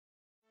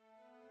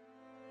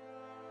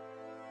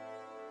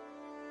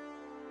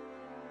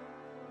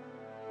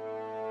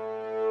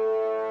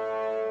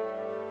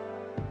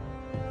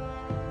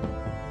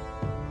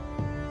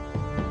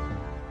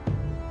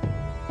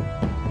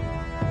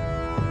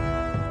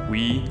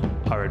We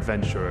are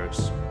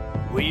adventurers.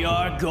 We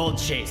are gold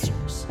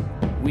chasers.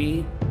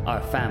 We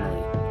are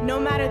family. No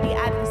matter the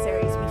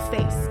adversaries we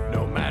face.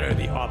 No matter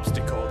the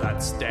obstacle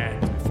that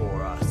stands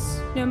before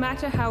us. No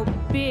matter how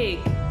big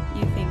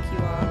you think you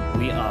are.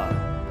 We are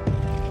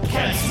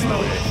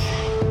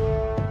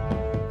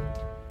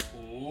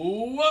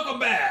Welcome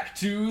back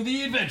to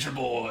the Adventure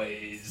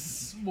Boys.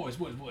 Boys.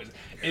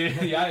 In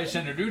the Irish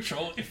Gender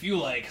Neutral, if you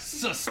like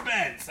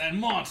suspense and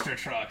monster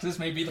trucks, this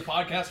may be the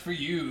podcast for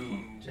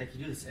you. Jack,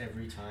 you do this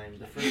every time. You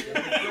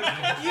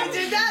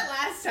did that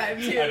last time,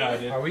 too. I know I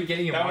did. Are we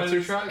getting a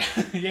monster truck?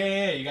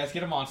 Yeah. You guys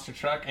get a monster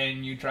truck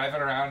and you drive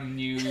it around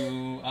and you,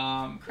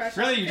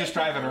 you just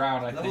drive it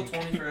around, I Level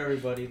think. 20 for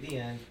everybody, the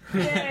end.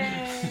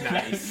 Yay.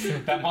 Nice.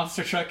 That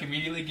monster truck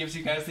immediately gives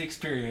you guys the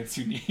experience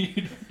you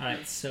need.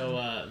 Alright,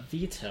 so,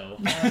 Veto.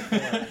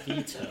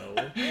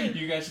 Veto.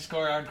 You guys just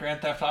go around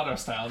Grand Theft Auto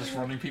style, just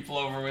running people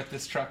over with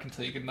this truck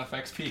until you get enough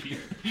XP.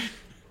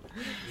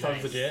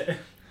 Sounds legit.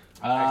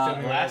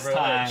 Last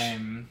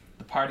time,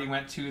 the party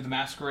went to the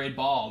Masquerade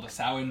Ball, the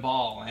Samhain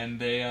Ball, and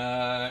they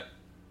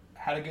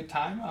had a good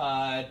time,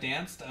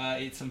 danced,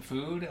 ate some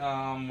food,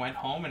 went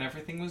home, and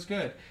everything was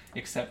good.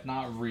 Except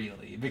not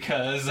really,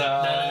 because None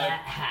of that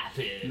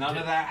happened. None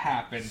of that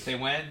happened. They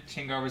went,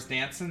 Chingar was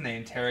dancing, they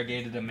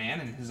interrogated a man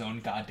in his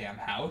own goddamn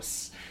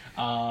house,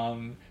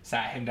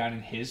 sat him down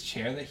in his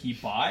chair that he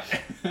bought,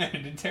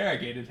 and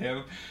interrogated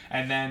him,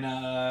 and then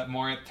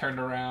Morinth turned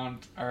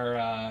around,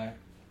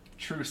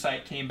 True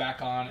Sight came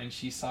back on, and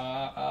she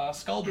saw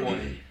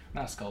Skullboy.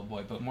 Not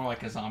Skullboy, but more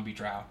like a zombie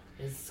drow.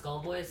 Is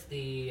Skullboys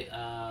the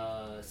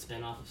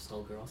spin-off of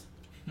Skullgirls?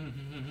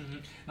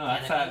 No,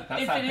 that's that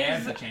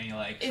band that Janie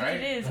likes, If right?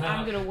 it is,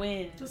 I'm gonna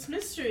win. This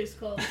mystery is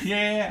called.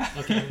 Yeah.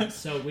 Okay,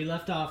 so we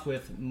left off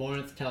with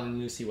Morinth telling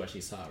Luci what she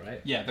saw,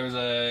 right? Yeah, there was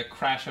a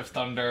crash of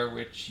thunder,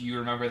 which you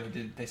remember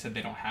they said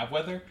they don't have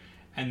weather.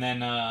 And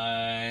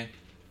then,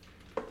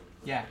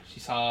 she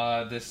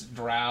saw this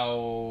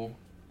drow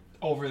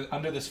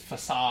under this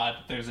facade.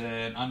 There's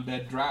an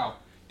undead drow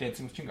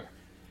dancing with Chingar.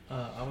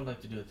 I would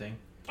like to do a thing.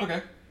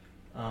 Okay.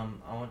 I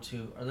want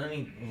to... Are there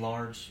any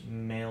large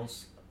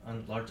males,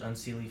 large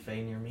Unseelie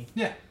Fae near me?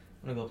 Yeah.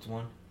 I'm gonna go up to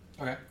one.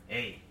 Okay.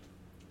 Hey,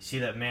 see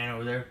that man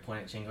over there?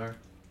 Point at Chingar.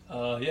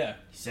 Yeah.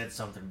 He said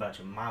something about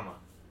your mama.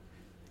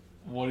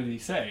 What did he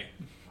say?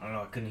 I don't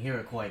know, I couldn't hear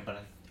it quite, but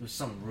it was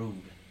something rude.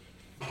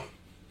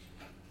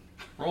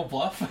 Roll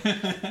bluff.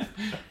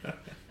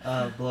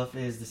 Bluff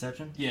is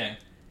deception? Yeah.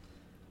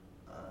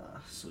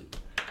 Sweet.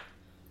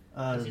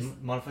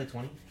 Modify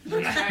 20?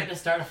 We're trying to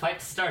start a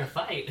fight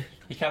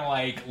He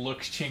kind of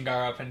looks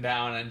Chingar up and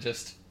down and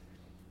just...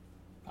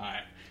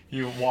 Alright.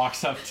 He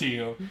walks up to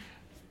you,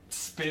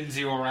 spins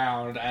you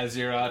around as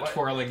you're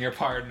twirling your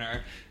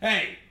partner.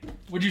 Hey,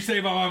 what'd you say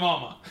about my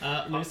mama?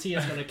 Luci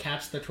is gonna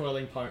catch the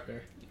twirling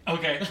partner.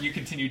 Okay, you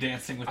continue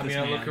dancing with this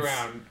man. I'm gonna look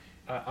around.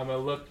 I'm gonna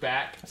look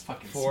back. That's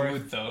fucking forth.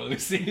 smooth though,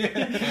 Lucy.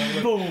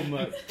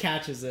 Boom!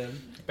 Catches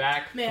him.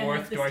 Back, Man,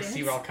 forth. this Do I dance?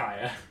 see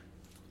Valkaya?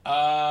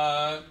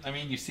 I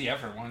mean, you see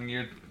everyone.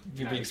 You're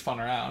being spun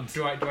around.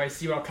 Do I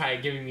see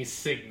Valkaya giving me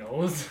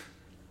signals?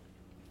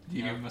 Do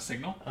you give him a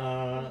signal?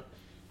 I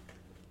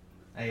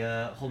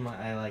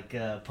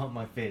pump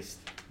my fist.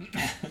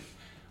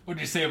 What'd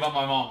you say about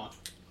my mama?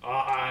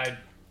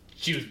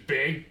 She was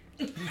big.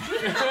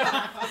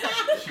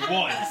 She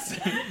was.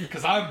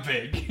 Because I'm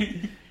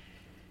big.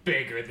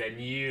 Bigger than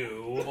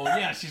you. Well,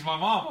 yeah, she's my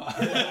mama.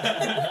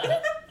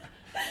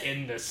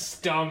 In the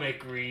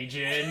stomach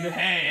region.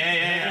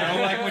 Hey, I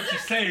don't like what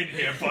you're saying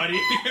here, buddy.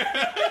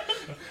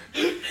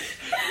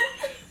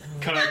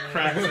 Kind of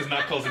cracks his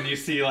knuckles, and you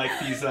see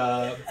these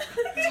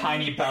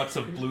tiny bouts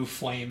of blue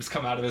flames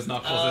come out of his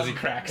knuckles as he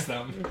cracks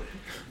them.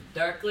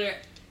 Darkleer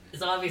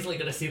is obviously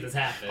going to see this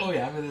happen. Oh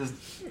yeah, with his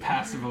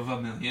passive of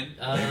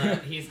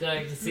 1,000,000. He's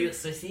going to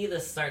see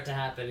this start to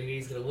happen, and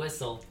he's going to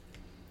whistle,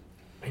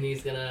 and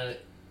that's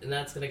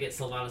going to get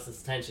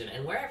Sylvanas' attention.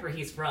 And wherever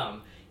he's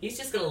from, he's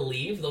just going to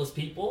leave those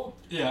people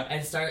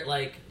and start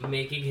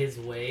making his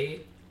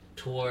way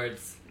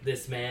towards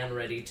this man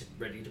ready to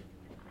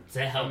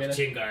help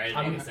Chingar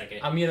in a second.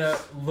 I'm gonna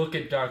look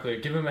at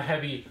Darkleer, give him a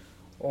heavy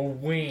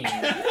wing.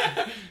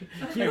 Hey,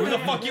 who the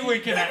fuck you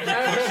winking at? He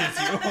pushes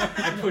you.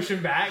 I push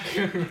him back.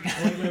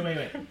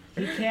 Wait.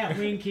 He can't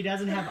wink, he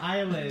doesn't have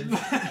eyelids.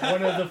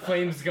 One of the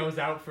flames goes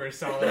out for a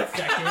solid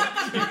second.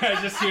 You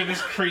guys just hear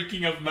this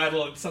creaking of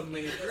metal, and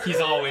suddenly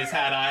he's always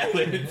had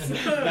eyelids.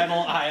 Metal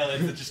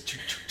eyelids that just...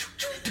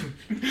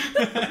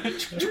 And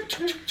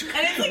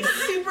it's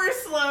super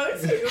slow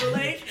too.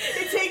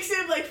 It takes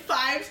him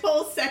 5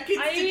 whole seconds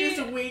to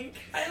just wink.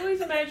 I always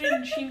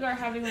imagine Chingar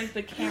having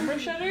the camera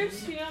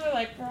shutters, they're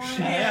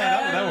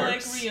that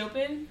works.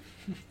 reopen.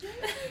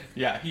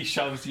 Yeah, he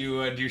shoves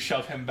you and you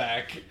shove him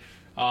back.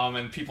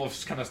 And people have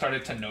just kind of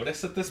started to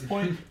notice at this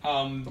point.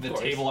 The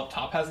table up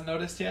top hasn't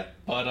noticed yet,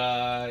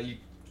 but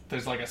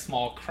there's a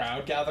small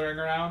crowd gathering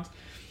around.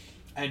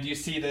 And you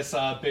see this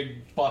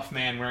big buff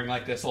man wearing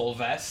this old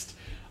vest.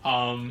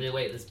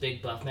 Wait, this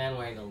big buff man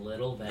wearing a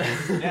little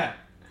vest? Yeah.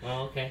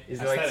 Oh, okay.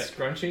 Is it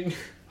scrunching?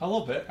 A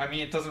little bit. I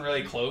mean, it doesn't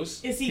really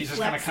close. Is he He's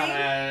flexing? just gonna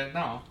kind of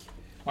no.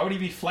 Why would he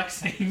be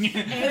flexing? He's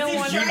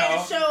trying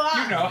to show off.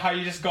 You know how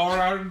you just go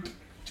around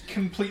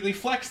completely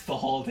flexed the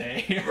whole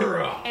day.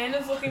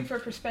 Anna's looking for a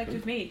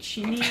prospective mate.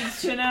 She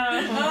needs to know.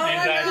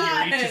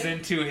 And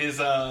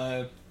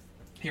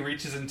he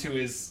reaches into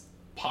his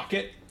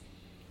pocket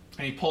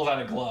and he pulls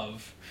out a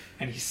glove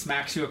and he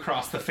smacks you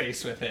across the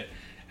face with it,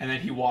 and then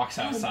he walks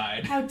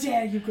outside. How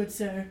dare you, good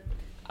sir?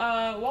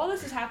 While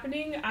this is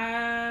happening,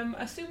 I'm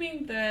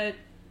assuming that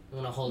I'm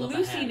gonna hold up a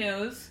Luci hand.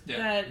 knows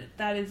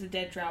that is a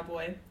dead drow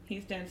boy.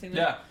 He's dancing with.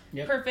 Yeah.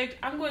 Yep. Perfect.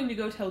 I'm going to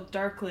go tell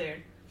Darkleer.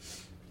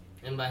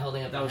 And by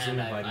holding up That a was hand,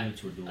 inviting me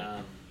to a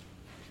duel.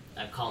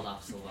 I've called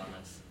off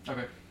Sylvanas.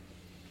 Okay.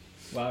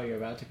 Wow, you're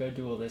about to go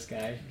duel this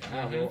guy.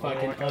 We'll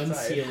Fucking walk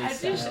outside.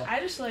 Unseelie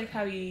I just like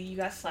how you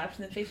got slapped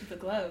in the face with a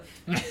glove.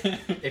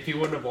 If he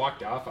wouldn't have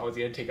walked off, I was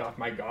gonna take off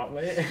my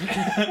gauntlet.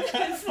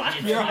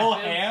 Your whole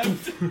hand?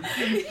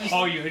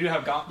 Oh, you do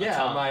have gauntlets.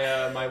 Yeah,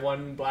 huh? my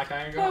one black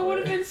iron That would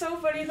gauntlet. have been so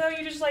funny though.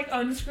 You just like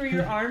unscrew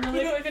your arm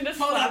really quick and just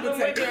Hold slap on a him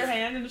with second. your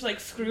hand and just like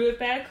screw it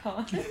back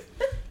on.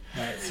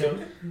 Alright, so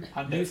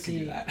Undeads can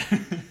do Luci,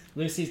 that.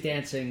 Lucy's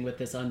dancing with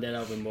this undead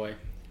elven boy.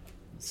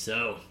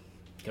 So,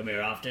 come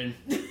here often?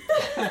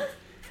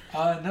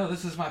 No,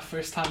 this is my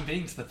first time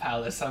being to the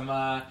palace.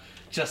 I'm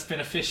just been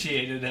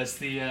officiated as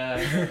the.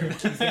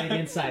 He's getting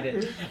inside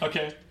it.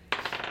 Okay.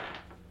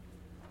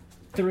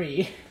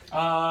 3.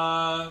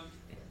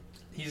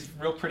 He's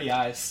real pretty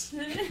eyes.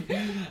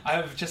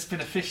 I've just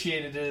been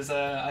officiated as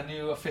a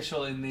new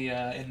official in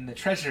the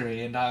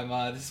treasury, and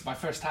this is my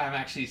first time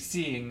actually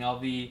seeing. I'll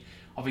be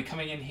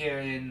coming in here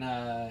in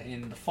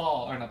the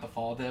fall, or not the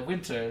fall, the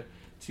winter,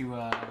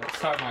 to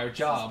start my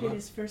job.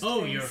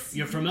 Oh,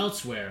 you're from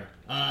elsewhere.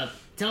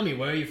 Tell me,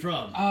 where are you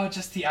from?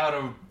 Just the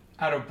outer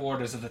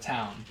borders of the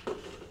town.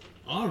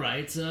 All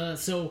right.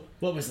 So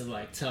what was it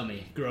like? Tell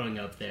me, growing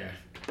up there.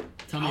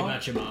 Tell me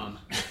about your mom.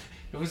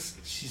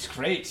 She's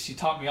great. She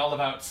taught me all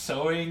about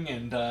sewing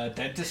and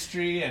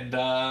dentistry and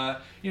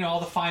all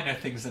the finer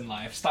things in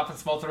life. Stop and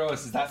smell the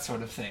roses, that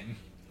sort of thing.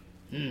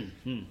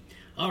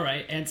 All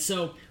right. And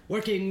so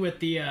working with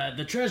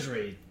the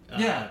treasury.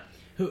 Yeah.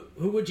 Who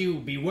would you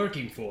be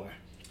working for?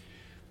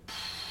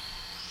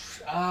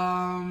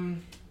 I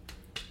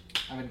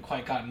haven't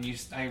quite gotten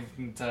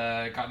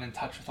gotten in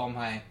touch with all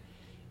my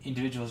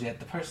individuals yet.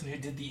 The person who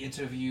did the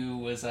interview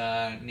was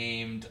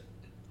named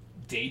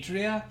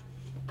Daedria.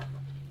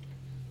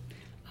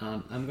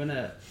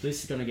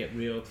 Lucy's gonna get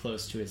real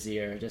close to his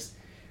ear.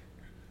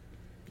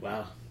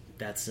 Wow,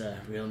 that's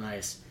real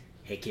nice.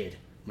 Hey kid,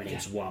 my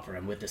name's Whopper.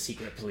 I'm with the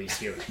secret police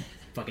here.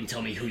 Fucking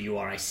tell me who you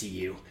are. I see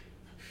you.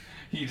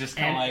 You just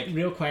kind of And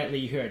real quietly,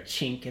 you hear a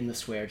chink in the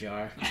swear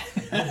jar.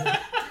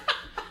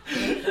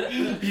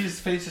 his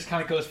face just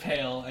kind of goes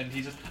pale, and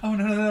he just, oh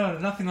no,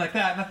 nothing like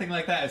that,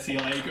 as he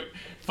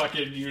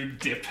fucking you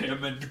dip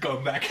him and go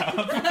back up.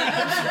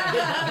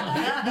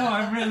 No,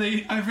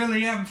 I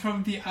really am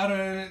from the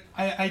outer.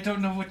 I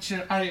don't know what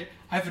I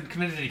haven't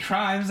committed any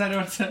crimes. I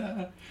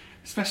don't.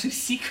 Especially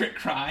secret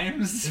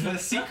crimes for the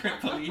secret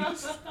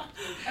police.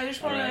 I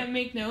just want to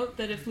make note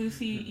that if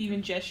Lucy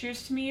even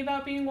gestures to me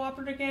about being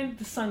whoppered again,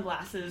 the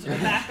sunglasses are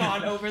back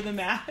on over the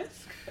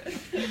mask.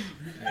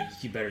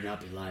 You better not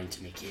be lying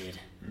to me, kid.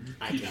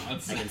 I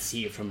can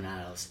see you from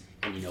miles.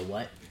 And you know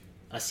what?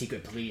 Us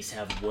secret police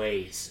have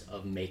ways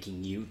of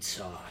making you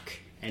talk.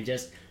 And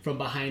just from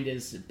behind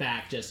his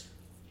back, just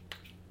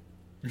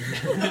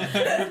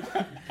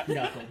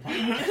knuckle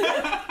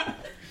pop.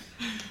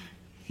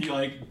 He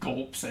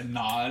gulps and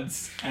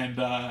nods and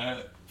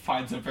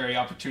finds a very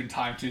opportune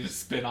time to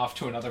just spin off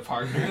to another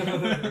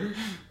partner.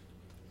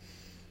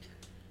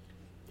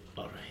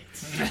 All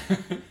right.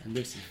 And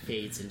Lucy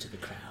fades into the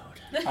crowd.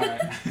 All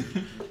right.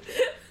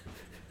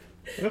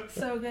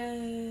 So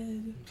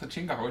good. So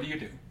Chingar, what do you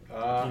do?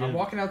 I'm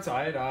walking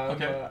outside.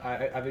 Okay.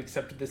 I've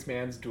accepted this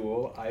man's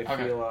duel. I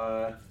Okay.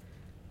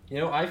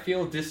 feel, I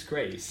feel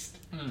disgraced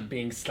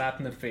being slapped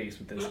in the face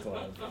with this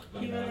glove.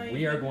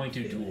 We are going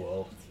to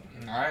duel.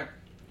 All right.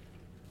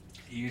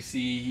 You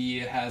see, he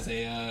has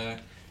a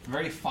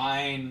very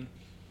fine,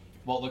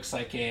 what looks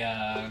like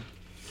a.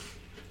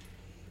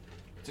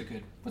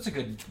 What's a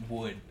good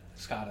wood,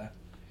 Scotta?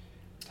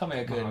 Tell me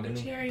a good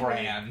Mahogany.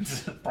 brand.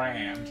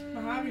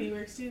 Mahogany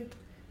works too.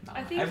 No,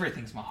 I think-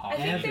 everything's I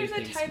mahogany. think there's a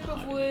Everything's type of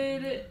mahogany.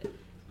 wood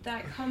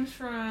that comes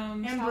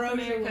from South Ambrosia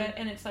America, wood.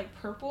 and it's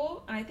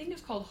Purple and I think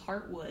it's called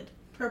heartwood.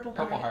 Purple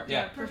Heart,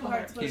 yeah. Purple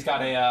Heart's what He's it's got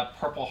called. a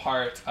purple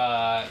heart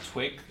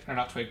twig, or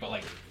not twig,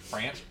 but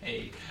branch,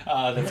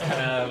 that's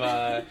kind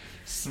of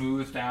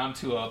smoothed down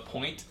to a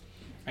point,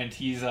 and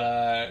he's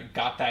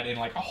got that in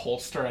a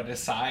holster at his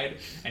side,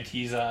 and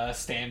he's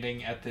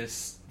standing at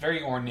this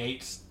very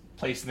ornate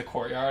place in the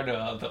courtyard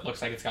that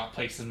looks like it's got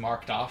places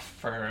marked off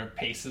for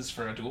paces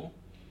for a duel.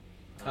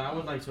 I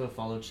would like to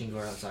follow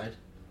Chingar outside.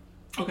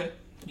 Okay,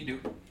 you do.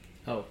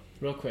 Oh,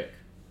 real quick.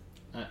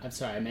 I'm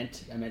sorry. I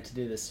meant to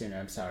do this sooner.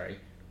 I'm sorry.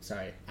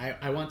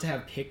 I want to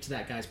have picked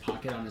that guy's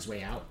pocket on his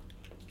way out.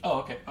 Oh,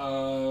 okay.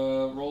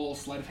 Roll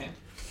sleight of hand.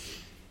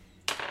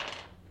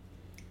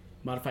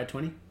 Modified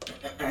 20?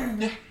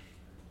 I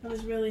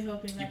was really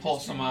hoping that You pull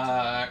just some turned into,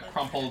 like,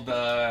 crumpled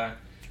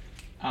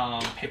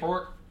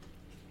paperwork.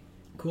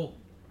 Cool.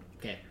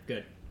 Okay,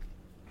 good.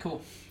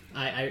 Cool.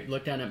 I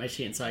looked down at my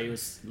sheet and saw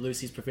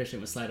Lucy's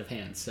proficient with sleight of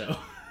hand, so...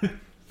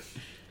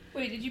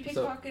 Wait, did you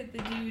pickpocket the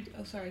dude?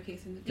 Oh, sorry,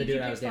 Kason. The Did dude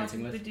you I was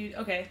dancing pickpocket with. the dude?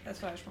 Okay,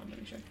 that's what I just wanted to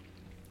make sure.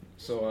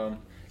 So,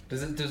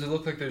 does it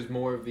look like there's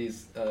more of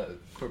these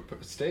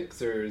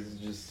sticks, or is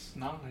it just...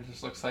 No, it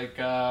just looks like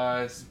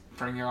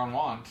bring your own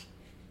wand.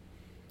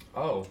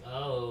 Oh.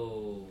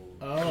 Oh.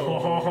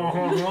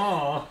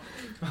 Oh.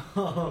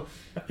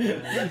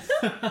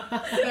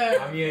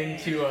 I'm going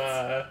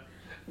to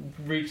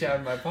reach out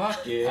in my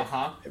pocket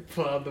and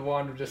pull out the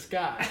wand of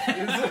disguise.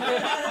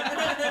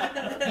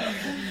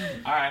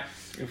 Alright.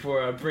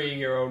 For bringing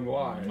your own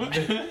wand.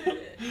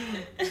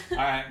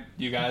 Alright,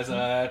 you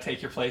guys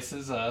take your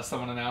places.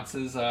 Someone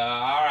announces,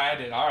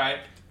 alright.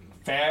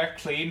 Fair,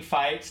 clean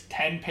fight,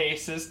 10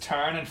 paces,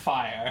 turn and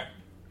fire.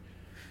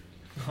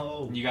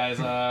 Oh. You guys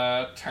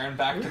turn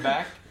back to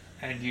back,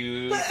 and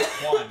you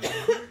 1,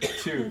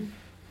 2,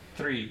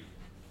 3,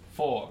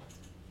 4,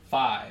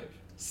 5,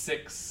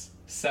 6,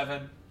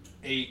 7,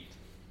 8,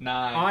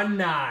 9. On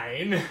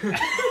 9.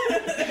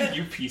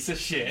 You piece of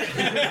shit.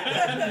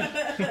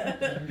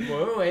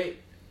 Wait.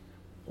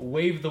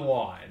 Wave the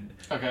wand.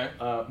 Okay.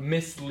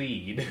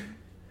 Mislead.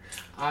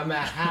 I'm gonna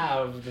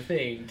have the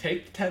thing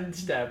take the 10th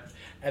step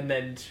and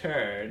then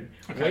turn.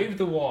 Okay. Wave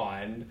the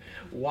wand.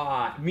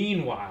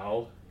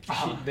 Meanwhile,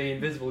 the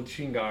invisible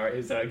Chingar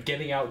is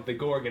getting out the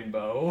Gorgon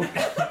bow.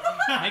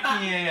 Make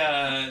me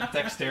a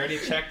dexterity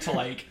check to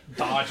like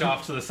dodge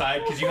off to the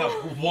side because you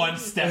have 1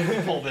 step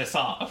to pull this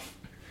off.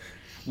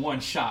 1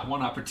 shot,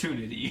 1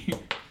 opportunity.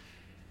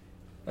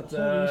 That's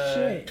Holy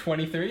shit.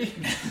 23.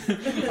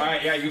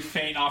 Alright, yeah, you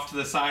feint off to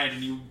the side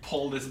and you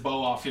pull this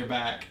bow off your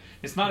back.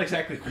 It's not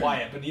exactly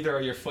quiet, but neither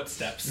are your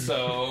footsteps,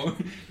 so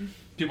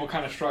people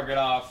kind of shrug it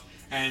off,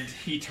 and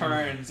he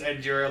turns,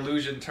 and your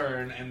illusion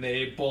turn, and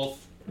they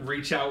both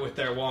reach out with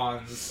their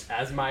wands.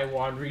 As my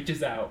wand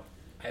reaches out,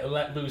 I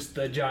let loose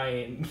the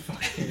giant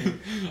fucking...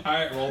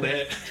 Alright, roll the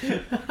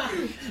hit.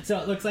 So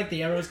it looks like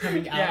the arrow's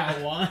coming out of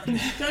the wand.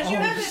 Don't you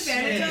have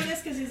advantage on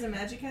this because he's a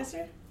magic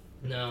caster?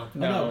 No.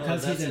 No,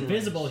 because that's he's in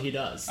invisible, he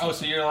does. Oh,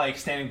 so you're like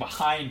standing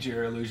behind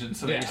your illusion,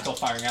 so that Yeah. you're still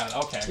firing out.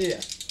 Okay.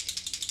 Yeah.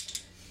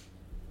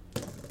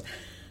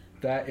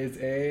 That is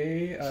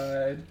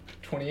a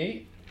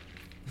 28.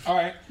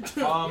 Alright.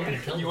 You are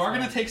kill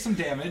going to take some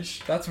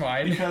damage. That's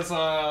fine. Because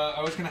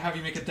I was going to have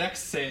you make a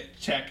dex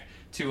check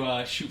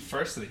to shoot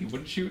first so that he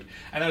wouldn't shoot.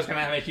 And I was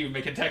going to make you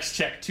make a dex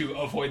check to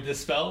avoid this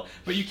spell.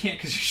 But you can't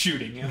because you're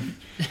shooting him.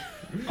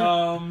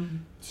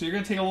 So you're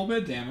going to take a little bit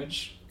of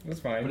damage. That's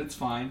fine. But it's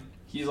fine.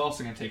 He's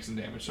also going to take some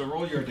damage. So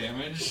roll your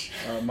damage.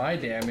 My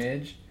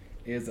damage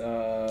is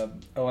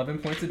 11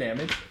 points of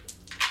damage.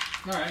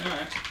 Alright.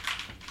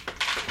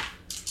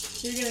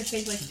 You're gonna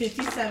take like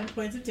 57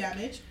 points of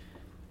damage.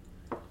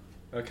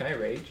 Can I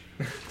rage?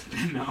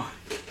 No.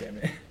 Damn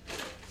it.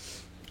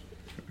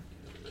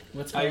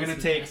 What's You're going to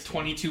take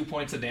 22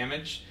 points of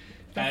damage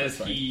as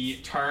he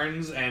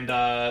turns and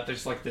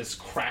there's like this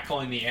crackle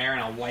in the air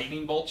and a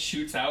lightning bolt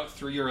shoots out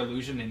through your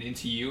illusion and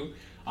into you,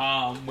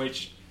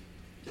 which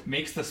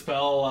makes the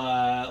spell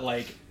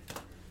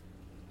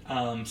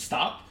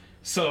stop.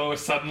 So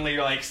suddenly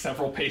you're like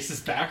several paces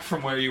back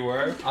from where you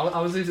were.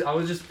 I was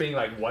just being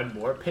like one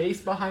more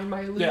pace behind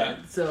my illusion. Yeah.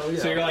 So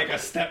you're like a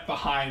step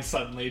behind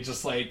suddenly,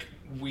 just like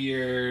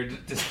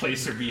weird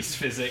displacer beast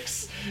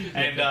physics,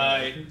 and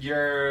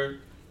your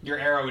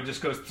arrow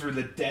just goes through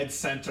the dead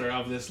center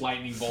of this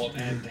lightning bolt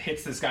and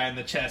hits this guy in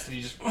the chest, and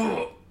he just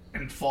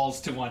and falls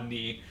to one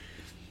knee.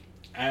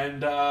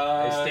 And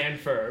I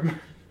stand firm.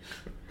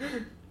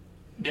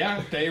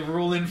 Yeah, they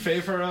rule in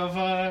favor of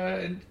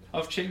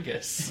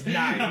Chinggis.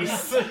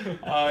 Nice.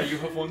 You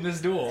have won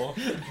this duel.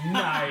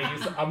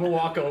 Nice. I'm gonna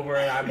walk over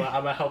and I'm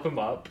gonna help him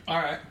up. All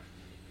right.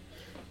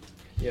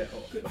 Yeah,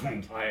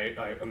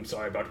 I'm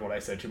sorry about what I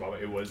said to Mama.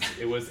 It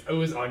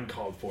was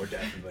uncalled for,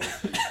 definitely.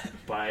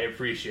 But I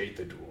appreciate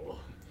the duel.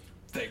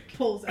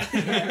 Pulls out the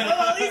arrow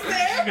while he's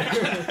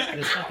there.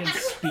 This fucking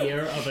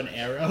spear of an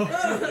arrow.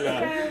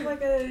 Kind of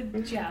like a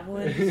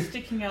javelin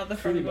sticking out the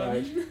front of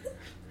him.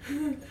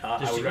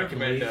 I would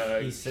recommend.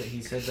 He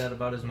said that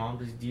about his mom.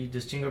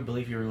 Does Chingar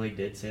believe he really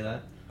did say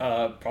that?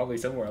 Probably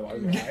somewhere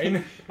along the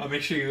line. I'll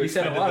make sure you He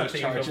said a expended lot of those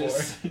things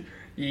charges. before.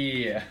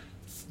 Yeah.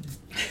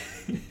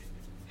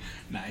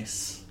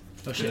 Nice.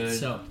 Oh shit,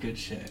 so good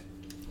shit.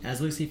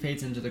 as Lucy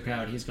fades into the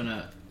crowd, he's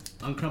gonna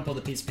uncrumple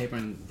the piece of paper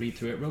and read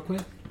through it real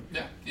quick.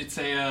 Yeah,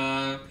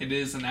 it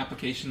is an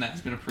application that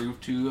has been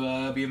approved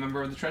to be a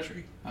member of the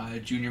Treasury, a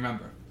junior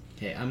member.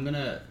 Okay, I'm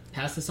gonna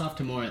pass this off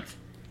to Morinth.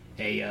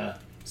 Hey,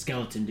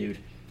 skeleton dude.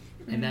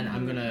 And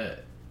then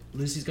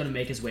Lucy's gonna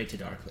make his way to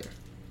Darkleer.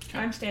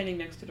 I'm standing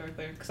next to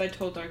Darkleer because I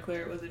told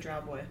Darkleer it was a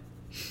drow boy.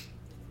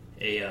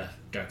 Hey,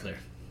 Darkleer.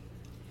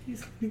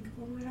 He's gonna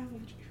go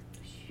around.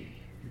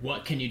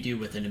 What can you do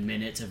within a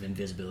minute of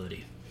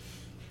invisibility?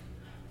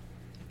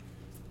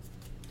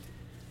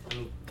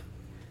 I'm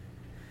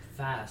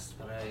fast,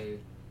 but I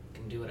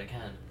can do what I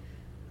can.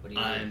 What do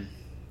you do?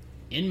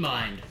 In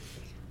mind,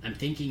 I'm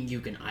thinking you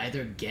can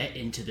either get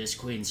into this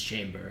queen's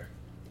chamber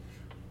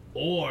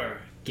or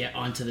get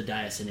onto the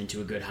dais and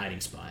into a good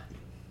hiding spot.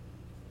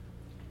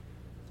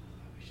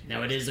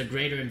 Now it is a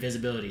greater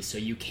invisibility, so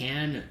you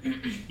can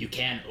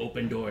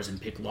open doors and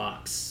pick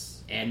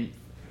locks and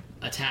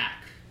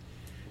attack.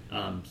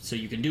 So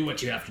you can do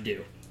what you have to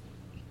do.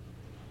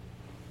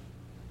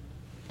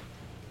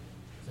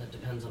 That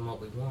depends on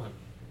what we want.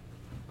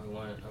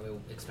 Are we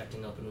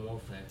expecting open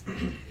warfare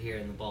here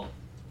in the ball,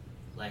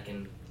 like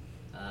in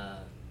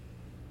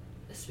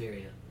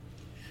Asperia?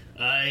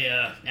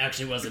 I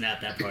actually wasn't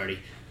at that party.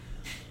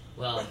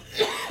 Well,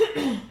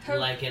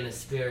 like in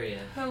Asperia.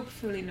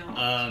 Hopefully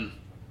not.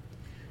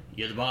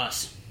 You're the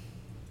boss.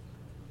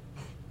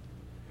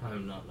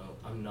 I'm not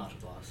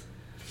a boss.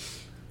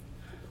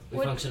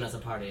 We function as a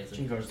party, isn't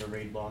it? Chingar's the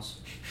raid boss.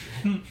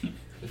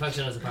 We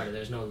function as a party.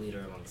 There's no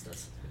leader amongst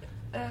us.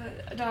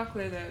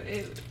 Darkleer, though,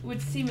 it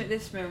would seem at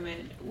this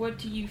moment, what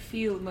do you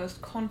feel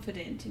most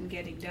confident in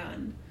getting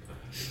done?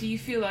 Do you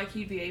feel like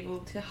you'd be able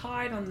to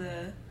hide on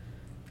the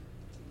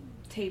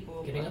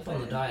table? Getting up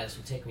on the dais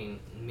would take me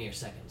mere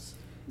seconds.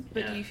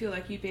 But do you feel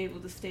like you'd be able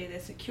to stay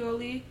there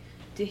securely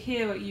to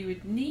hear what you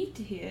would need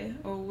to hear,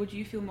 or would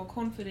you feel more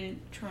confident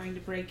trying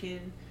to break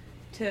in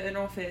to an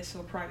office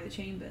or private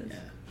chambers? Yeah.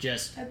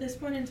 Just At this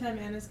point in time,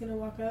 Anna's gonna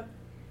walk up.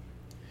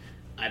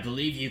 I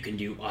believe you can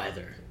do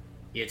either.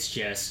 It's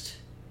just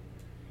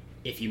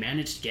if you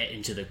manage to get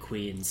into the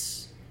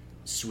queen's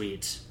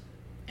suite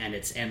and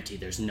it's empty,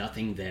 there's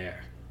nothing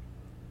there,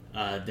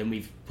 then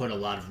we've put a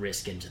lot of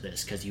risk into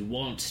this because you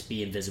won't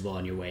be invisible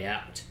on your way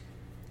out.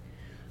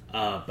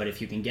 But if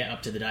you can get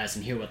up to the dais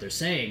and hear what they're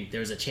saying,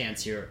 there's a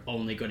chance you're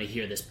only going to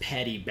hear this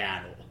petty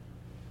battle.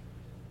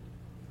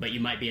 But you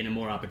might be in a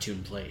more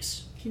opportune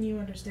place. Can you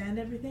understand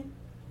everything?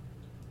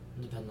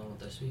 It depends on what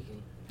they're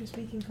speaking. They're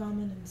speaking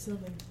Common and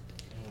Sylvan.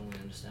 I only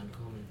understand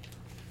Common.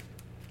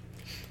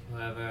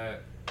 However,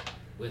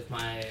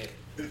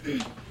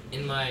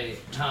 in my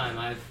time,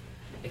 I've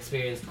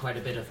experienced quite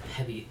a bit of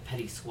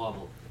petty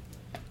squabble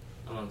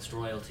amongst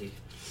royalty.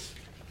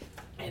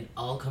 And it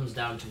all comes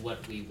down to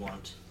what we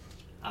want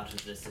out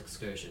of this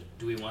excursion.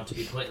 Do we want to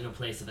be put in a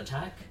place of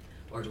attack,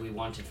 or do we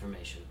want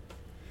information?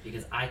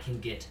 Because I can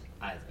get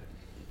either.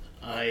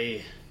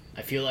 I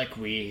feel like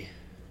Because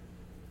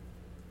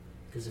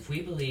if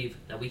we believe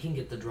that we can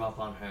get the drop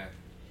on her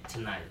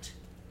tonight,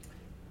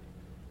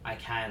 I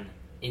can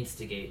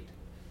instigate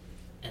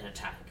an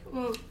attack.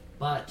 Well,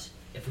 but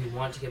if we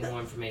want to get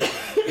more information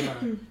about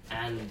her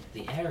and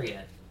the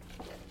area,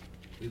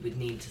 we would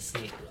need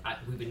to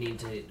we would need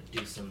to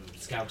do some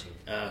scouting.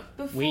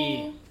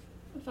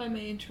 If I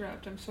may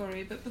interrupt, I'm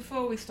sorry, but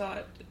before we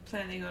start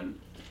planning on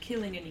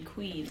killing any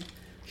queen,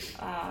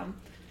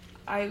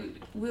 I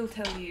will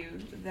tell you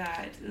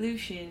that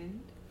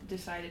Lucian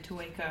decided to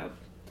wake up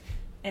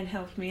and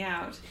helped me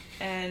out,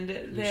 and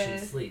Lucian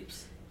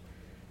sleeps.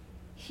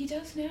 He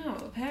does now,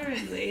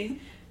 apparently.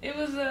 It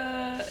was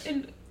a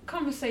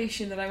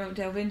conversation that I won't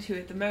delve into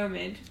at the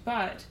moment,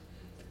 but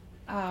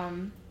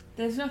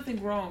there's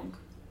nothing wrong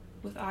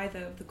with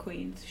either of the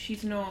queens.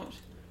 She's not...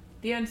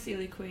 The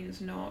Unseelie queen is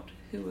not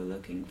who we're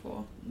looking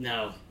for.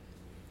 No.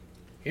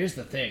 Here's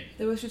the thing.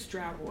 There was just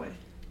Drow Boy.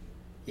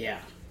 Yeah.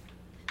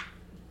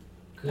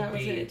 Could that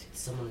was be it.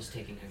 Someone is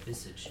taking her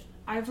visage.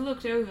 I've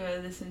looked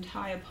over this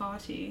entire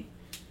party,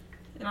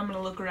 and I'm going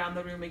to look around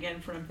the room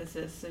again for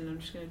emphasis, and I'm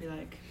just going to be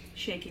like,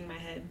 shaking my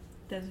head.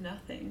 There's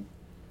nothing.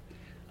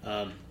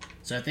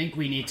 So I think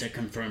we need to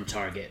confirm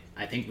target.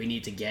 I think we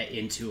need to get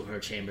into her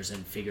chambers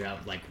and figure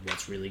out, like,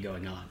 what's really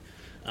going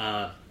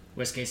on.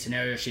 Worst case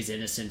scenario, she's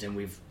innocent and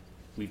we've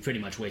pretty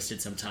much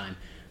wasted some time.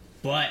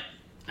 But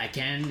I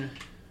can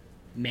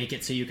make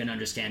it so you can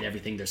understand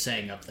everything they're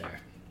saying up there.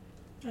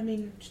 I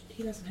mean,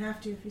 he doesn't have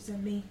to if you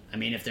send me. I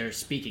mean, if they're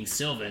speaking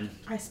Sylvan...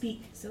 I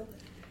speak Sylvan.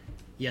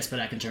 Yes, but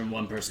I can turn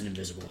one person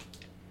invisible.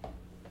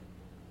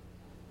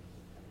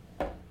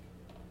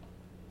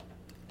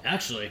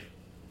 Actually...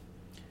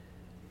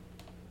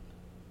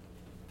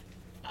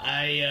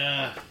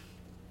 I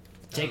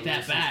take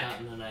that back. I've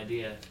gotten an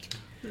idea.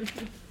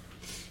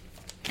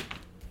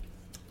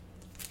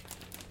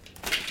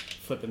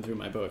 Flipping through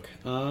my book.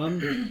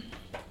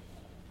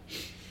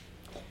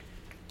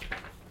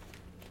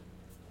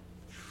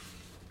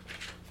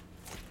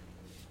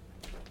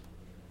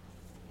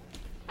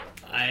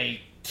 I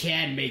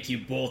can make you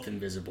both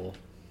invisible.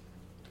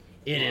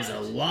 It is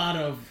a lot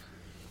of...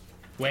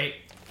 Wait.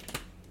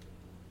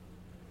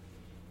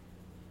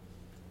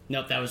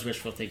 Nope, that was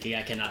wishful thinking.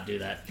 I cannot do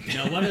that.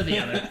 No, one or the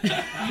other.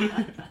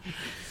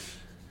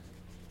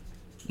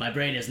 My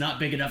brain is not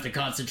big enough to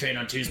concentrate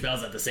on two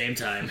spells at the same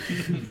time.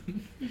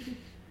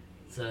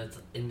 So it's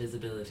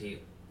invisibility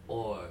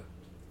or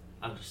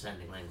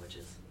understanding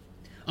languages.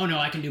 Oh no,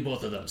 I can do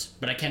both of those.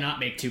 But I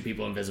cannot make two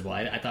people invisible.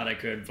 I thought I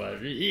could,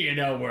 but you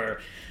know,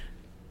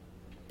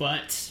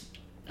 But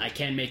I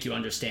can make you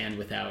understand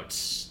without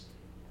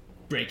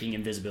breaking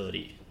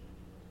invisibility.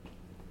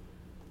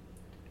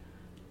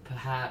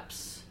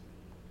 Perhaps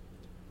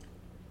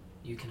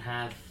you can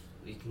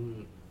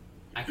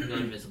I can go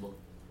invisible.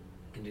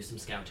 I can do some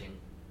scouting.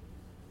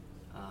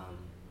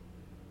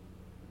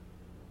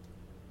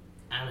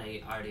 Anna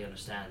already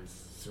understands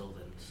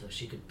Sylvan, so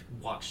she could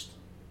watch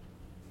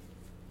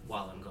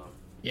while I'm gone.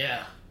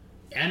 Yeah.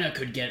 Anna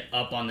could get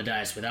up on the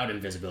dais without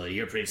invisibility.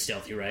 You're pretty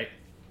stealthy, right?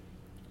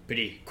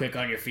 Pretty quick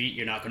on your feet.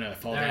 You're not gonna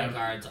fall There down. are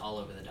guards all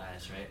over the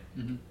dais, right?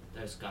 Mm-hmm.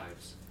 There's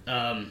guards.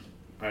 Are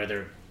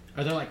there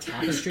like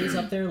tapestries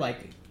up there?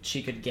 Like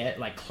she could get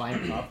like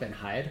climb up and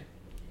hide?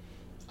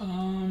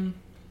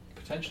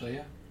 Potentially,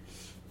 yeah.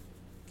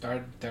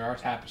 There are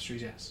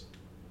tapestries, yes.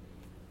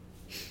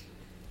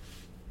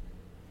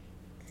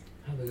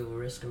 How big of a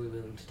risk are we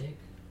willing to take?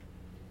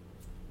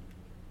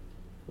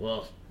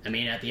 Well, I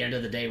mean, at the end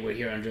of the day, we're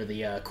here under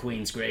the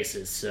Queen's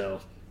graces,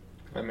 so...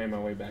 I made my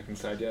way back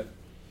inside yet.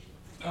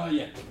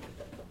 Yeah.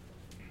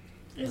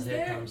 Is Here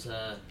there... comes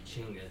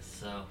Chingar,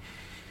 so...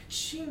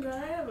 Chingar,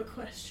 I have a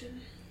question.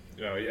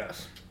 Oh,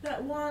 yes.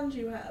 That wand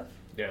you have,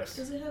 Yes.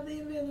 does it have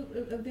the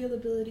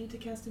availability to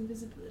cast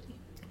invisibility?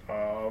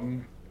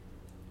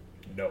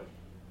 No.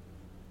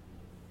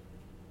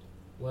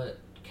 What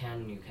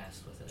can you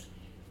cast with it?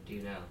 Do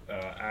you know?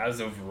 As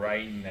of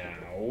right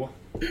now,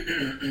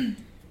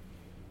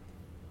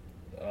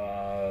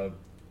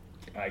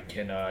 I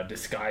can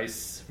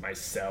disguise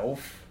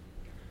myself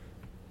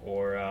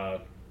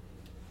or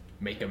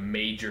make a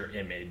major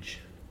image.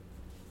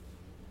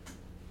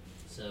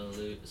 So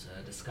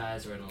a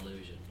disguise or an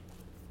illusion.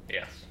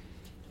 Yes.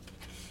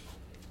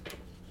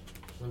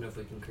 Wonder if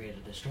we can create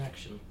a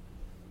distraction.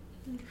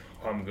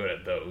 I'm good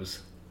at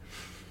those.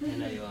 I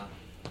know you are.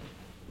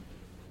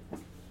 If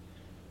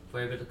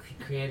we're able to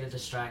create a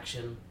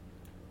distraction,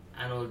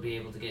 Anna would be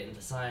able to get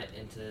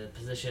into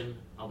position.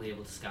 I'll be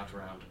able to scout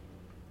around.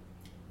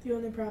 The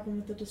only problem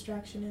with the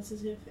distraction is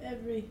if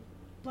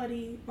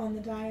everybody on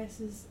the dais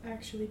is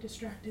actually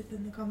distracted,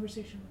 then the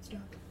conversation would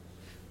stop.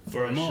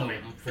 For a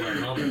moment. For a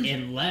moment.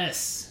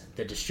 Unless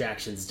the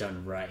distraction's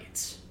done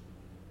right.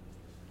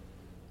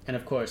 And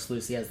of course,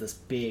 Luci has this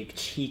big,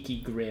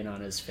 cheeky grin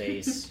on his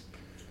face.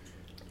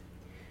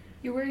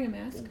 You're wearing a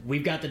mask?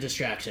 We've got the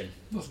distraction.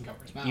 Doesn't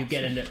cover his mouth. You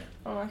get into...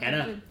 Oh, I thought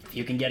Anna, it if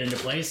you can get into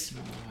place,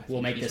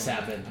 we'll make this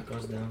happen.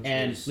 Goes down.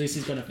 And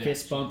Lucy's gonna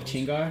fist bump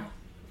Chingar,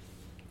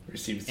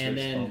 Receives and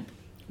fist then bump.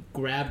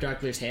 grab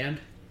Darkleer's hand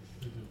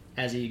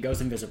as he goes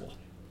invisible.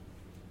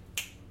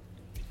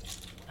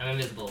 I'm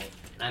invisible.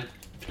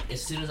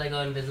 As soon as I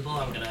go invisible,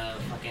 I'm gonna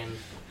fucking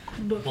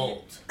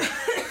bolt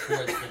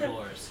towards the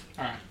doors.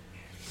 Alright.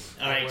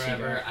 Alright,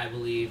 Wherever Chingar. I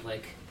believe,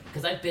 like,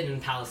 because I've been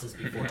in palaces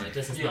before. Like,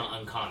 this is not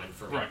uncommon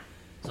for me. Right.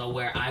 So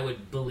where I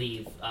would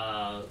believe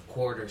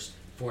quarters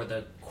for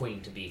the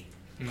queen to be,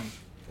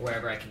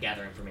 wherever I can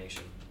gather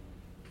information.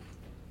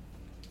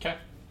 Okay.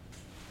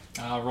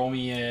 Roll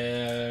me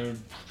a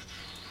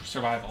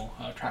survival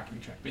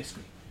tracking check,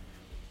 basically.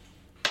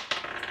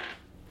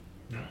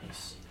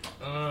 Nice.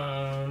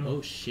 Oh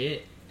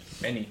shit.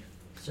 Many.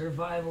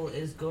 Survival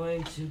is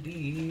going to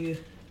be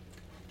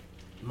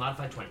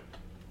modified 20.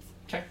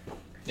 Okay.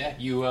 Yeah,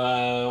 you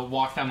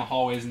walk down the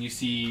hallways and you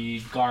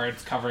see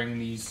guards covering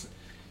these.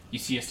 You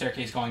see a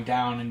staircase going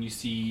down, and you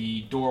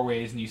see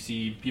doorways, and you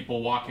see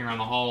people walking around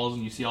the halls,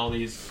 and you see all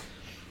these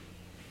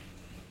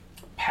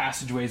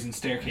passageways and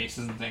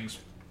staircases and things.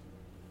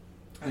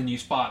 And you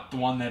spot the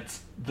one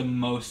that's the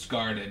most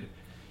guarded,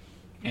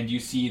 and you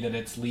see that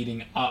it's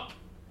leading up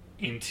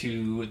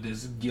into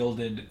this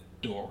gilded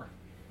door.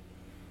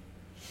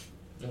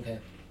 Okay.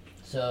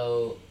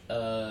 So,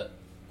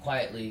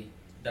 quietly,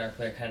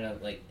 Darkleer kind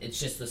of, like, it's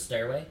just the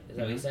stairway, is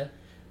that what you said?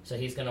 So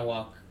he's gonna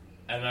walk,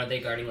 and are they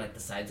guarding, like,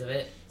 the sides of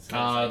it?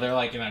 So They're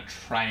like in a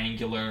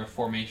triangular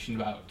formation,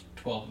 about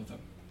 12 of them.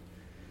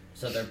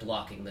 So they're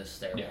blocking this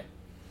stairway.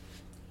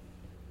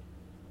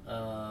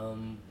 Yeah.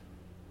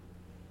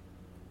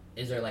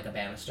 Is there, like, a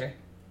banister?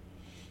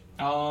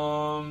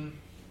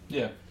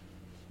 Yeah.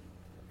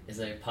 Is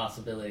there a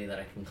possibility that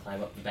I can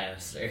climb up the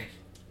banister?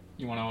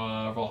 You want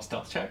to roll a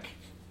stealth check?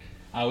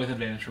 With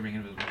advantage for being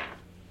invisible.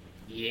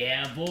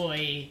 Yeah,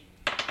 boy.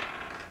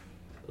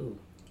 Ooh.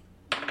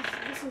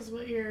 This is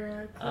what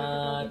you're...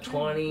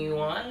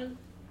 21?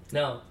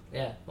 No,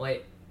 yeah,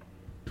 wait.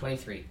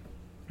 23.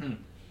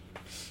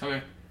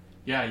 Okay.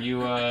 Yeah,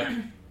 you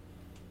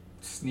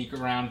sneak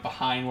around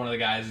behind one of the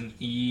guys and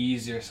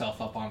ease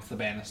yourself up onto the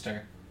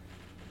banister.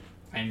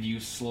 And you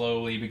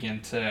slowly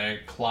begin to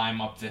climb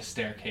up this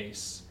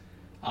staircase.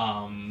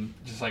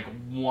 Just like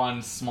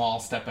one small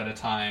step at a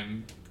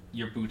time,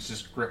 your boots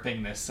just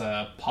gripping this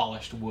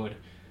polished wood.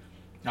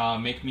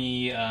 Make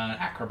me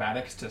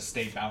acrobatics to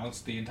stay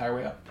balanced the entire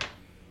way up.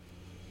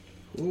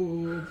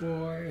 Ooh,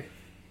 boy.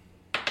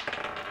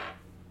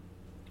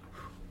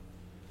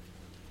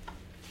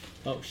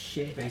 Oh,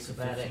 shit.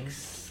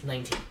 Acrobatics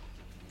 19.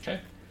 Okay.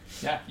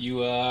 Yeah,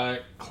 you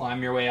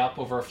climb your way up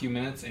over a few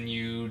minutes, and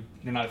you're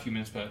not a few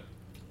minutes, but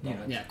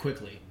Yeah,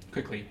 quickly.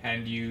 quickly,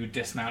 and you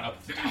dismount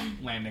up the top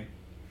landing.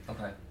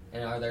 Okay.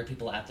 And are there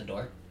people at the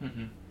door?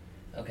 Mm-hmm.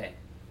 Okay.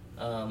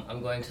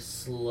 I'm going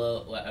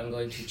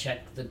to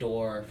check the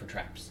door for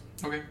traps.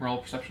 Okay, roll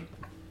perception.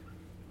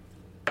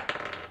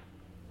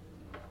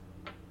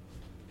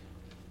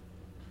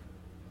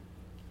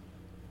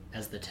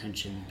 as the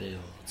tension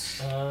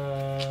builds?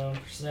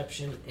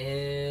 Perception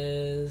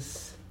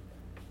is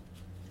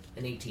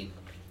an 18.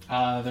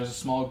 There's a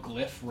small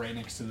glyph right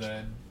next to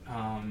the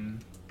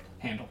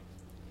handle.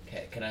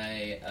 Okay, can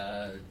I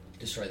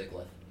destroy the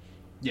glyph?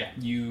 Yeah,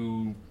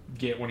 you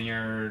get one of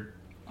your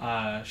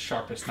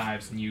sharpest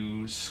knives and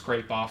you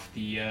scrape off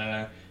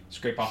a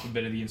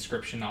bit of the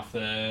inscription off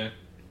the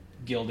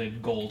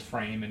gilded gold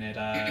frame, and it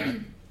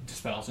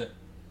dispels it.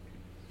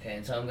 Okay,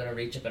 and so I'm gonna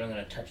reach up and I'm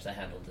gonna touch the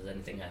handle. Does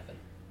anything happen?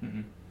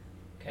 Mm-mm.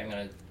 Okay, I'm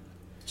gonna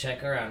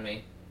check around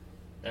me.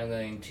 And I'm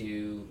going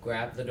to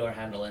grab the door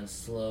handle and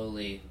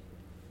slowly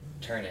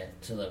turn it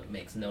till it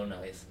makes no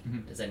noise.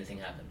 Mm-hmm. Does anything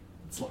happen?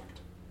 It's locked.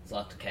 It's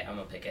locked. Okay, I'm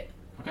gonna pick it.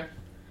 Okay.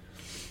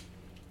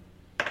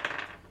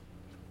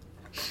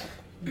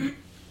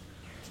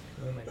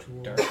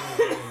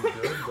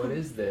 Darkleer good. What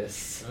is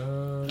this?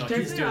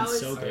 He's doing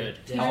so good.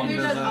 How long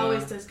does,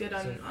 always does good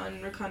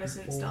on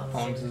reconnaissance stealth. How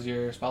long does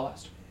your spell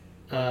last?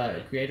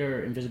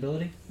 Greater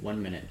invisibility,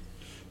 1 minute.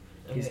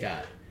 He's Okay.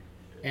 got,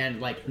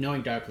 and like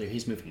knowing Darkleer,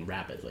 he's moving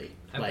rapidly.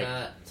 I've Like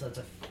got, so it's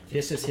a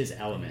this is his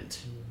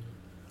element.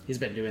 He's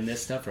been doing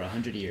this stuff for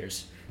 100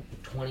 years.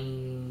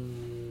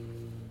 20,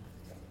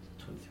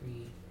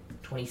 23,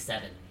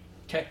 27.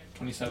 Okay,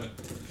 27.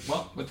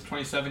 Well, with the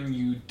 27,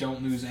 you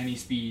don't lose any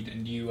speed,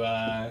 and you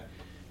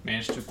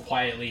manage to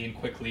quietly and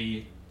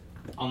quickly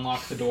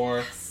unlock the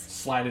door,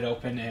 slide it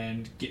open,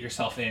 and get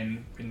yourself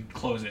in and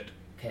close it,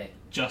 Okay.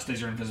 just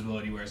as your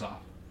invisibility wears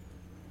off.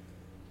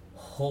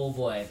 Oh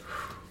boy.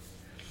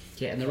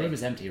 Yeah, and the room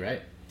is empty,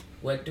 right?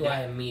 What do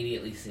I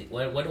immediately see?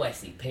 What do I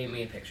see? Paint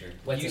me a picture.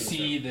 What's You in this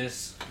see room?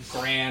 this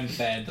grand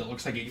bed that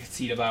looks like it could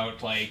seat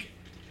about, like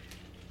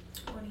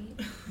 20.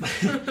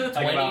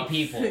 about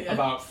people. Yeah.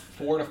 about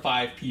 4 to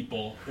 5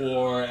 people,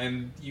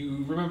 and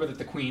you remember that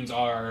the queens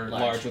are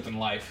larger than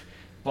life,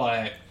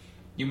 but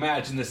you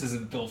imagine this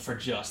isn't built for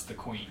just the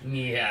queen.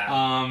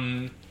 Yeah.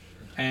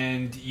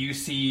 And you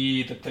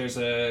see that there's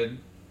a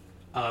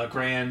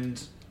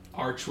grand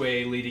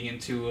archway leading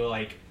into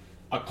like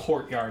a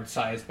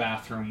courtyard-sized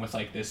bathroom with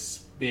like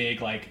this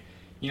big, like,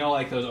 you know,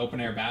 like those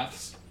open-air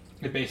baths.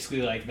 It's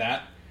basically like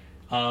that.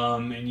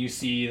 And you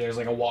see there's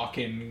like a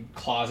walk-in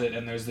closet,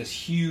 and there's this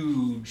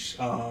huge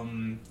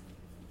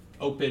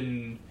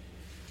open,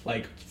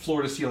 like,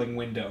 floor-to-ceiling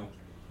window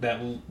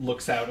that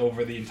looks out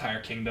over the entire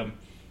kingdom.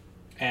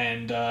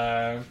 And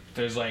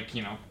there's like,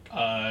 you know,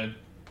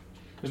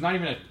 there's not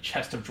even a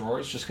chest of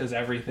drawers, just because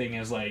everything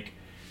is like,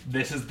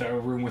 this is the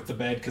room with the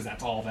bed, because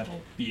that's all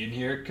that'll be in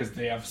here, because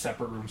they have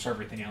separate rooms for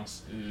everything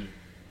else.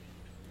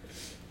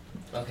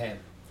 Okay.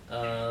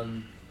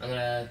 I'm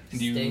gonna Do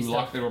stay you still.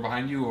 lock the door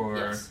behind you, or?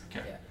 Yes.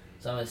 Okay. Yeah.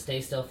 So I'm gonna stay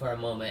still for a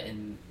moment,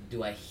 and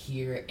do I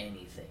hear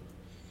anything?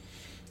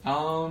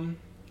 Not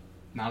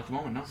at the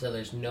moment, no. So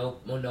there's no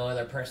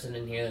other person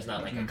in here. There's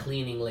not like a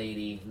cleaning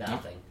lady.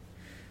 Nothing.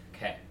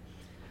 Okay.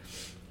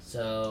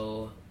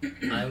 So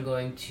I'm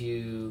going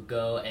to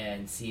go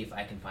and see if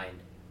I can find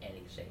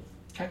anything.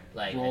 Okay.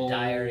 Like Roll a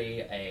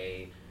diary,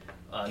 a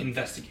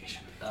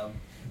investigation.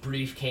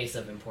 briefcase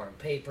of important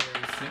papers.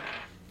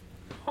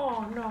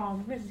 Oh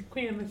no, Mrs.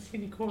 Queen of the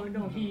City Court,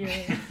 no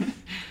here.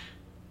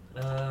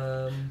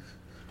 No,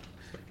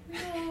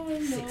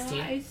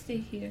 16. I stay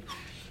here.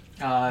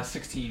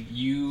 16.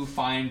 You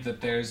find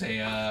that there's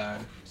a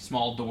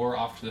small door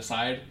off to the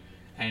side,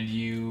 and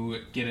you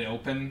get it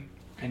open,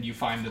 and you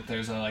find that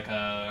there's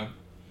a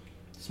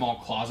small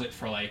closet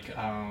for like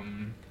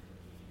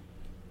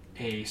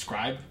a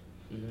scribe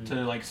to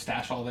like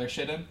stash all their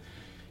shit in,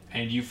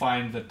 and you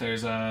find that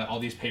there's all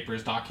these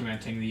papers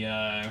documenting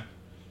the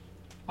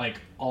like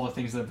all the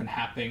things that have been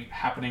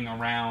happening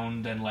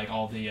around, and like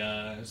all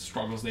the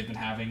struggles they've been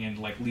having, and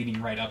like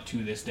leading right up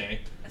to this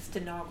day. A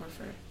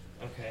stenographer.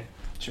 Okay.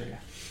 Sure, yeah.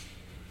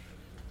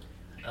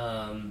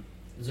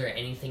 Is there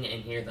anything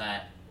in here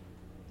that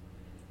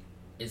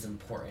is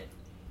important?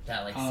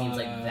 That like seems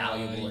like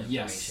valuable information?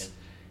 Yes. It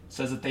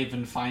says that they've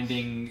been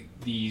finding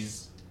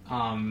these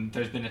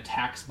there's been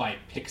attacks by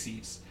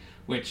pixies,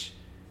 which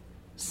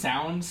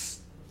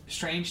sounds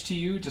strange to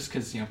you just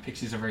because, you know,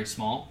 pixies are very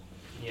small.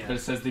 Yeah. But it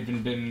says they've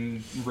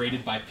been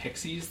raided by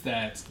pixies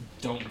that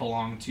don't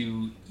belong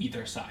to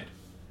either side.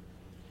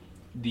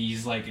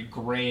 These like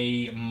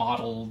gray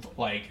mottled,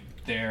 like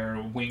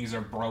their wings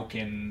are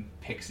broken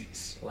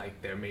pixies.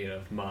 Like they're made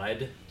of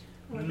mud?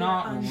 Or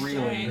Not they're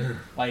really. undead.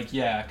 Like,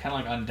 yeah, kind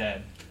of like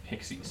undead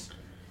pixies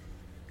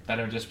that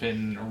have just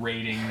been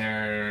raiding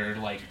their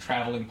like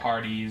traveling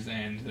parties,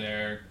 and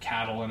their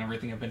cattle and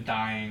everything have been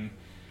dying.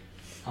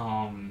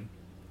 And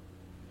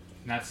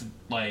that's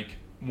like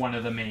one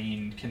of the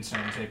main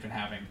concerns they've been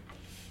having.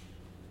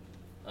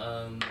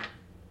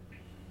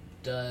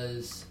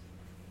 Does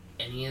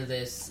any of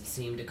this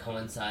seem to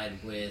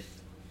coincide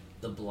with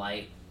the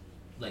blight,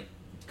 like,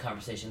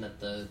 conversation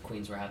that the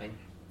queens were having?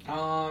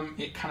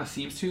 It kind of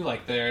seems to,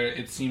 like,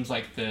 it seems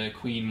like the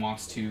queen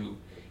wants to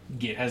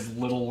get as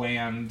little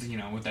land, you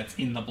know, that's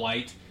in the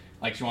blight.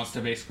 Like, she wants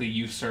to basically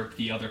usurp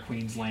the other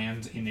queen's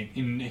land in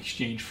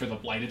exchange for the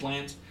blighted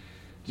land.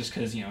 Just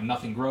because, you know,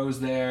 nothing grows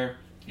there,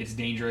 it's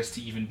dangerous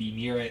to even be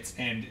near it,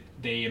 and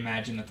they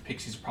imagine that the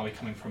pixies are probably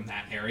coming from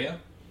that area.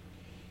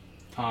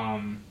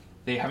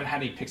 They haven't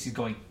had any pixies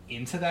going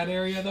into that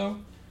area, though,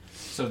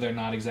 so they're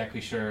not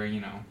exactly sure,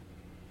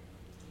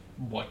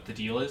 what the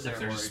deal is, if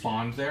they're just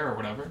spawned there or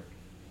whatever.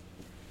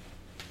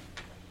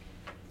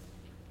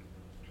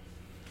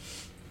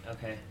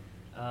 Okay.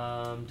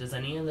 Does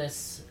any of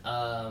this,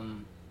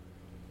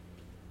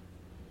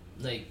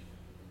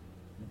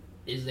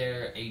 is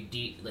there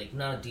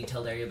not a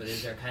detailed area, but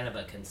is there kind of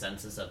a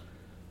consensus of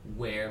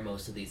where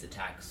most of these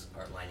attacks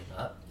are lining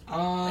up?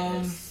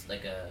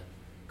 Like a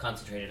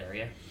concentrated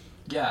area?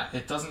 Yeah,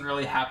 it doesn't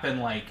really happen,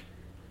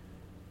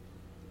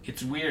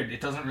 it's weird,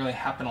 it doesn't really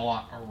happen a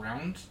lot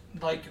around,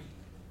 the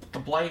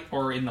Blight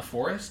or in the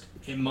forest.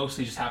 It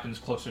mostly just happens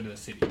closer to the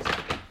cities.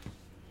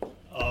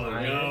 Oh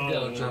no.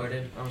 Go,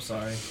 Jordan. I'm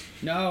sorry.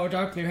 No,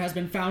 Darkleer has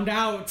been found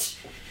out!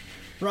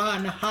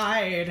 Run,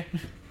 hide!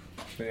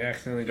 They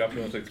accidentally dropped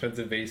the most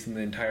expensive vase in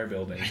the entire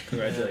building.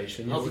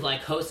 Congratulations. Oh,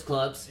 like host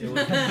clubs. It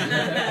was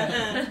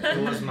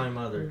my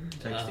mother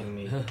texting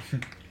me.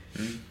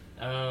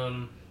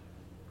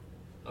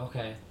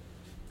 Okay.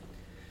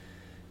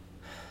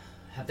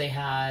 Have they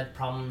had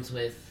problems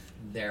with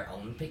their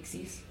own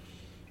pixies?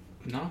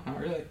 No, not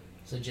really.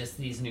 So just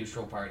these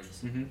neutral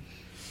parties? Mm-hmm.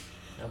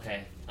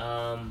 Okay.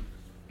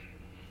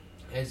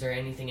 Is there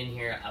anything in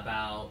here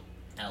about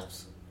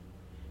elves?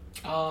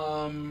 It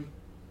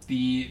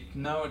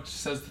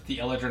says that the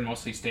Eladrin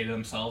mostly stay to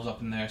themselves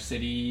up in their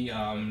city.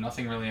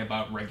 Nothing really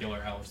about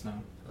regular elves,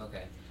 no.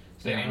 Okay.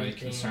 They don't really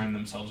concern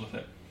themselves with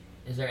it.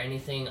 Is there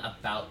anything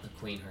about the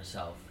queen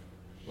herself?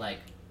 Like,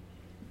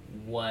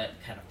 what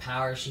kind of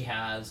power she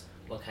has,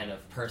 what kind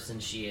of person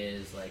she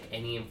is,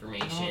 any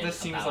information this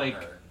seems about like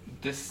her?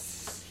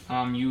 this.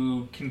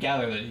 You can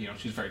gather that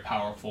she's very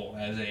powerful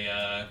as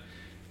a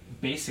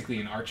basically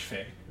an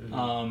archfey.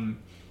 Mm-hmm.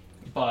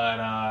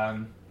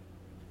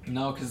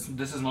 No, because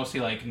this is mostly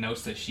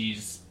notes that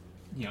she's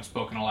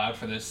spoken aloud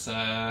for this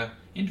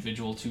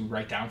individual to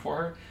write down for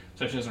her.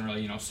 So she doesn't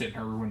really sit in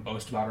her room and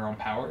boast about her own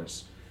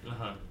powers.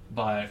 Uh-huh.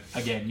 But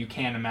again, you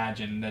can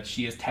imagine that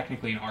she is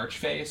technically an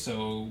archfey,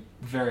 so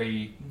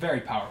very,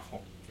 very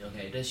powerful.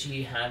 Okay. Does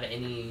she have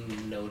any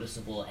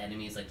noticeable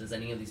enemies? Does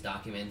any of these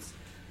documents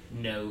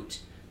note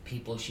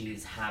people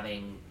she's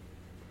having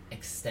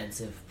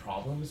extensive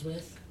problems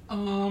with?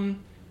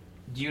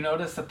 You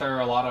notice that there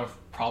are a lot of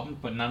problems,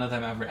 but none of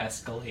them ever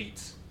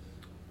escalate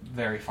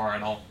very far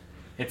at all.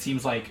 It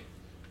seems like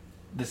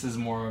this is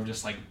more of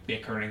just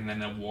bickering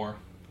than a war.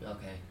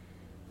 Okay.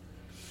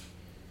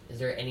 Is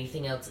there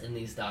anything else in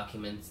these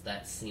documents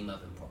that seem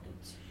of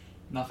importance?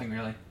 Nothing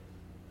really.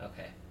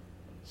 Okay.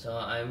 So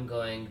I'm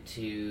going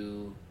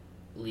to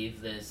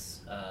leave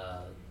this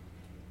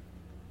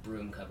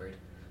broom cupboard.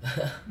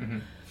 Mm-hmm.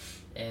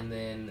 And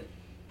then...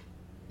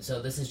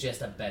 So this is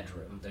just a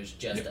bedroom. There's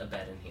just a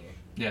bed in here.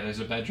 Yeah, there's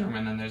a bedroom,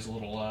 and then there's a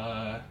little,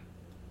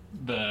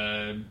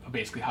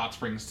 basically hot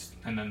springs,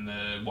 and then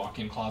the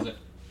walk-in closet.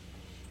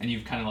 And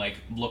you've kind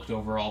of, looked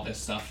over all this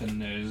stuff, and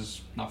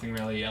there's nothing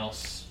really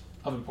else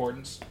of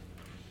importance.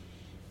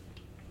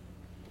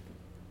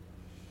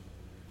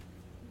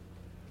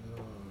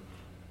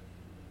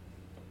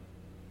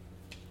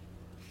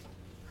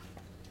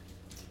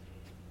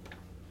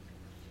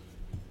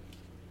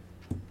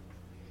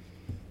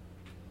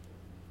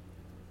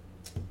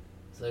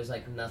 So there's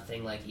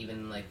nothing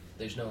even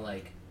there's no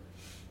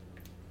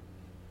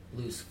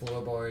loose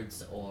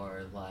floorboards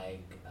or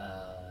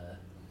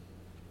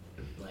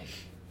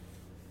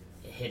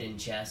hidden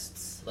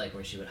chests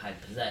where she would hide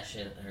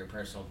her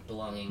personal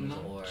belongings. No.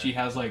 Or She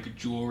has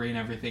jewelry and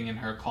everything in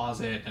her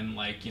closet, and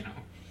it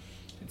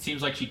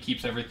seems like she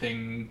keeps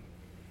everything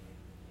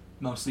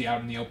mostly out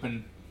in the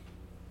open.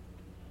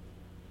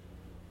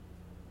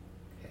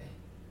 Okay.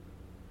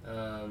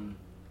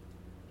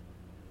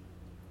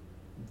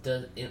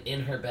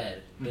 In her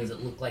bed, does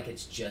it look like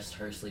it's just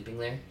her sleeping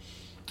there?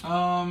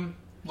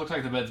 Looks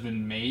like the bed's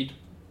been made,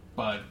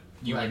 but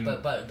you right,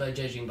 wouldn't... but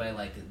judging by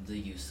the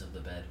use of the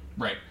bed.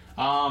 Right.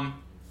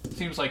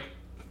 Seems like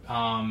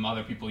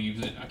other people use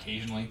it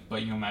occasionally,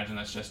 but you imagine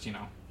that's just,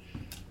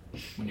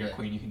 when you're a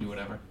queen you can do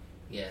whatever.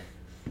 Yeah.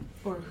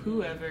 Or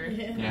whoever.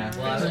 Yeah.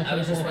 Well, I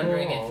was just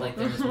wondering if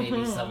there was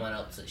maybe someone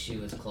else that she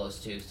was close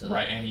to. So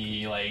right,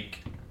 any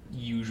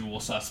usual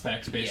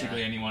suspects,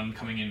 basically anyone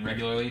coming in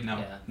regularly.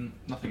 No,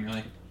 nothing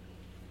really.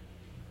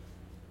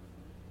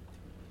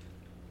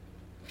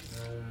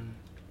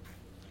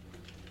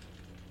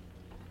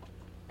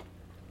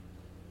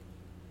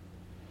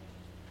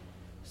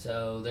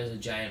 So there's a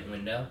giant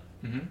window.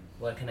 Mm-hmm.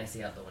 What can I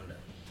see out the window?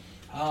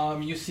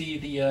 You see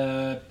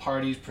the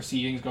party's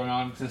proceedings going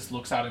on. This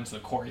looks out into the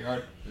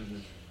courtyard.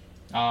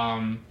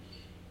 Mm-hmm.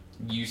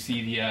 You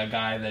see the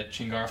guy that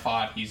Chingar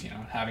fought. He's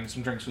having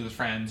some drinks with his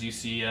friends. You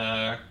see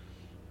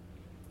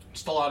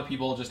just a lot of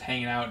people just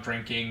hanging out,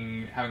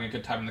 drinking, having a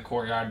good time in the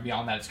courtyard.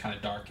 Beyond that, it's kind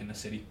of dark in the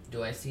city.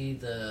 Do I see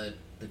the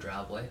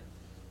drow boy?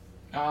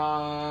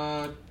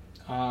 Well,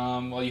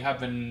 you have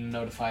been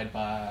notified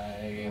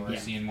by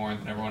Luci and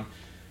Morinth and everyone.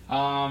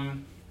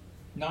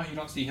 No, you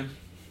don't see him.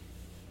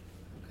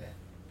 Okay.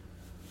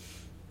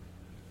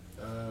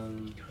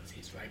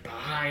 He's right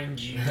behind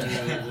you.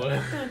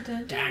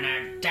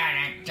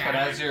 But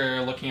as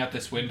you're looking out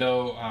this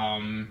window,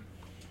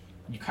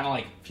 you kind of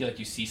like feel like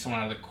you see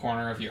someone out of the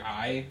corner of your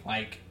eye,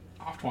 like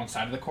off to one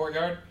side of the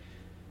courtyard.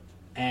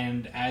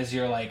 And as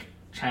you're like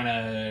trying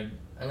to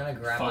I'm gonna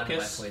grab onto my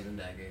poison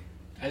dagger.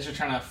 As you're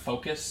trying to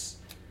focus,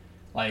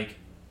 like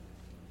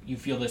you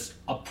feel this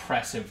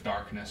oppressive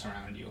darkness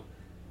around you,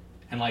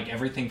 and like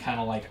everything kind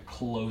of like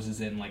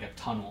closes in like a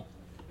tunnel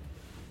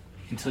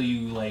until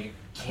you like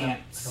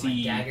can't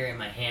see. My dagger in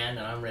my hand,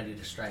 and I'm ready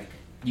to strike.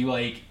 You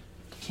like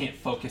can't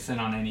focus in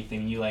on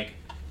anything. You like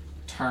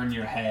turn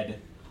your head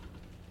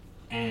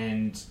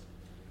and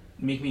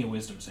make me a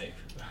wisdom save.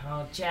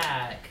 Oh,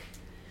 Jack.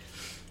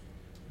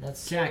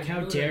 That's Jack,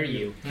 how dare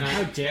you?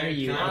 How dare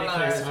you? On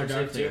our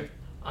Darkleer.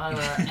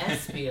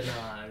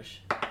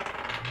 espionage.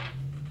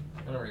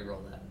 I'm gonna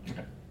reroll that.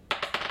 Okay.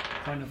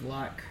 Point of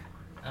luck.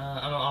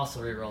 I'm gonna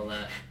also reroll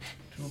that.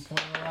 2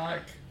 point of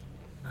luck.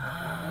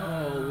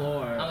 Oh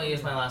Lord. I'm gonna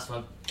use my last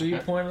one. 3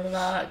 point of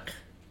luck.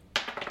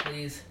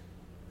 Please.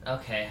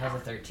 Okay, how's a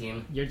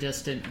 13? You're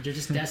just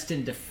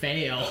destined to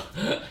fail.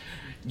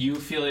 You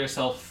feel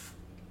yourself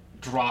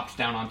dropped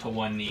down onto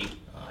one knee.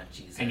 Oh,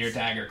 Jesus. And your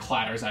dagger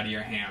clatters out of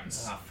your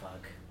hands. Oh,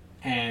 fuck.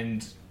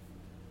 And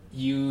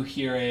you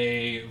hear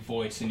a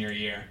voice in your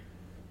ear.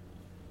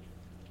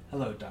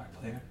 Hello,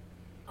 Darkleer.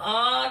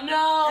 Oh,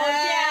 no!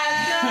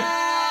 Dad,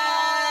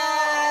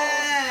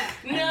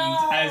 no!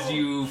 No! And as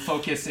you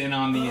focus in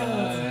on the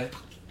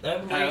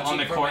on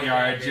the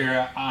courtyard,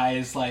 your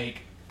eyes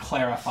like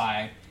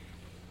clarify,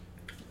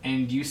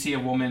 and you see a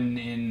woman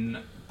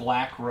in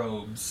black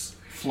robes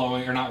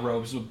flowing, or not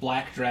robes, but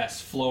black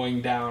dress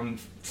flowing down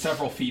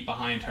several feet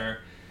behind her,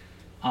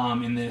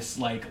 in this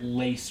like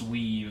lace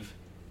weave,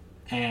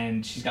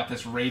 and she's got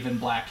this raven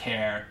black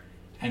hair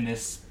and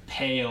this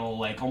pale,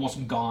 like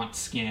almost gaunt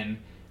skin,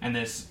 and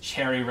this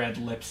cherry red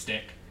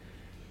lipstick.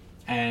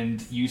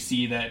 And you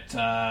see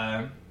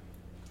that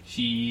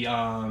she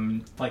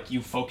like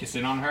you focus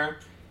in on her,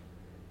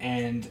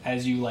 and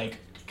as you like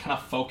kind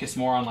of focus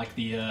more on like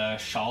the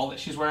shawl that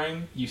she's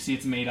wearing, you see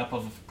it's made up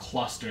of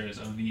clusters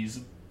of these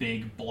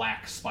big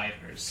black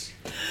spiders.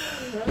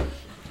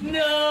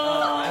 No!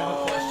 I have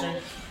a question.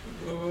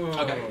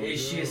 Okay.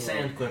 Is she a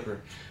sand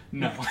clipper?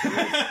 No.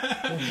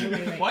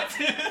 What?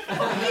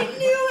 I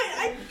knew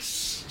it.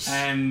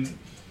 And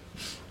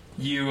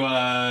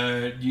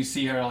you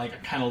see her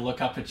like kind of look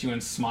up at you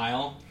and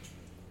smile.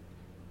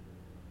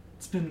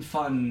 It's been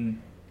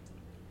fun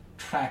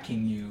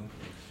tracking you,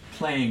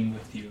 playing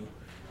with you.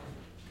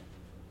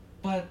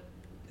 But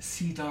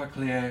see,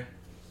 Darkleer,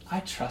 I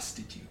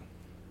trusted you.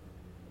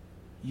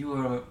 You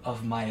were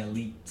of my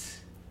elite.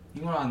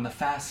 You were on the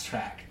fast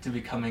track to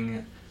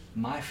becoming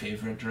my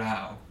favorite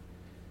drow.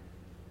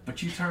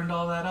 But you turned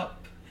all that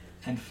up.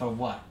 And for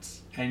what?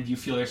 And you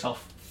feel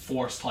yourself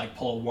forced to like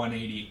pull a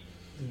 180.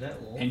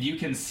 And you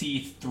can see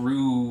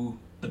through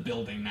the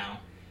building now.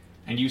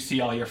 And you see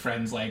all your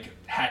friends like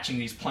hatching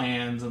these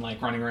plans and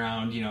like running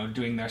around, you know,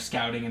 doing their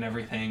scouting and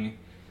everything.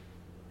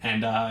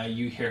 And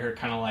you hear her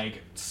kind of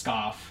like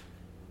scoff.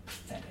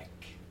 Pathetic.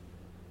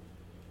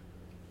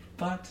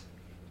 But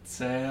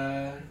it's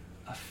a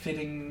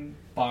fitting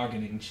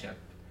bargaining chip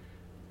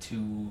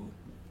to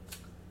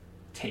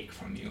take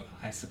from you,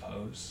 I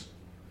suppose.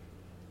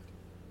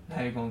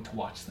 Now you're going to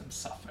watch them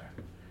suffer.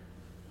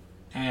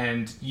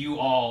 And you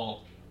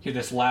all hear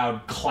this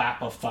loud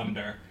clap of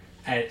thunder,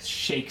 and it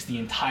shakes the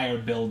entire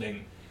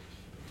building.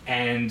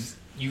 And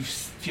you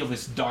feel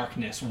this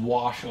darkness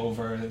wash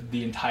over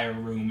the entire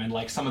room, and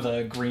like some of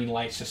the green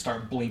lights just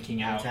start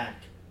blinking out. Attack.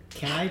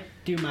 Can I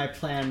do my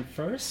plan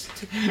first?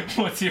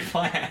 What's your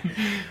plan?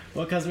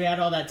 Well, because we had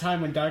all that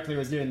time when Darkleer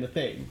was doing the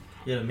thing.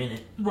 You had a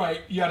minute.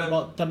 Right, you gotta...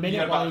 Well, the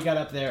minute while you got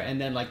up there,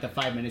 and then like the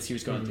 5 minutes he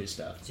was going through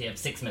stuff. So you have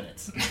 6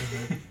 minutes.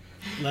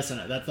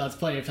 Listen, that's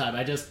plenty of time.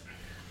 I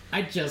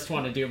just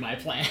want to do my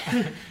plan.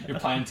 You're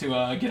planning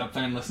to get up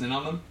there and listen in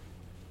on them?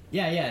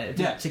 Yeah,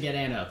 to get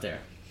Anna up there.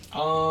 I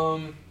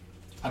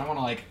don't want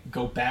to like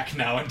go back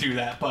now and do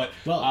that, but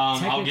well,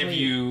 I'll give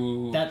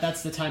you...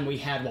 That's the time we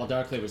had while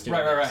Darkleer was doing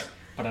Right.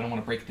 But I don't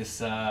want to break this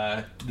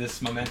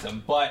this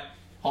momentum. But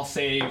I'll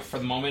say for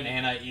the moment,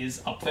 Anna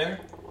is up there,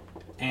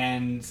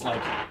 and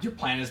like your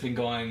plan has been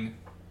going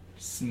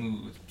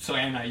smooth. So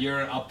Anna,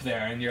 you're up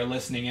there and you're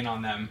listening in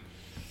on them,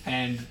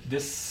 and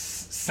this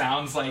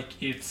sounds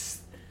like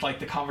it's like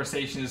the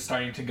conversation is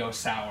starting to go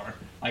sour.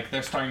 Like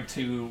they're starting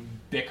to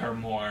bicker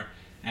more,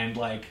 and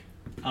like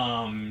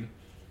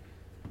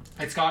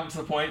it's gotten to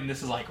the point, and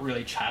this is like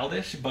really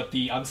childish, but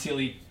the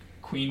Unseelie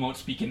Queen won't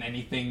speak in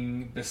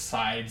anything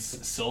besides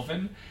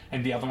Sylvan,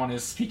 and the other one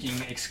is speaking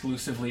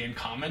exclusively in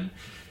Common.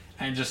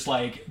 And just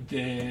like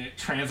the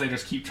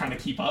translators keep trying to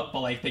keep up,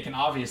 but like they can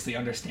obviously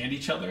understand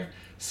each other,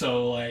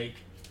 so like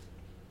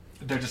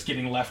they're just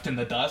getting left in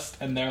the dust,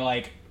 and they're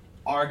like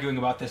arguing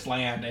about this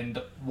land, and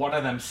one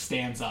of them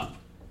stands up.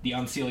 The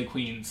Unseelie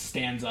Queen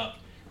stands up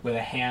with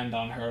a hand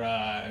on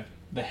her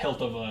the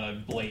hilt of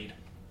a blade,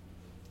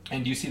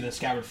 and you see the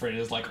scabbard for it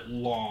is like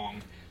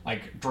long,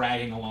 like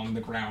dragging along the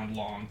ground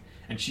long,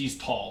 and she's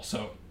tall,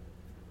 so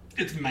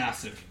It's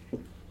massive.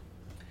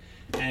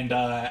 And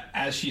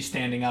as she's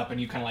standing up and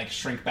you kind of like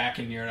shrink back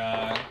in your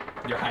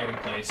hiding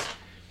place,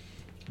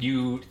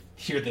 you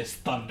hear this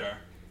thunder,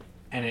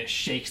 and it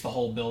shakes the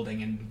whole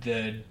building, and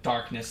the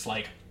darkness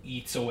like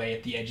eats away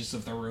at the edges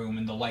of the room,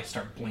 and the lights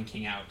start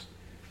blinking out.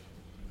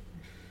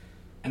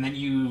 And then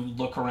you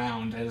look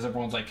around as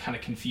everyone's like kind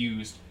of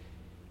confused,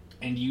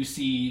 and you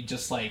see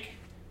just like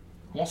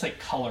almost like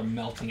color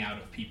melting out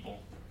of people.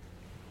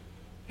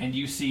 And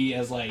you see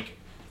as like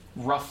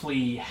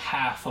roughly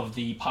half of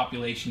the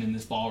population in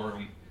this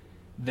ballroom,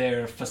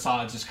 their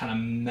facades just kind of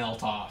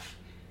melt off.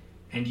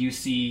 And you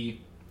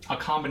see a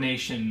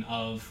combination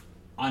of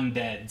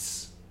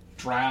undeads,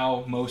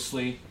 drow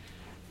mostly,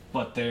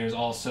 but there's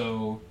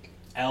also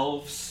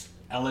elves,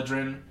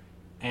 Eladrin,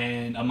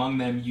 and among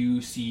them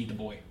you see the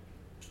boy.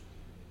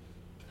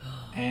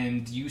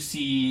 And you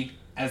see,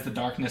 as the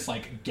darkness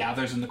like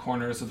gathers in the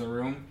corners of the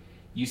room,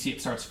 you see it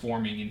starts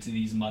forming into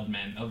these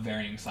mudmen of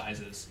varying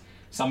sizes.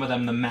 Some of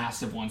them the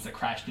massive ones that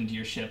crashed into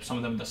your ship, some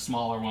of them the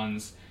smaller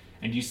ones,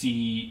 and you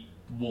see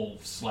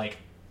wolves like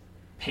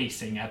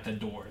pacing at the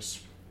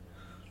doors.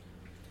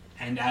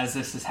 And as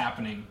this is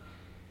happening,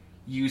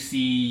 you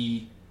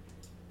see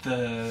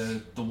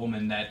the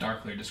woman that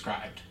Darkleer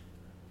described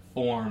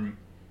form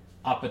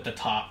up at the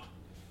top,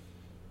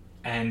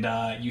 and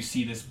you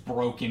see this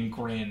broken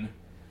grin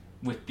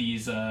with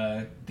these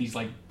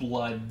like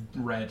blood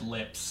red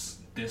lips,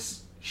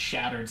 this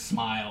shattered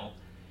smile,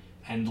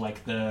 and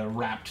like the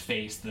wrapped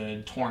face,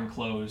 the torn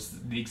clothes,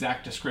 the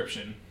exact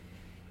description.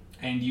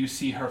 And you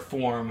see her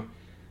form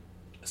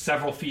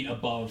several feet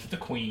above the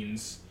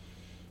queen's,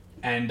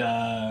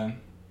 and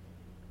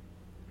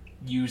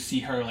you see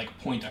her like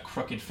point a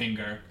crooked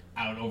finger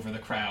out over the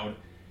crowd,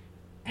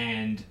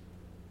 and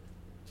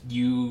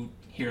you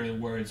hear the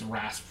words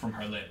rasp from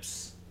her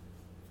lips.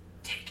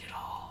 Take it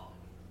all.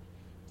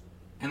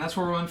 And that's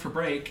where we're on for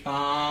break. Be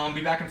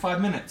back in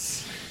 5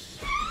 minutes.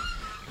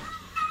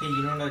 Hey,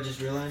 you know what I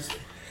just realized?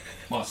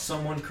 What?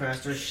 Someone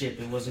crashed our ship.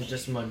 It wasn't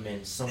just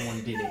mudmen.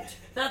 Someone did it.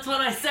 That's what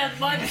I said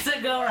months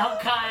ago,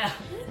 Ralkaya.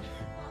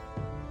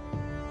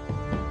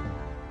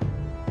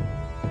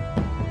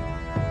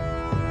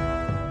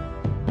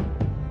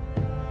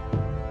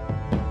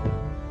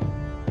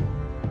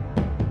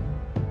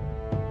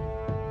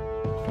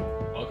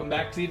 Welcome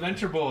back to the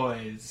Adventure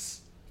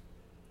Boys.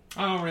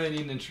 I don't really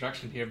need an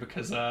introduction here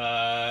because you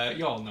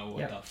all know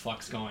what the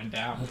fuck's going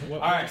down.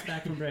 What's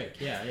back from break?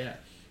 Yeah.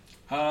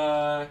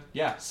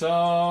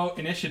 So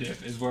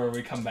initiative is where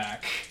we come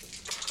back.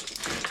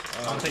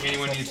 I don't think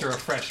anyone needs a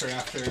refresher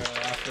after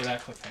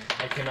that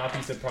cliffhanger. I cannot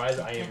be surprised.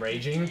 I am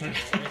raging.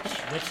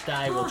 Which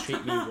die will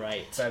treat me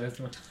right? That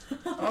is.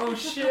 Oh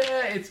shit!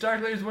 It's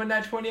Darkleer's win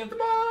that 20 of the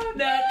month.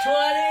 Nat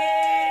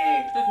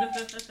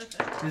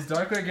 20. Is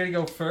Darkleer gonna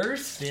go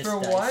first This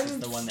for dice one? is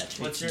the one that treats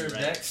What's me your right.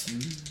 dex?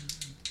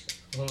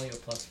 Only a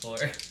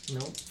 +4.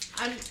 Nope.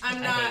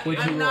 I'm not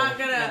What'd you not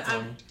roll?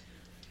 gonna.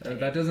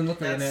 That doesn't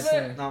look like That's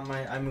an not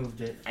my. I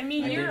moved it. I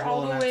mean, I you're did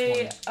all roll the a nat way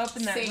 20. up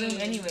in that room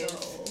Same, anyways.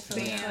 though. So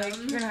it's like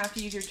you're gonna have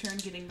to use your turn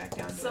getting back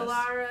down to us.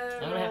 Solara.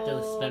 I'm gonna have to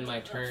rolled spend my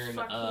a turn,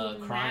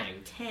 fucking crying.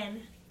 nat 10.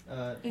 It's What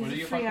are a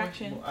you free fucking-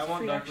 action. I want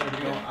Free Darkleer action.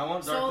 to go. I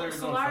want Darkleer to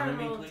go in front of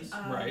me, rolled, please.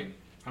 Right.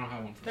 I don't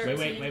have one for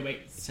 13.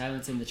 Wait.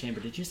 Silence in the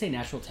chamber. Did you say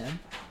natural 10?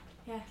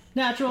 Yeah.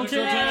 Natural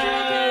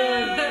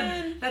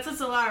 10! That's what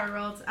Solara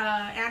rolled.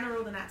 Anna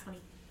rolled a nat 20.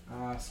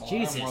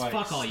 Jesus, more like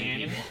fuck all you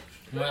Stanley. people.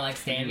 More like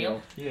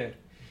Staniel. Yeah.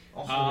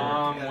 Also,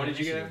 What did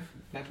you get?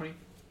 Nat 20?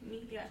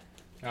 Me, yeah.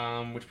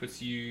 Which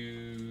puts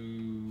you.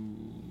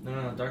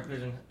 No.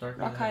 Darkleer.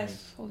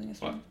 Rockhigh's holding his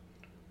What? phone.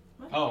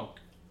 Oh,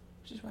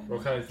 Which is why.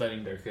 Rokai is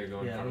letting Darkleer go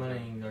in Yeah, I'm front of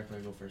her. letting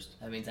Darkleer go first.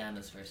 That means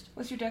Anna's first.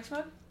 What's your dex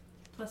mod?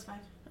 +5.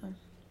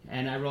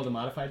 And I rolled a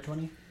modified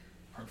 20.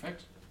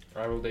 perfect.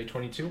 I rolled a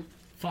 22.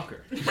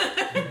 Fucker.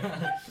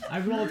 I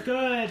rolled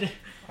good.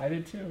 I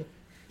did too.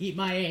 Eat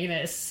my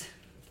anus.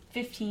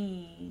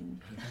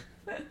 15.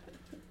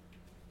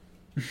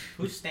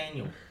 Who's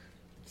Staniel?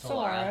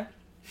 Solara.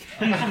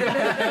 But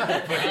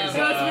he's,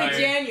 Supposed to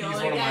be Daniel, he's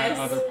I one of my guess.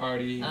 other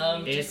party.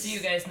 Just so you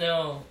guys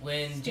know,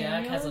 when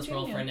Jack has us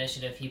roll for Daniel.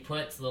 initiative, he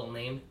puts little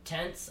name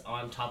tents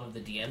on top of the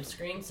DM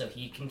screen so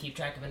he can keep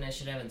track of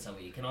initiative and so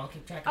we can all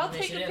keep track of I'll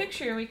take initiative. a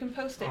picture and we can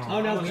post it.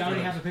 Oh no, we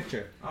already have a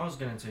picture. I was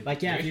gonna take.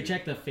 Like, yeah, if you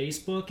check the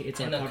Facebook, it's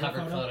And our the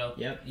cover photo.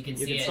 Yep. You can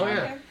see it. Oh yeah.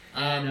 Okay.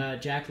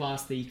 And Jack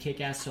lost the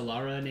kick-ass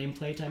Solara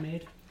nameplate I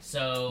made.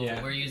 So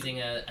Yeah. we're using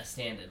a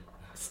stand-in.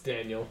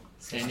 Staniel.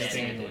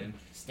 Stanley.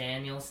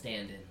 Staniel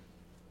stand-in.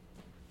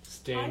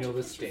 Staniel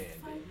the stand.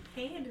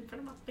 Hand in front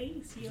of my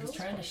face, yo. He's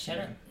trying to shut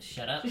up.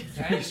 Shut up. He's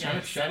He's trying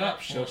to shut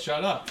up. She'll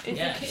shut up. It's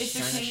Yeah, it's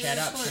trying to king shut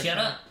of up. swords. Shut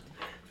up.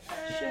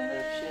 Shut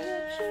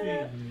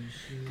up.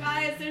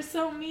 Guys, they're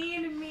so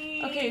mean to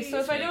me. Okay, so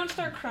if I don't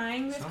start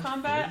crying this Sounds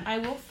combat, I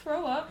will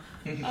throw up.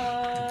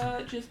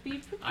 Just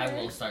be I prepared.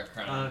 will start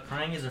crying.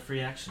 Crying is a free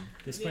action.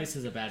 This place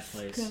is a bad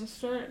place. Gonna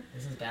start.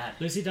 This is bad.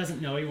 Lucy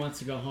doesn't know he wants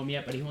to go home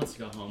yet, but he wants to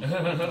go home.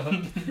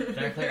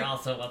 Darkleer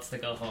also wants to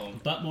go home.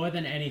 But more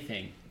than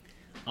anything,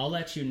 I'll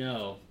let you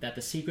know that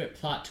the secret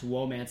plot to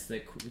romance the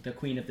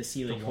Queen of the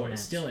Sealy Court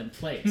is still in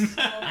place.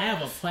 I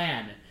have a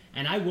plan,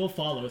 and I will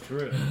follow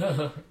through.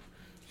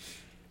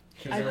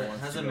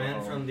 Has a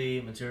man from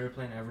the material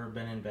plane ever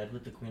been in bed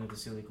with the Queen of the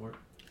Sealy Court?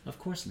 Of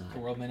course not. The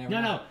world may never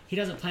No, he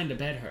doesn't plan to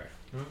bed her.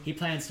 He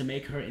plans to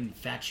make her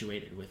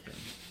infatuated with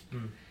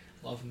him.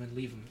 Love him and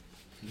leave him.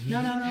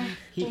 No.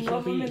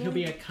 He'll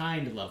be a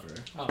kind lover.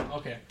 Oh,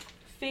 okay.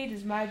 Fate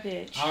is my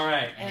bitch. All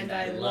right. And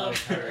I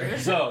love her.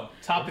 So,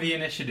 top of the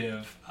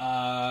initiative.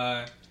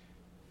 Darkleer,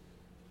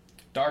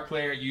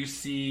 you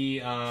see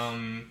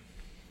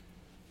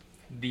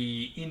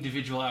the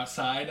individual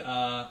outside,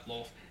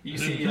 Lolth. You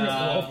see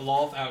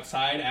Lolth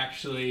outside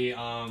actually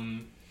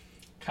kind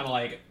of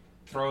like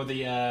throw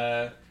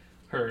the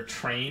her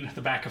train,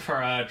 the back of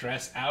her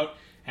dress out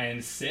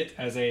and sit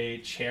as a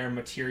chair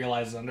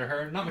materializes under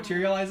her. Not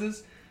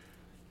materializes,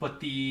 but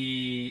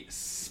the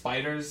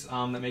spiders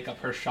that make up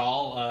her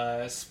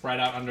shawl spread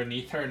out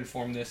underneath her and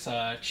form this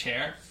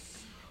chair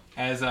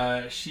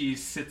as she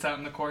sits out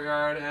in the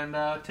courtyard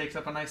and takes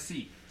up a nice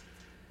seat.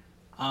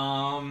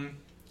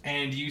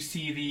 And you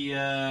see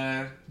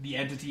the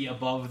entity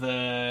above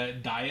the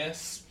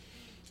dais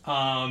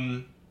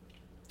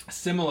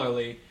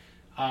similarly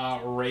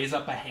raise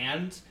up a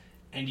hand,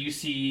 and you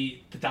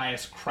see the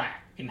dais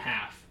crack in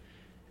half,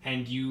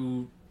 and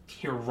you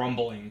hear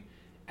rumbling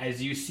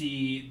as you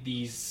see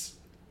these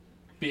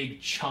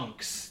big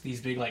chunks, these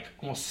big, like,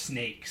 almost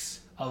snakes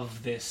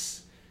of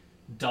this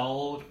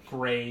dull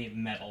gray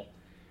metal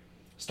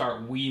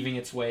start weaving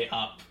its way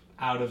up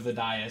out of the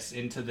dais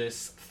into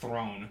this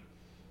throne.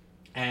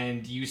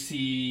 And you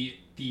see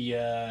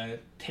the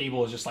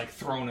table is just, like,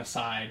 thrown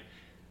aside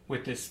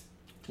with this,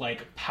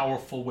 like,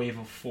 powerful wave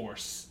of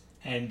force.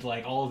 And,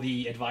 like, all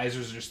the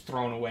advisors are just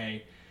thrown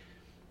away.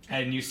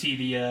 And you see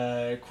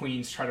the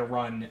queens try to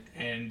run,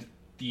 and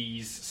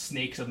these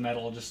snakes of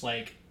metal just,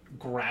 like,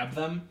 grab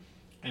them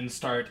and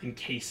start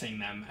encasing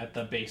them at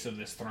the base of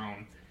this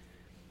throne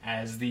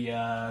as the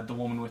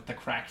woman with the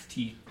cracked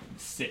teeth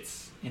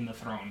sits in the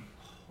throne.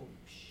 Oh,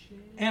 shit.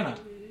 Anna.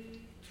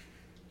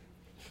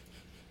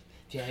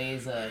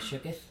 Jenny's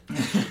shooketh.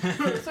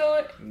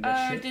 So,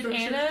 did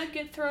Anna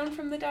get thrown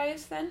from the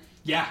dais then?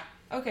 Yeah.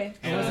 Okay.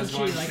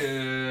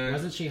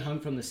 Wasn't she hung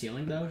from the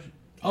ceiling though?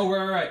 Oh,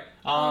 right.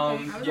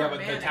 Okay. Yeah, but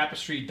the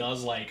tapestry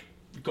does, like,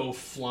 go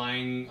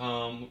flying,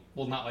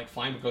 well, not, like,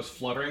 flying, but goes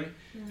fluttering,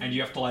 and you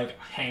have to, like,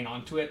 hang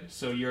onto it,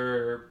 so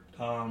your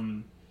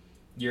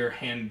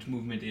hand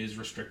movement is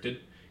restricted,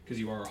 because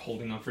you are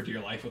holding on for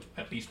dear life with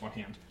at least one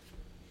hand.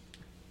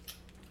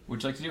 What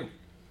would you like to do?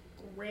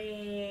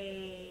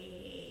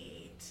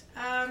 Great.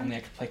 Only I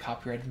could play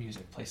copyrighted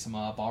music. Play some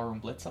Ballroom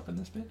Blitz up in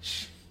this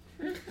bitch.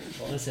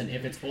 Listen,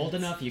 if it's old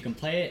enough, you can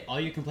play it. All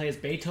you can play is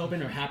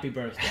Beethoven or Happy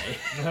Birthday.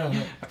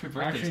 Happy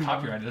Birthday is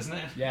copyrighted, isn't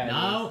it? Yeah.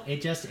 No,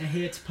 it just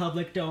hits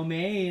public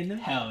domain.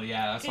 Hell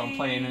yeah, that's what I'm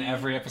playing in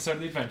every episode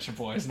of the Adventure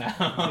Boys now.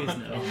 Please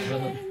no.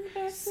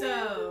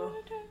 So,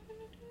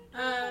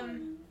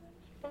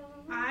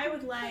 I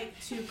would like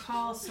to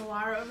call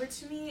Solara over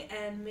to me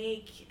and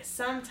make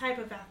some type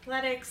of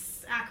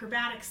athletics,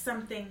 acrobatics,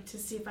 something to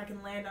see if I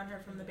can land on her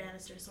from the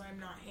banister so I'm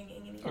not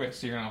hanging anymore. Okay,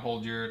 so you're going to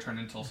hold your turn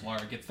until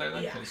Solara gets there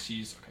then? Yeah. Because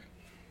she's...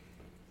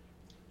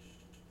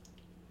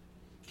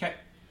 Okay.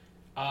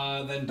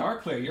 Then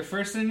Darkleer, your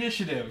first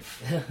initiative.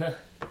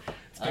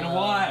 It's been a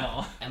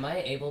while. Am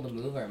I able to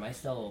move, or am I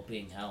still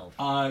being held?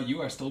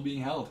 You are still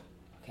being held.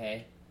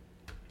 Okay.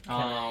 Can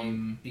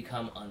I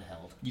become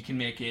unheld? You can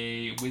make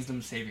a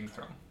wisdom saving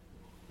throw.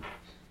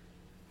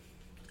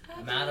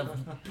 I'm out of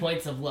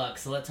points of luck,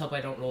 so let's hope I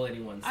don't roll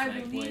any ones I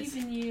tonight, believe boys.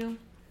 in you.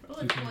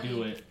 You can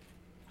do it.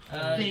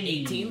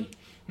 18?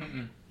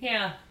 Mm-mm.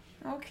 Yeah.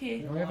 Okay.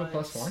 You only have a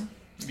 +1?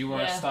 You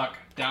are stuck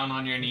down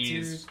on your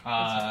knees.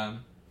 Oh,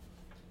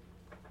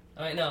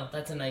 wait, no,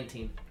 that's a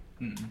 19.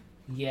 Mm-mm.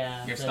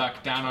 Yeah. You're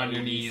stuck down on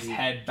your knees,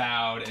 head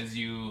bowed, as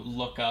you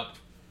look up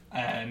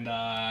and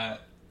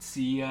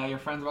see your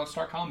friends about to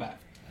start combat.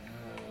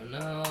 Oh,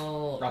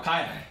 no.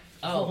 Rakaya.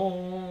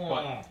 Oh.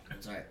 What?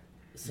 Sorry.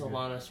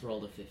 Sylvanas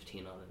rolled a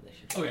 15 on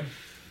initiative. Okay.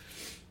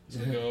 So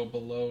go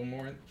below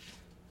Morinth.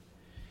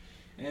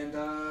 And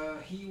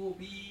he will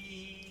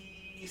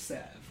be Sev.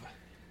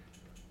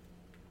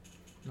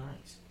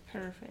 Nice.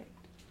 Perfect.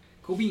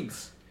 Cool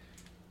beans.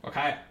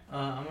 Okay.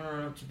 I'm gonna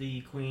run up to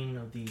the Queen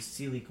of the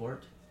Sealy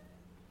Court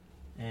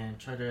and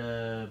try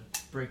to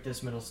break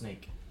this middle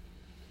snake.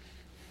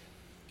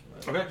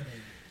 Okay.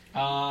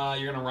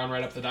 You're gonna run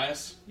right up the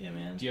dais? Yeah,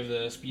 man. Do you have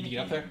the speed to get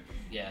up there?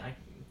 Yeah.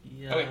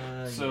 Yeah. Okay.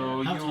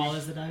 So How tall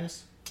is the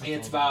dais?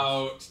 It's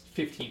about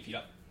 15 feet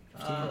up.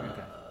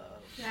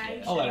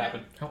 I'll let it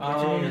happen.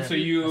 So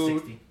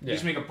you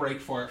just make a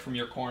break for it from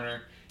your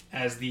corner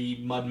as the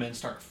mudmen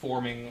start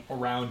forming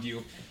around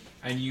you,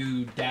 and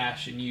you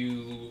dash and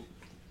you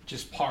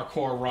just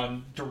parkour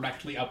run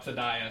directly up the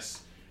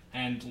dais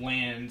and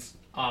land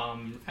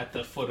at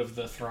the foot of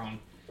the throne.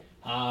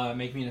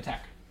 Make me an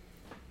attack.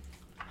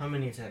 How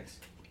many attacks?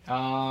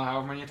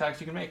 However many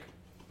attacks you can make.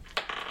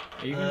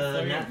 Are you going to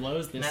throw your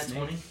blows this nat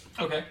snake? 20.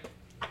 Okay.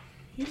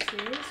 You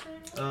serious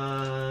right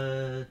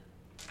now?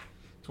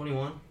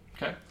 21.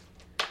 Okay.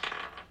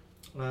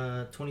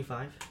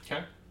 25.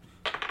 Okay.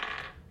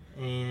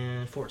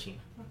 And 14.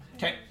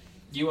 Okay.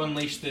 You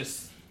unleash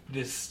this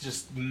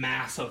just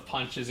mass of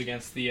punches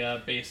against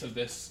the base of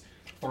this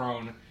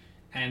throne,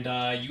 and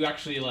you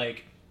actually,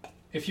 like,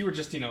 if you were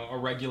just, a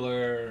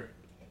regular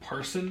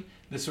person,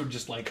 this would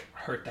just, like,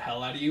 hurt the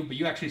hell out of you, but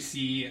you actually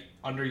see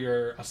under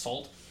your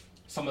assault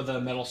some of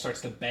the metal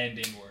starts to bend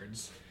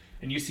inwards,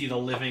 and you see the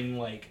living,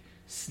 like,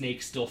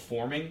 snake still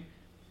forming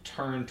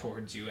turn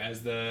towards you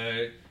as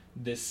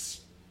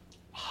this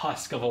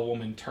husk of a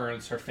woman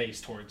turns her face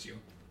towards you.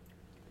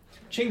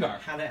 Chingar.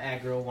 How to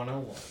aggro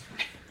 101.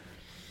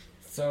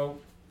 So,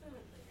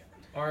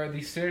 are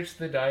the stairs to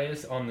the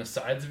dais on the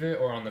sides of it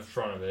or on the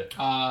front of it?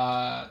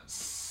 Sides.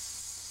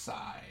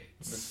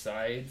 The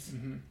sides?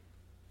 Mm-hmm.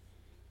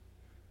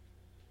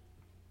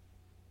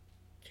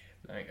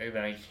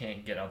 Then I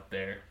can't get up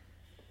there.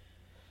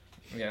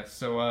 Yeah,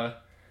 so,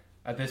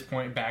 at this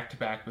point, back to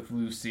back with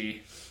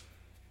Luci.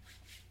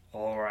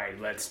 Alright,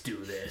 let's do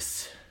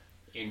this.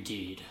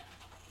 Indeed.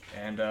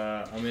 And,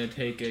 I'm gonna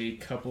take I'm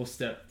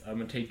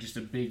gonna take just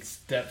a big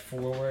step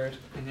forward.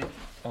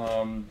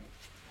 Mm-hmm.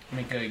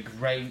 Make a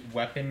great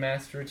weapon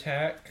master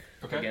attack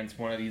against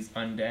one of these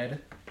undead.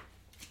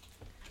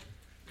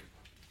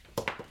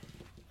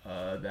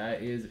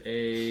 That is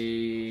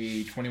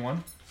a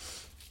 21.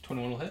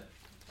 21 will hit.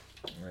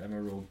 Alright, I'm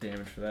gonna roll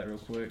damage for that real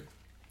quick.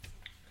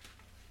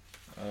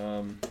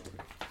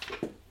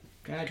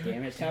 God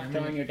damn it, stop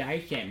throwing your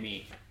dice at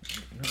me.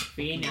 No,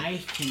 Be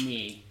nice to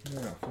me.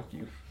 No, fuck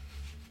you.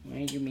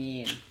 What do you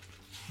mean?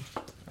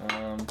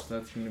 So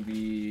that's gonna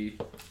be...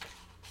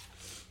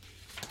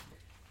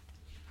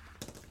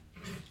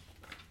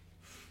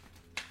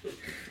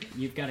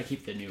 You've got to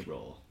keep the new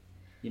roll.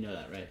 You know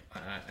that, right?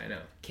 I know.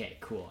 Okay,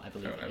 cool. I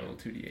believe I you. rolled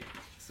 2d8,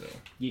 so...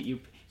 You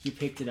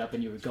picked it up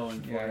and you were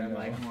going for it. I'm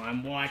like, oh,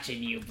 I'm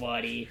watching you,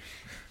 buddy.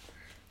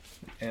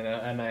 And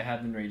I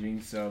have been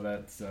raging, so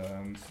that's... Is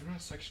there not a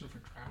section for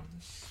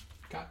drowns?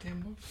 Goddamn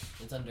book?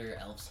 It's under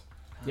elves.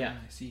 Yeah.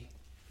 I see.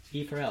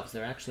 E for elves.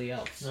 They're actually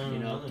elves. No, you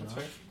know? no, That's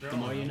right. The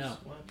more you know.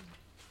 What?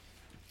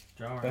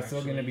 Drow are That's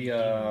still gonna actually be,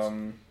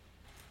 demons.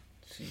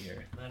 let's see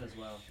here. That as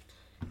well.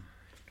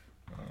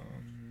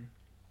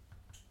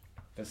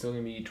 That's still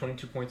gonna be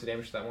 22 points of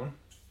damage to that one.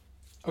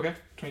 Okay.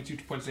 22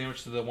 points of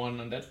damage to the one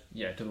undead.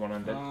 Yeah, to the one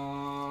undead.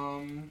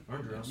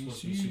 Aren't drows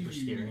supposed to be super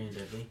scary and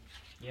deadly?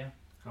 Yeah.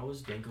 How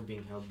is Denko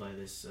being held by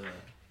this,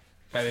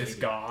 By this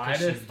god?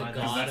 She's The by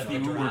god this of the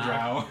drow. Uber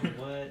drow.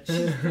 What?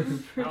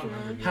 I don't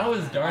remember How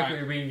is that.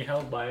 Darkleer being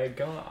held by a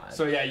god?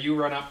 So yeah, you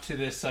run up to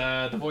this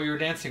the boy you were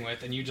dancing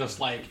with, and you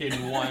just like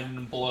in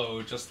one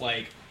blow, just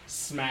like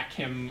smack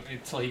him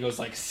until he goes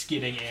like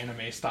skidding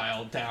anime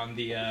style down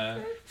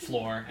the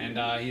floor, and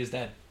he is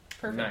dead.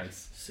 Perfect.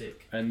 Nice.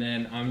 Sick. And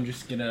then I'm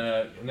just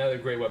gonna another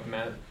great weapon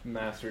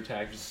master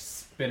attack.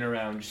 Just spin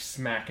around, just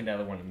smack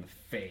another one in the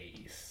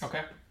face.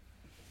 Okay.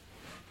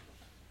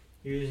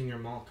 You're using your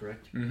maul,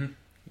 correct? Mm-hmm.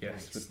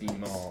 Yes, Nice, with the nice.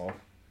 maul.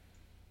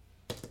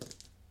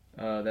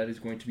 That is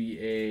going to be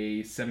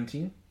a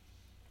 17.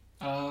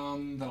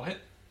 That'll hit.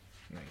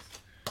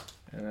 Nice.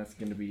 And that's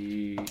going to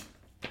be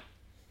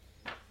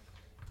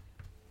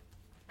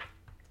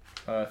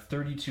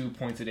 32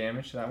 points of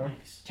damage to that one.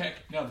 Nice. Okay.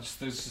 No,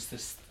 there's just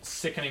this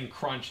sickening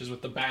crunch as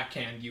with the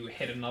backhand you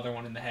hit another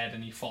one in the head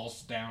and he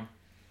falls down.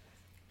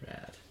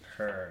 Rad.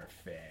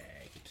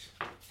 Perfect.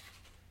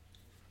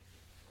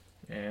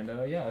 And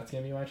yeah, that's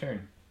going to be my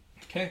turn.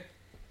 Okay.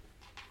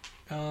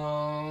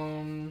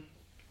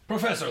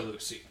 Professor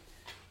Luci.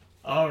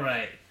 All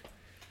right.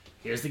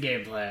 Here's the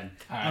game plan.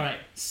 All right. All right.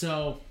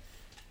 So,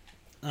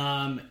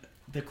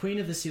 the queen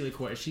of the Unseelie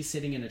court, is she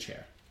sitting in a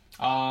chair?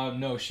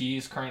 No,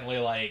 she's currently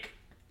like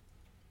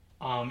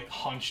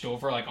hunched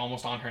over, like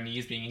almost on her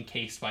knees, being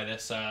encased by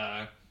this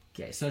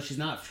Okay, so she's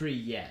not free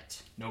yet.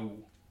 no.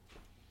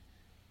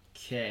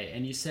 Okay,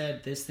 and you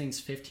said this thing's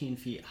 15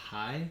 feet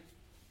high?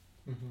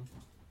 Mm-hmm.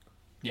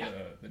 Yeah.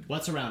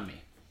 What's around me?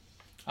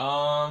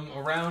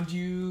 Around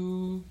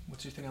you,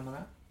 what's your thing on the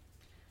map?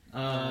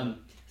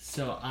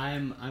 So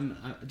I'm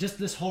just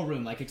this whole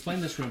room. Like, explain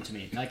this room to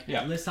me. Like,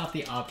 Yeah. list off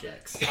the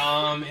objects.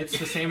 It's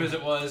the same as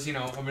it was, a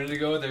minute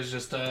ago. There's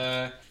just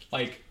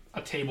like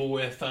a table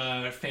with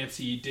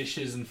fancy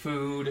dishes and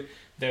food.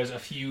 There's a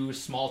few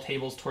small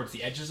tables towards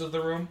the edges of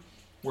the room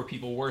where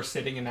people were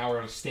sitting and now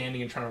are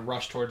standing and trying to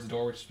rush towards the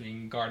door, which is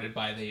being guarded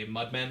by the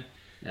mudmen.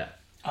 Yeah.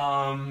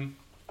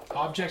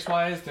 Objects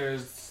wise,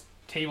 there's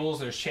tables,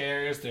 there's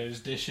chairs, there's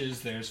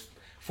dishes, there's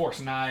forks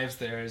and knives,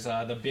 there's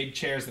the big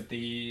chairs that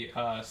the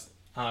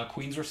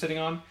queens were sitting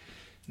on,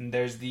 and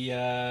there's the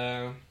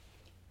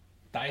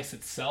dais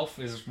itself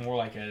is more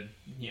like a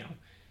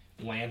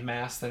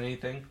landmass than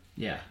anything.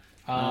 Yeah.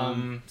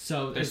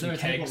 So there's is there a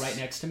some table kegs. right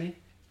next to me?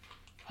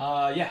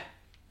 Yeah.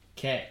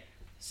 Okay.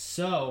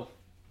 So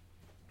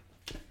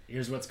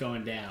here's what's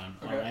going down.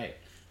 Okay.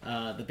 All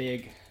right. The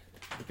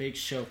big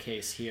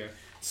showcase here.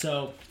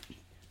 So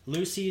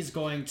Lucy is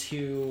going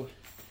to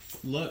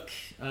look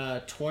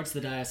towards the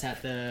dais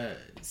at the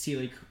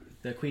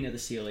the Queen of the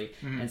Unseelie,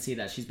 and see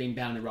that she's being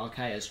bound, and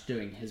Ralkai is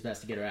doing his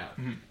best to get her out.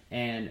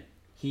 And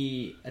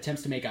he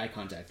attempts to make eye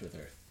contact with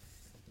her.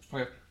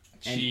 Okay.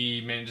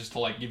 She manages to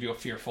like give you a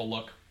fearful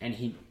look, and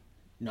he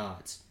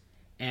nods.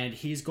 And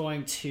he's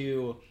going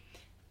to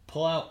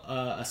pull out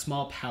a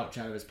small pouch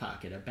out of his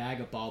pocket, a bag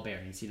of ball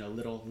bearings,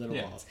 little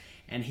balls.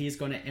 And he's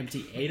going to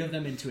empty 8 of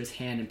them into his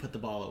hand and put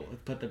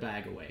the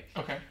bag away.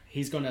 Okay.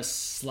 He's going to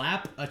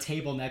slap a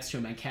table next to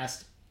him and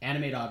cast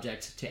Animate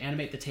Object to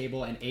animate the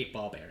table and 8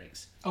 ball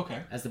bearings.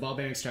 Okay. As the ball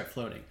bearings start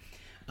floating.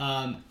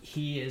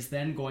 He is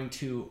then going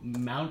to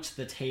mount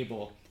the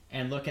table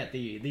and look at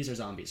these are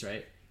zombies,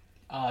 right?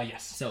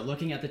 Yes. So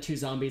looking at the 2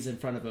 zombies in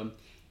front of him,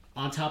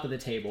 on top of the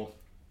table,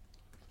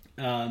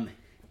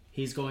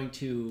 he's going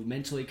to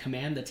mentally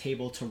command the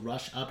table to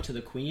rush up to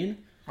the queen.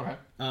 Okay.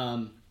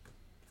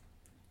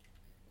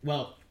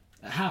 Well,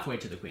 halfway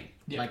to the queen.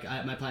 Yeah.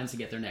 Like, my plan is to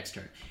get their next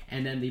turn.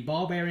 And then the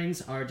ball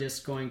bearings are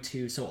just going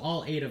to... So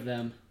all 8 of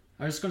them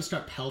are just going to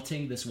start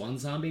pelting this one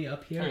zombie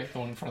up here. Okay, the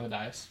one in front of the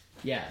dais.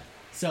 Yeah.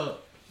 So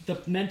the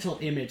mental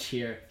image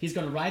here, he's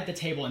going to ride the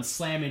table and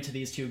slam into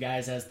these 2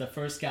 guys as the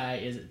first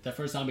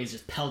zombie is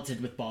just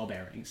pelted with ball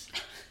bearings.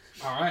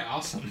 All right,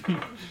 awesome.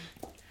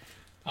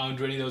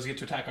 Do any of those get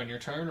to attack on your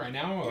turn right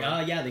now? Or?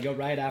 Yeah, they go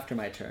right after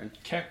my turn.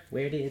 Okay.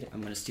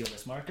 I'm going to steal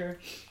this marker.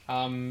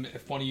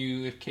 If one of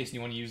you, if Casey,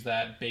 you want to use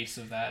that base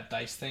of that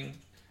dice thing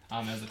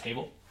as a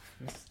table.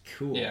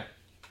 Cool. Yeah.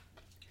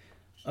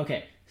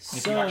 Okay.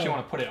 If you actually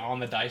want to put it on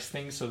the dice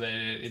thing so that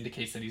it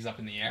indicates that he's up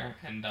in the air,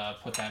 and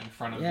put that in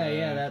front of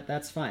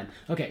that's fine.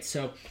 Okay,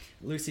 so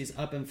Lucy's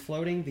up and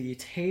floating. The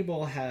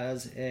table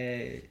has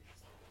a...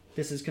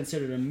 This is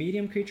considered a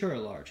medium creature or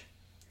large?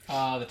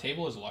 The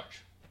table is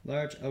large.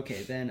 Large?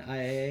 Okay,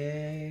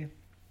 then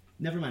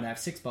never mind, I have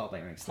 6 ball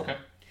bearings then. Okay.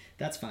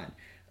 That's fine.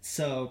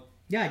 So,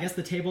 yeah, I guess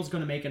the table's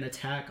going to make an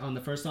attack on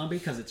the first zombie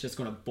because it's just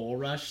going to bull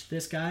rush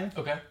this guy.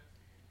 Okay.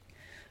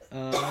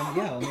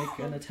 I'll make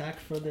an attack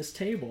for this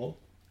table.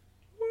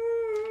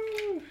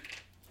 Woo!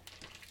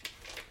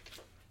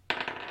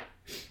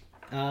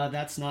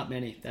 That's not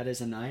many. That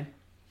is a 9.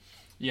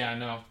 Yeah,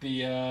 no.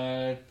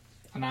 A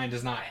 9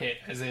 does not hit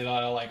as it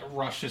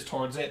rushes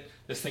towards it.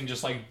 This thing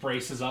just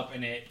braces up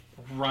and it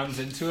runs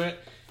into it,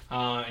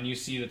 and you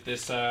see that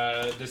this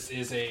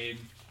is a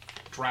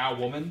drow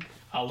woman.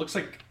 Looks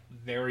like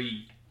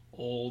very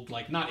old,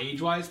 not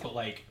age-wise, but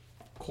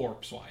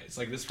corpse-wise.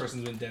 This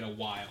person's been dead a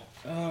while,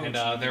 and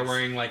they're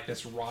wearing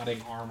this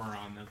rotting armor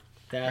on them.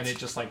 And it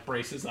just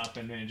braces up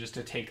and just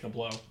to take the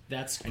blow.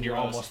 And you're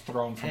almost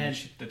thrown from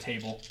the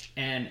table.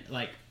 And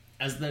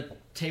as the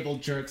table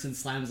jerks and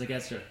slams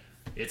against her,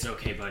 it's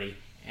okay, buddy.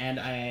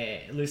 And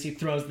Lucy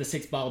throws the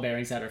 6 ball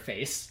bearings at her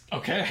face.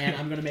 Okay. And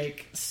I'm gonna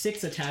make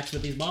 6 attacks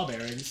with these ball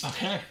bearings.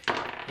 Okay.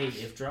 Hey,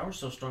 if drow are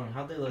so strong,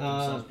 how'd they let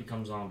themselves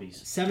become zombies?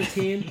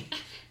 17.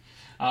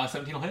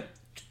 17 will hit.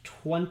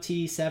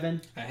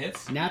 27. That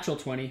hits. Natural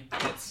 20.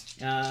 Hits.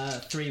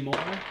 3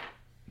 more.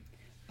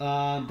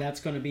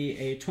 That's gonna be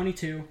a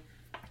 22,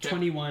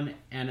 21,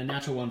 and a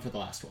natural 1 for the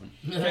last one.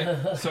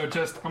 Okay. So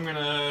I'm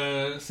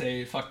gonna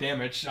say fuck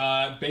damage.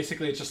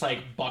 Basically, it's just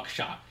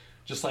buckshot.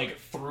 Just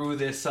through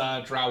this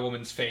drow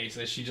woman's face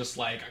as she just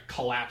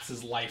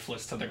collapses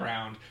lifeless to the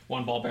ground.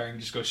 One ball bearing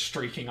just goes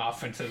streaking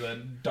off into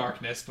the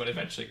darkness, but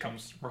eventually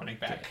comes running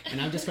back.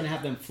 And I'm just gonna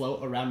have them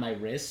float around my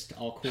wrist,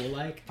 all cool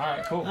like. All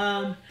right, cool.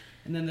 And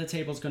then the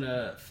table's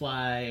gonna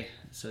fly,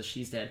 so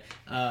she's dead.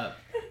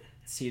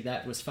 See,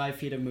 that was 5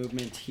 feet of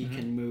movement. He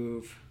can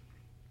move.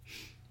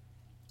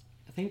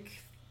 I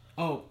think.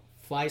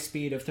 Fly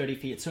speed of 30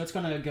 feet. So it's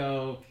gonna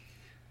go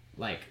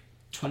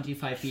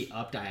 25 feet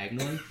up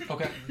diagonally.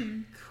 Okay.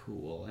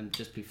 Cool. And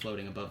just be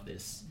floating above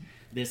this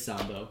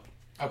zombo.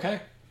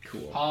 Okay.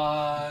 Cool.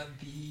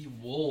 The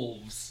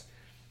wolves.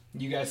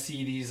 You guys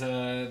see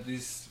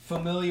these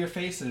familiar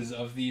faces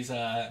of these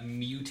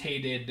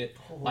mutated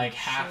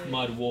half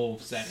mud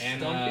wolves that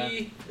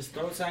Stumpy? Is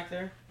Throat Sack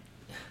there?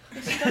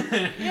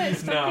 Yeah, is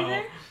Stumpy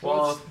there?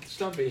 Well,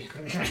 Stumpy.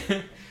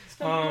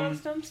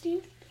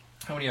 Stumpstein?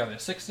 How many are there?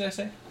 6, did I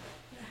say?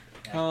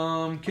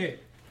 Okay.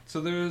 So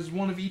there's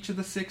one of each of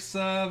the 6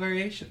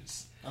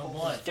 variations. Oh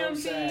boy.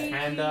 Stumpy.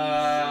 And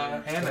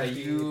Anna,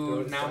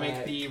 you now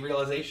make the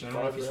realization, I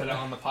don't know if you said it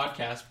on the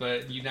podcast,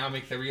 but you now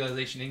make the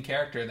realization in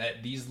character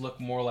that these look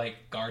more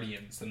like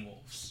guardians than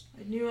wolves.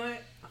 I knew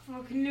it. I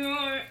fucking knew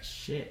it.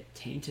 Shit,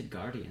 tainted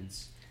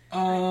guardians.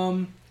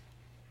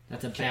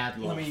 That's a bad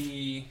wolf.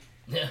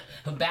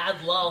 A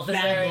bad wolf. Is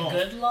there a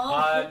good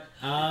wolf?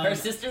 Her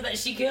sister that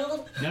she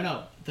killed?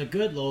 No. The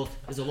good wolf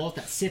is a wolf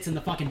that sits in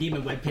the fucking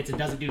demon web pits and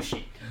doesn't do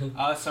shit.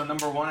 So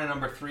number 1 and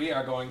number 3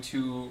 are going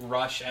to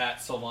rush at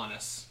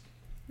Sylvanas.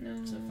 No.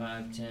 So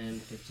 5, 10,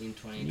 15,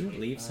 20, Can you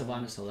 25. leave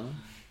Sylvanas alone?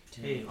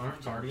 10, Hey,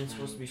 aren't guardians 10,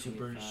 supposed to be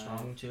super 25.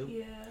 strong too?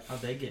 Yeah.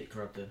 How'd they get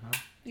corrupted, huh?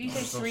 Did you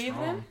say So 3 of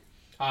them?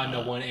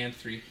 No, 1 and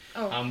 3.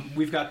 Oh.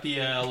 We've got the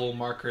little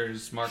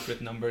markers marked with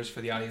numbers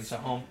for the audience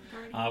at home.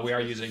 We are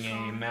using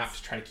a map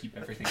to try to keep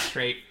everything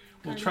straight.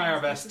 We'll try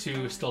our best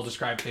to still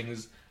describe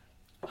things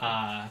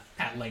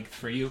at length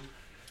for you.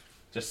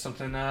 Just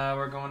something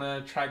we're going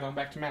to try going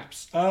back to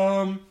maps.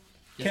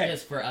 Just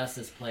because for us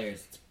as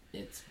players,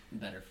 it's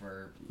better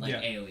for like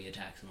AoE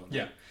attacks and all that.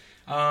 Yeah.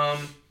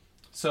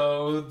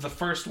 So the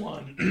first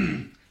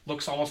one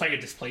looks almost like a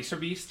displacer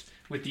beast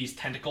with these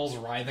tentacles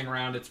writhing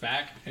around its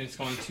back, and it's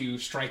going to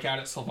strike out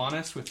at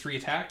Sylvanas with 3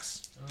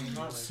 attacks.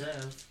 Not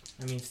Sev.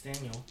 I mean,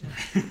 Staniel.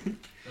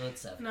 No,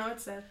 it's Sev. No,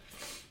 it's Sev.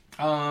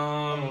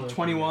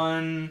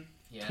 21,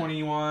 Yeah.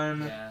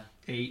 21, Yeah.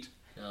 8.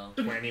 No.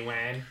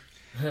 21.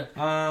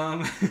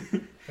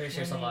 Pretty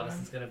sure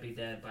Sylvanas is gonna be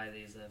dead by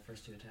these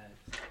first 2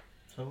 attacks.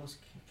 So was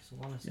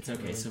Sylvanas. It's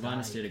okay.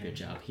 Sylvanas did a good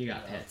job. He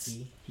got pets.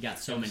 He got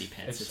so many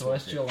pets. If It's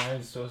Celestial worth it.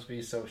 Lion is supposed to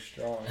be so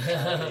strong,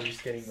 they're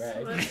just getting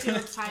wrecked.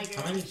 Celestial Tiger.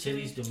 How many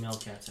titties do male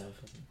cats have?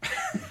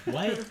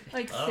 What?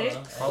 Like Oh, 6?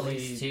 at Probably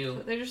least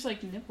 2. They're just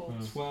like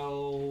nipples.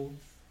 12,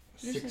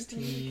 They're just like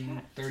 16,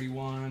 cats.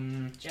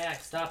 31,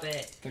 Jack, stop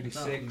it.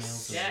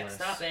 36, Jack,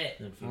 stop it.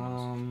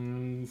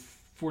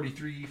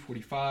 43,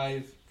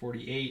 45,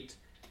 48,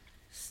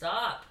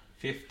 Stop.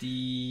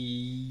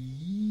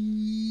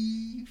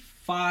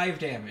 55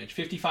 damage.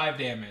 55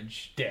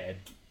 damage. Dead.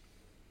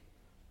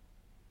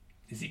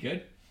 Is he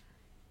good?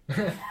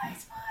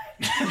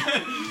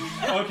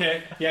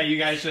 Okay. Yeah, you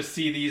guys just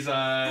see these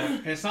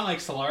and it's not like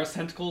Solaris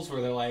tentacles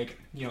where they're like,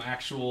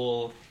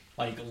 actual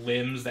like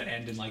limbs that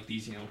end in like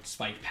these,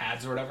 spike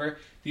pads or whatever.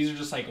 These are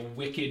just like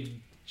wicked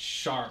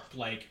sharp,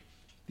 like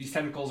these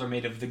tentacles are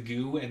made of the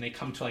goo and they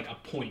come to like a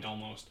point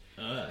almost.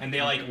 And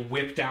they like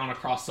whip down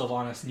across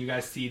Sylvanas, and you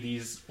guys see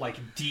these like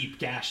deep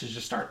gashes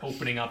just start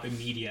opening up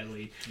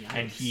immediately. Yikes.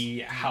 And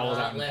he howls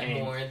out in pain.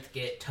 Not let Morinth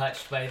get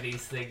touched by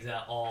these things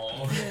at all.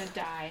 I'm gonna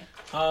die.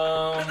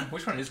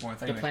 Which one is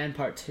Morinth? The plan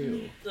part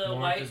 2. The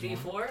white D4?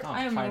 Oh,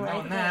 I am fine right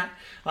on that.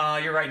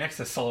 You're right next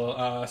to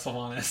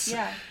Sylvanas.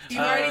 Yeah.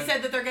 You already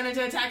said that they're going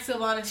to attack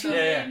Sylvanas.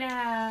 Yeah.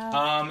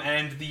 Now.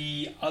 And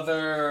the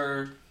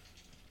other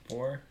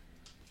 4.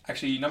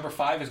 Actually, number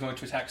 5 is going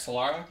to attack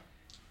Solara.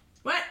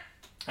 What?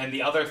 And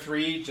the other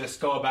 3 just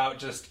go about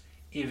just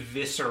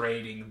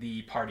eviscerating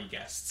the party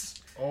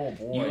guests. Oh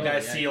boy. You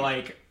guys see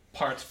like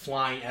parts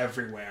flying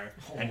everywhere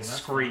and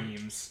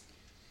screams.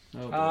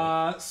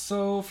 Oh,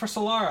 So for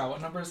Solara,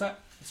 what number is that?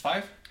 It's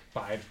 5?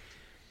 5.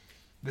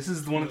 This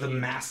is one of the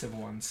massive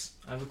ones.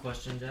 I have a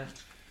question, Jack.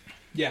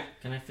 Yeah.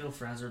 Can I feel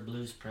Frazer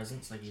Blue's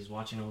presence, like he's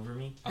watching over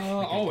me?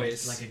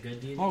 Always. Like a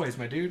good deity? Always,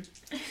 my dude.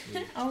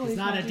 He's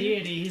not a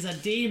deity, he's a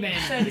demon.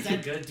 He's a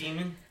good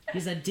demon?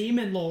 He's a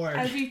demon lord.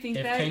 As you think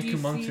If that, Kenku you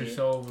monks see are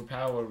so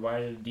overpowered, why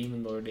is the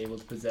demon lord able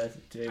to possess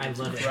it? To I'd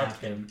let it corrupt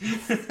happen.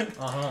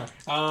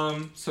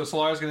 him? So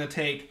Solara's gonna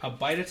take a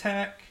bite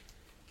attack.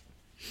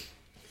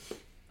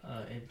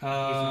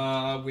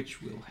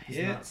 Which will He's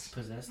hit. not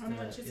possessed. How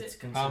much is it?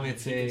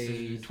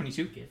 It's a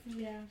 22.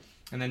 Yeah.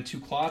 And then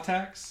 2 claw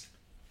attacks,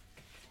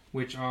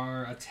 which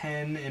are a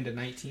 10 and a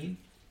 19.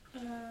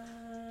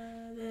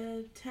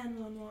 The 10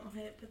 one won't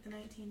hit, but the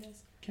 19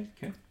 does.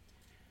 Okay.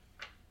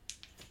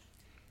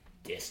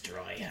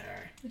 Destroy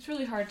her. It's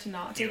really hard to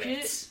not Do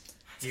fidget. it.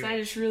 Because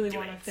I just really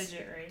want to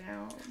fidget right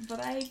now.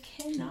 But I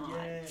cannot.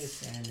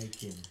 Yes,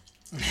 Anakin.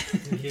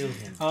 Kill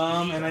him.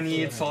 And I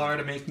need Solara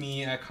to make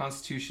me a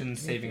Constitution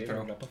saving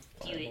throw.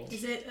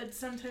 Is it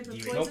some type of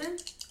Nope. poison?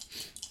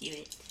 Do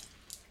it.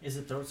 Is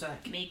it throat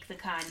sack? Make the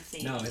con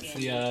save. No, it's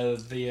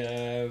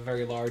the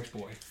very large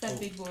boy. It's that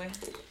big boy.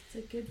 It's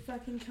a good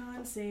fucking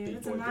con save. Big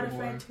That's a boy, big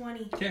modified boy.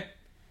 20. Okay.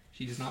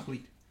 She does not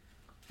bleed.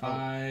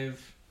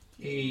 5,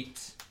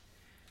 8,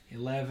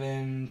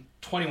 11,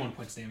 21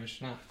 points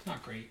damage.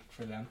 Not great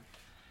for them.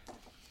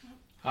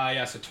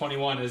 So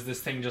 21 is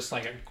this thing just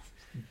like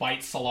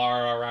bites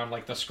Solara around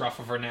like the scruff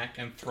of her neck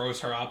and throws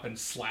her up and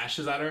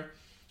slashes at her.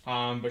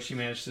 But she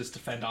manages to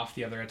fend off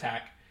the other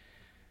attack.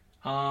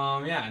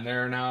 And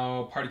there are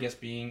now party guests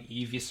being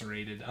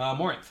eviscerated.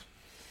 Morinth,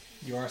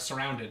 you are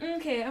surrounded.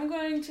 Okay, I'm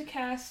going to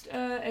cast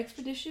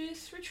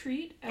Expeditious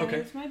Retreat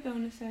as my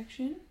bonus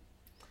action.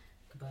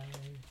 Goodbye.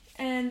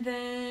 And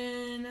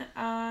then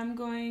I'm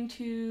going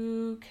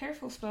to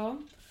Careful Spell,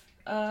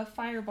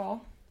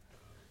 Fireball,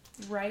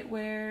 right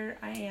where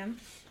I am.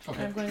 Okay.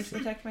 And I'm going to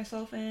protect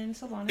myself and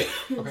Sylvanas.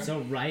 Okay.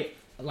 So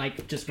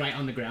just right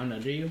on the ground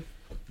under you?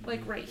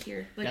 Like right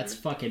here. Like That's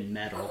fucking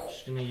metal.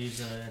 She's gonna use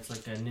it's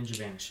like a ninja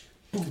vanish.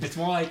 It's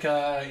more like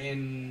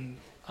in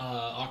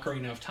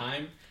Ocarina of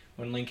Time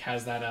when Link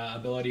has that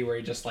ability where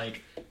he just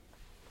like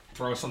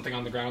throws something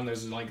on the ground.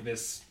 There's like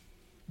this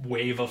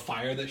wave of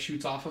fire that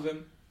shoots off of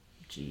him.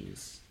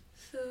 Jeez.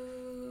 So...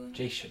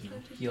 Jay should know.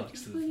 He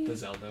likes the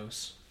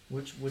Zeldos.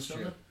 Which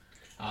Zelda?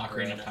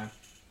 Ocarina of Time.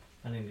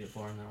 I didn't get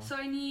far in that one. So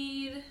I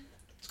need...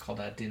 It's called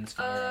Din's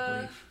Fire, I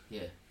believe.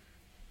 Yeah.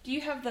 Do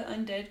you have the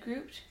undead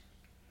grouped?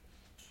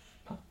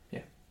 Oh, yeah.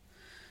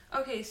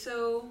 Okay,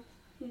 so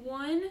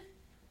 1,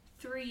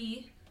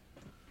 3,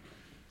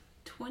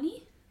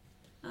 20,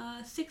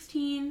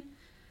 16.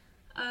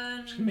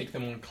 Just gonna make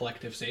them one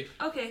collective save.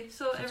 Okay,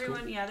 so That's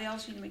everyone, cool. yeah, they all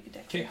just need to make a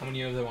deck. Okay, how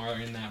many of them are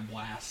in that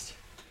blast?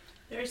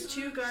 There's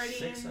 2 guardians.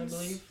 6, I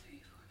believe.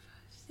 3,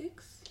 4, 5,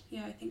 6?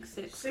 Yeah, I think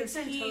 6. 6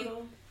 in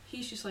total.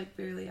 He's just like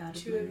barely out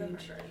of 2 my of them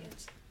range. are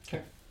guardians.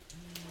 Okay.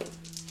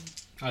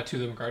 2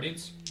 of them are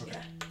guardians? Okay.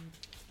 Yeah.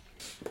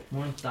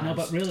 Morinth No, dies.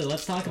 but really,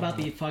 let's talk about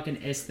the fucking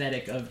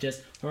aesthetic of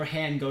just her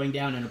hand going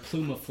down and a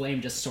plume of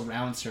flame just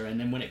surrounds her, and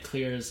then when it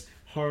clears,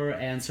 her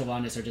and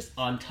Sylvanas are just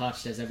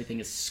untouched as everything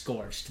is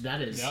scorched.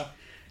 That is... Yeah.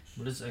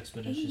 What does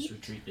Expeditious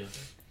Retreat do?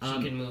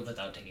 She can move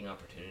without taking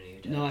opportunity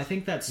attacks. No, I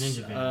think that's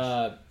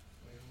Ninja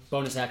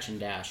bonus action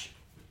dash.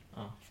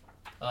 Oh,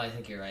 I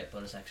think you're right.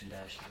 Bonus action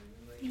dash.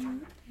 I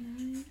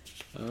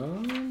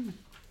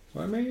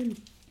mean...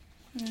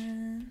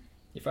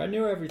 if I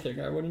knew everything,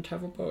 I wouldn't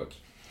have a book.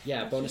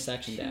 Yeah, bonus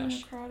action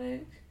dash.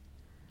 Necrotic.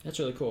 That's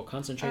really cool.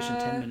 Concentration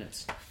 10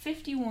 minutes.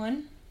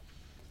 51.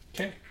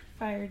 Okay.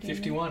 Fire damage.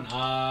 51.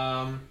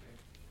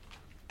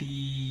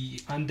 The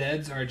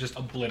undeads are just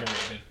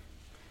obliterated.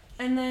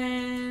 And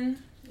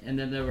then... And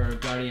then there were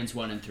Guardians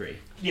 1 and 3.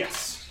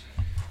 Yes.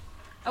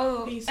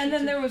 Oh, and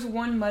then there was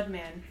one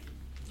Mudman.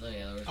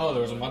 There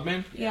was a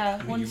Mudman? Yeah.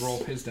 And you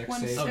roll his dex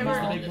save. Oh, There were,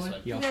 the big boy?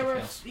 He also there were,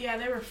 fails. yeah,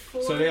 there were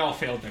 4. So they all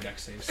failed their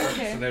dex saves.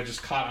 Okay. So they're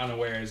just caught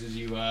unawares as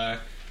you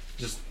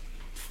just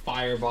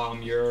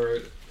firebomb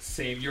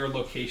your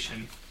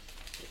location.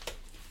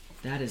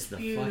 That is the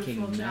Beautiful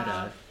fucking meta.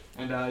 job.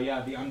 And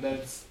the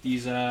undeads,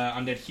 these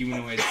undead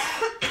humanoids,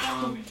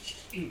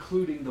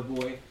 including the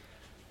boy,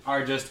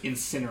 are just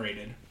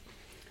incinerated.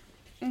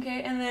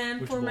 Okay, and then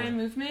Which for boy? my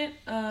movement...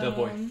 The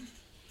boy.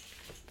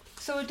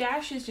 So a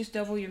dash is just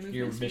double your movement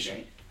Your speed, mission.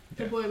 right?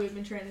 The boy we've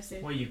been trying to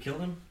save. Wait, you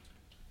killed him?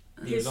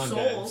 He was His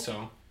undead, soul.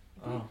 so...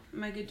 Oh.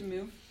 Am I good to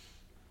move?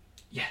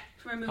 Yeah.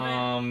 For my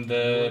movement?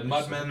 The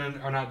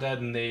mudmen are not dead,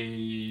 and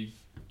the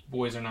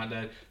boys are not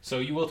dead. So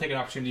you will take an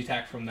opportunity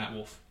attack from that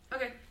wolf.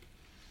 Okay.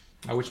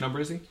 Which number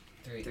is he?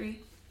 3.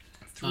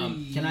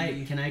 Can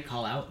I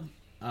call out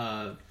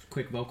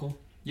quick vocal?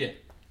 Yeah.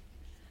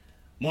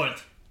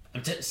 Morinth,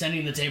 I'm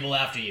sending the table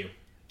after you.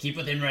 Keep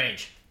within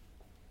range.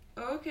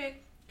 Okay.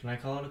 Can I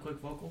call out a quick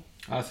vocal?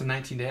 It's a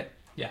 19 to hit.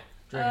 Yeah.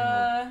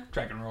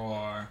 Dragon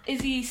roar.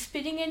 Is he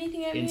spitting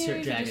anything at me? Insert or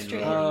is he dragon just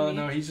straight roar. hitting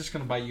me? No, he's just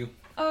gonna bite you.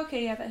 Oh,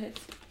 okay, yeah, that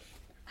hits.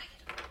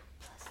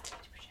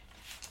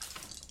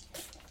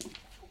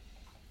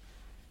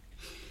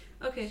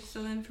 Okay,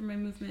 so then for my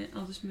movement,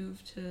 I'll just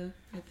move to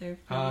right there.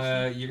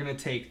 You're gonna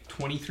take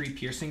 23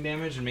 piercing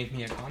damage and make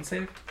me a con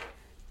save.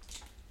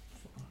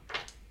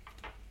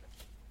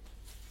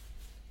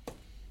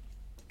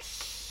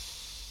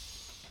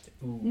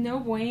 No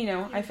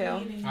bueno, I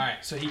fail.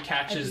 Alright, so he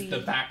catches the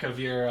back of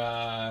your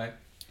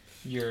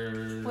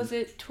Was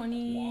it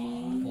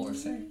 24?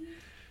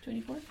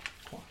 24?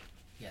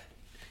 Yeah.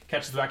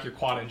 Catches the back of your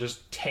quad and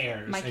just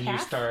tears. My and calf? you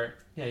start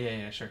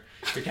sure.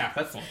 Your calf,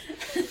 that's the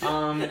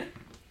one.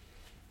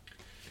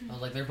 I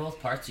was like, they're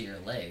both parts of your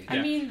leg.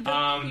 I mean,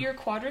 your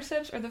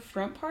quadriceps are the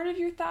front part of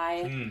your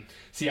thigh.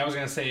 See, I was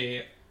gonna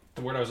say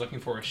the word I was looking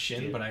for was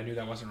shin, but I knew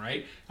that wasn't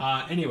right.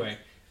 Anyway,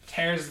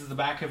 tears the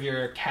back of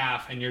your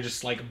calf, and you're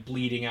just like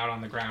bleeding out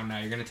on the ground now.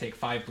 You're gonna take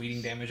 5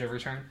 bleeding damage every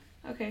turn.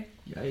 Okay.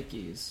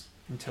 Yikes.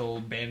 Until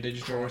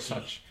bandaged or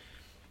such.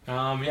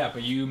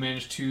 But you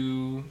managed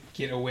to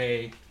get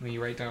away. Let me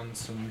write down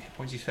some hit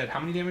points. You said, how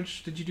many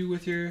damage did you do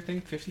with your thing?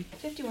 50?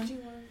 51.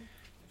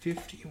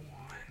 51.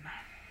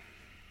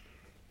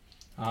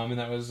 And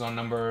that was on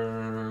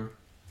number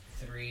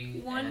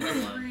 3. 1 and to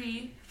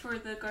 3 for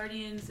the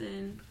Guardians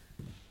and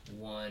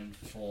 1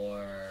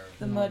 for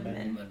the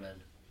Mudmen.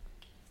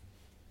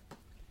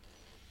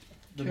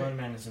 The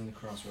Mudman is in the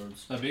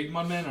crossroads. The big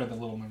mudman or the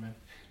little mudman?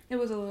 It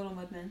was a little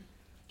Mudman.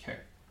 Okay.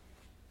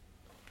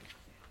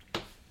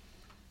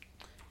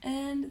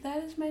 And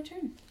that is my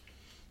turn.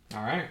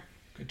 Alright.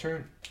 Good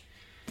turn.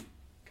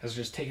 Guys are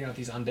just taking out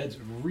these undeads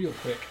real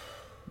quick.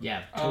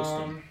 Yeah,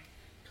 toasting.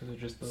 Because they're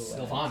just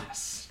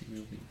Sylvanas.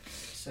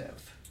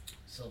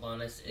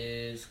 Sylvanas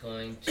is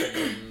going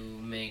to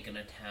make an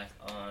attack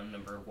on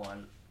number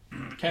 1.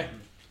 Okay.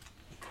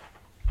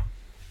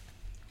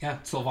 Yeah,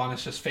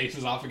 Sylvanas just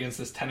faces off against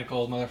this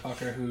tentacled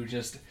motherfucker who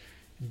just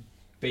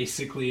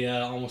basically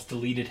almost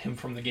deleted him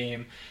from the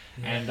game.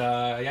 And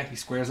he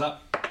squares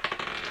up.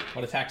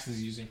 What attacks is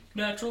he using?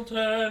 Natural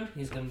 10.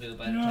 He's going to do a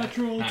bite attack.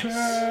 Natural 10.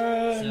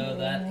 So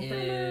that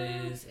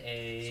is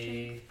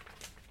a...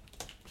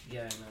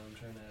 Yeah, I know, I'm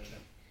trying to add it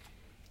up.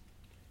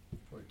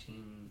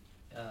 14...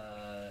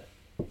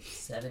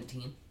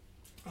 17.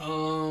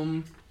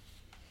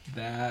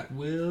 That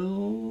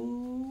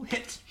will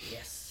hit.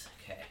 Yes,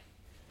 okay.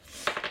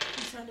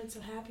 You sounded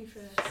so happy for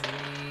this.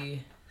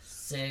 3,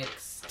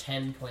 6,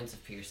 10 points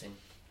of piercing.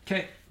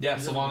 Okay. Yeah,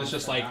 Sylvanas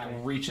just like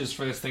reaches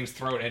for this thing's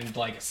throat and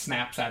like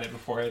snaps at it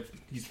before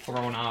he's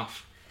thrown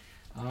off.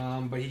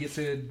 But he gets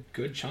a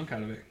good chunk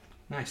out of it.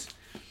 Nice.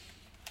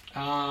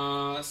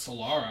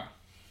 Solara.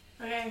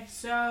 Okay,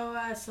 so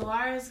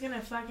Solara's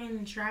gonna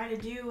fucking try to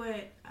do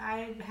what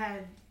I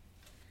had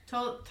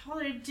told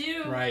her to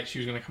do. Right, she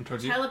was gonna come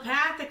towards you.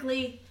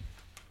 Telepathically.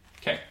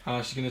 Okay,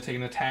 she's gonna take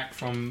an attack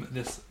from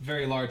this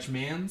very large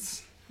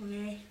man's.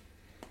 Okay.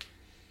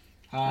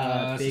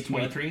 Big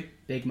 23.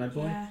 Big mud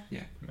boy?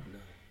 Yeah.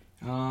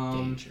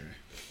 Danger.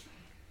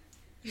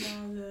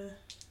 No,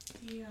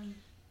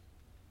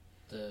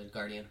 the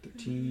Guardian.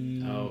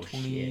 13,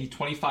 20,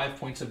 25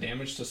 points of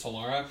damage to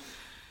Solara.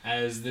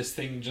 as this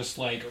thing just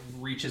like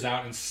reaches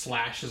out and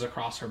slashes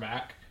across her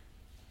back.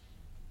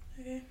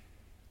 Okay.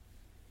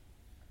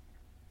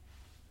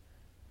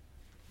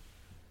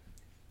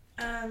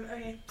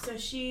 Okay, so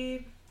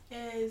she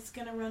is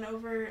gonna run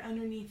over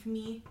underneath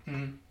me,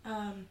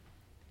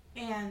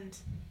 and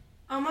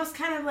almost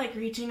kind of like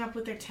reaching up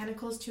with their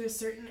tentacles to a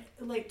certain,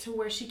 like to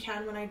where she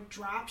can when I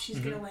drop, she's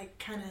gonna like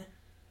kind of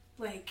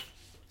like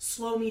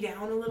slow me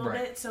down a little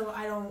bit so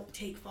I don't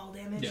take fall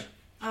damage.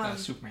 Yeah,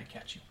 Superman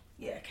catch you.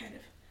 Yeah, kind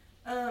of.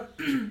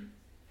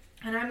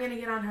 And I'm gonna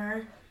get on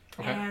her,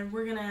 and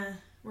we're gonna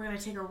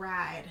take a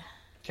ride.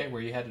 Okay,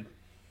 where are you headed?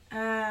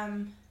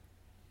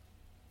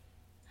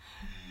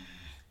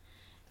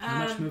 How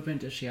much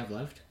movement does she have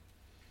left?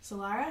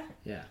 Solara?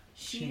 Yeah.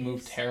 She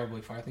moved terribly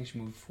far. I think she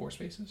moved 4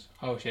 spaces.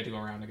 Oh, she had to go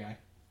around a guy.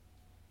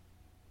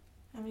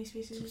 How many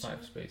spaces? So did she 5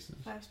 move? spaces.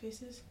 5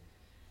 spaces.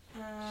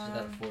 She's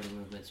got 40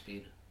 movement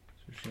speed.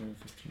 So she moved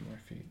 15 more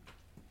feet.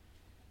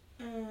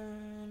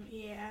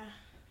 Yeah.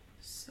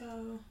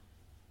 So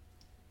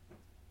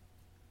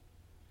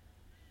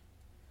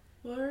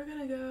we're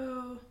gonna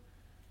go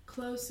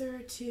closer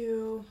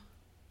to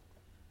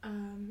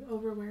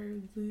over where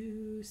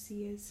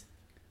Luci is.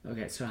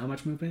 Okay, so how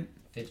much movement?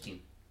 15.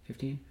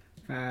 15?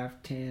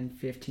 5, 10,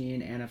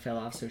 15. Anna fell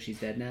off, so she's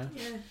dead now?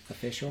 Yeah.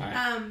 Official?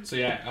 Right. So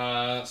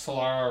yeah,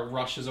 Solara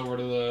rushes over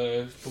to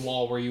the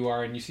wall where you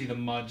are, and you see the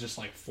mud just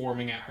like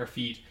forming at her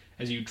feet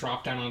as you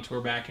drop down onto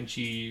her back, and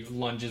she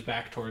lunges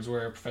back towards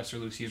where Professor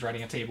Luci is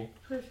riding a table.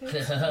 Perfect.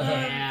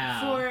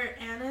 For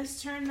Anna's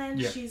turn, then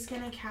she's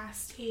gonna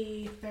cast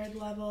a 3rd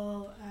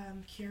level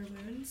Cure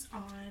Wounds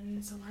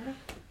on Solara.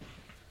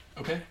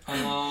 Okay.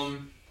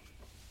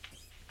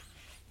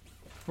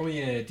 Roll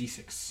me a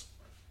d6.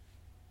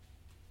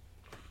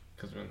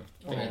 Because we're in the...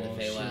 They're in the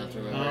Feywild,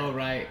 remember? Oh,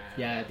 right.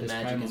 Yeah, this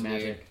magic primal is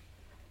magic.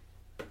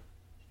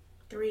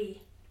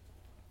 3.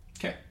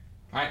 Okay.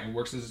 Alright, it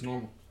works as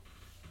normal.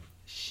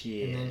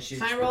 Shit. And then she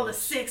If I rolled a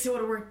 6, it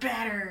would have worked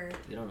better.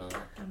 You don't know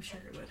that. I'm sure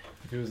it would.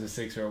 If it was a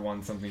 6 or a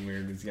 1, something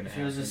weird was going to If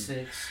happen. it was a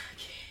 6,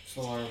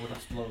 Solara would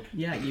explode.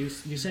 Yeah, you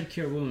said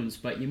cure wounds,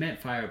 but you meant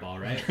fireball,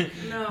 right?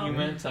 No. You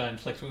meant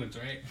inflict wounds,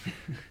 right?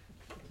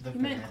 You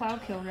meant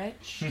cloud kill, right?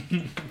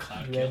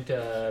 Cloud You kill. meant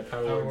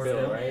Power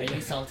Bill, Are right? you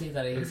salty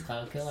that I used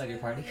Cloud Kill at your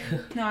party?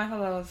 No, I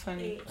thought that was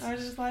funny. 8. I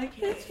was just like,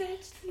 this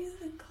bitch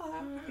using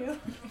cloud kill.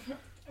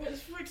 It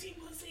was 14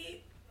 plus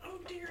 8. Oh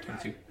dear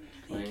God. 22.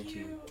 Thank 22.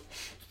 you.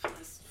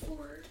 Plus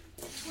 4.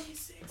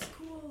 26.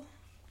 Cool.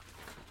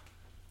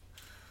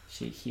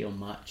 She heal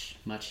much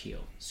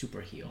heal. Super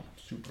heal.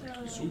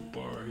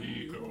 Super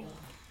hero.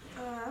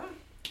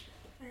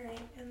 Alright,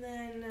 and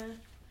then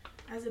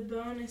as a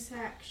bonus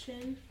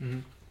action,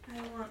 I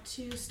want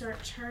to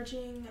start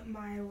charging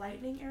my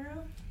lightning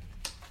arrow.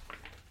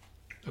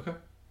 Okay.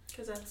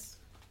 Because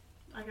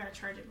I gotta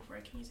charge it before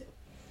I can use it.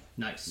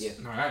 Nice. Yeah.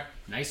 Alright.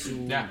 Nice.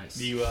 Yeah, Nice.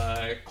 you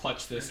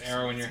clutch this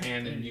arrow in your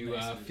hand, and you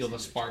feel the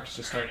sparks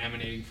just start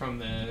emanating from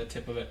the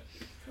tip of it.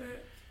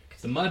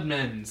 The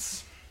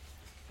Mudmen's.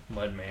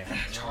 Mudman.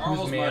 Charles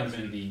Whose mans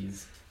Mudman. are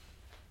these?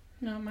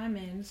 No, my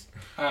man's.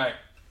 Alright.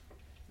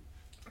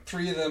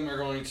 3 of them are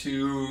going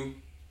to,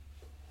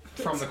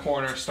 from the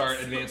corner, start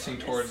advancing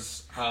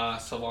towards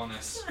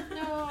Sylvanas.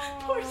 No.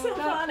 Poor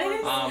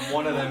Sylvanas.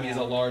 One of them is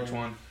a large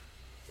one.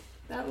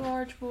 That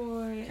large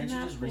boy. Can't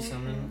you just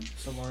resummon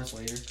Solara's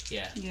later?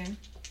 Yeah. Yeah.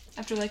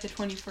 After like a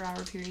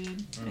 24-hour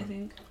period, I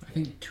think. I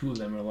think 2 of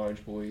them are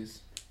large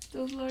boys.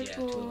 Those large Yeah,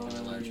 boys. 2 of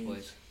them are large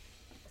boys.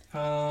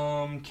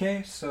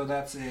 Okay, so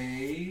that's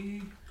a...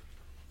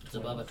 It's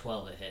above a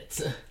 12 it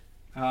hits.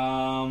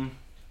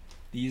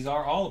 These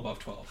are all above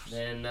 12.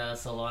 Then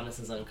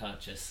Sylvanas is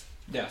unconscious.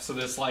 Yeah, so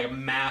this like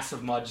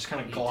massive mud just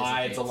kind of He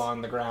glides dissipates.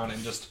 along the ground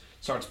and just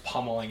starts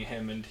pummeling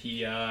him. And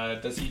he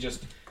does he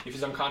just, if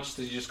he's unconscious,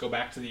 does he just go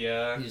back to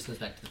the? He just goes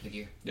back to the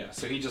figure. Yeah,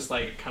 so he just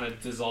like kind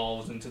of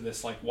dissolves into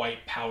this like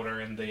white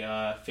powder, and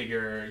the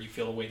figure, you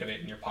feel the weight of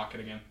it in your pocket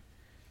again.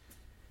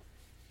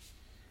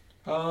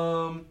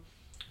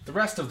 The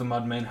rest of the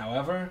Mudmen,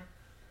 however,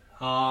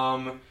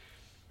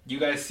 you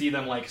guys see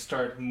them like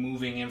start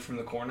moving in from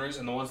the corners,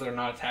 and the ones that are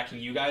not attacking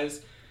you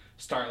guys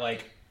start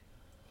like,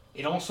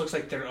 it almost looks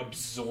like they're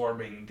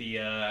absorbing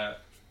the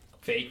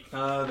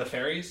the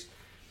fairies.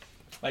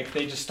 Like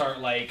they just start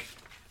like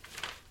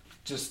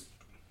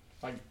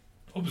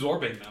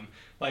absorbing them.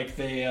 Like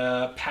they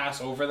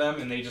pass over them,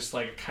 and they just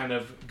like kind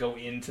of go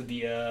into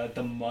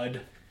the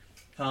mud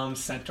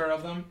center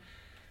of them.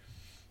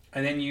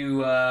 And then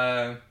you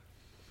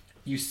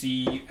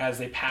see as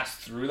they pass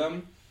through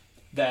them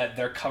that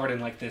they're covered in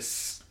like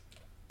this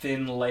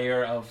thin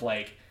layer of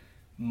like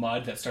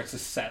mud that starts to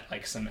set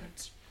like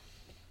cement.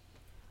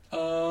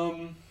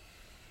 Jeez,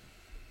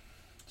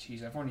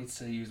 everyone needs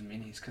to use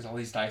minis because all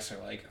these dice are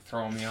like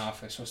throwing me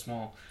off. They're so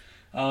small.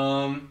 2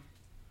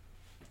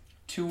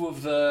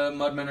 of the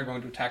Mudmen are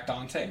going to attack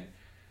Dante,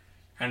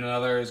 and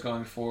another is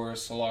going for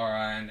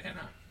Solara and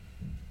Anna.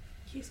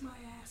 Kiss my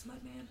ass,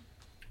 Mudman.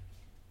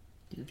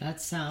 Dude, that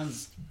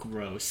sounds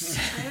gross.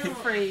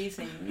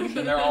 Phrasing. And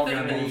they're all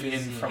going to move in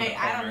from the Hey,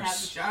 corners. I don't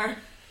have the jar.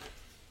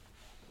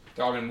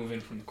 They're all gonna move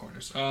in from the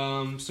corners.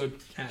 So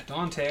at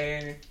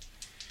Dante,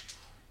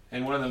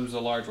 and one of them is a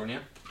large one, yeah.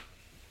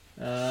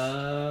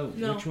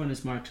 No. Which one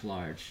is marked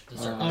large?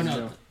 Oh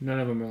no, none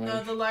of them are large.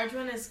 No, the large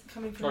one is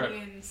coming from Alright. me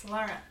and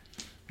Solara.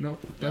 Nope,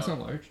 that's not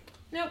large.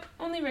 Nope,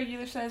 only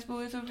regular sized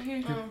boys over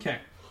here. Okay.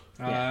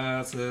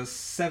 It's a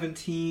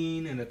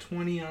 17 and a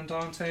 20 on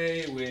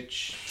Dante,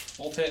 which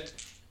both hit.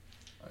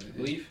 I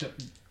believe.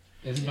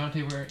 Isn't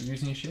Dante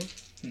using his shield?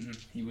 Mm-mm.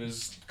 He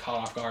was caught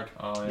off guard.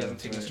 Oh, yeah, he hasn't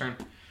taken his turn.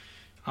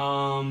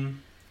 And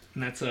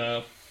that's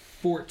a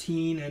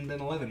 14 and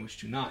an 11, which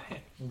do not hit.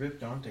 Rip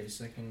Dante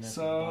second.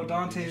 So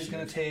Dante is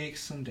going to take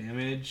some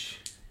damage.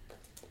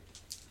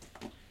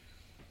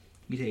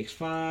 He takes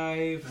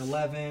 5,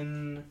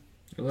 11,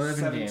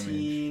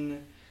 17.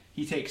 Damage.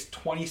 He takes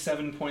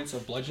 27 points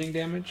of bludgeoning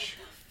damage.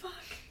 Fuck.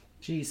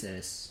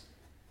 Jesus.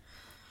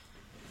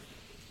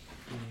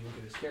 Let me look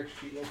at his character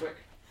sheet real quick.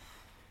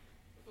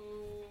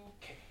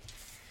 Okay.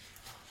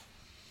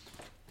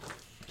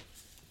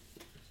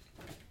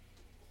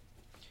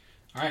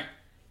 Alright.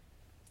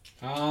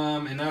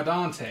 And now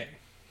Dante.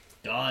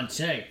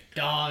 Dante.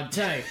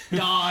 Please,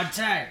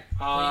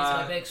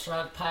 my big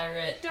strong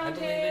pirate. I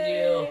believe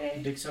in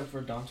you. Dicks up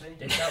for Dante.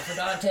 Dicks out for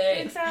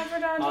Dante. Dicks out for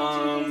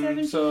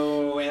Dante.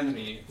 So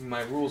Anthony,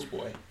 my rules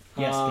boy.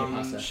 Yes, the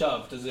pasta.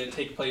 Shove. Does it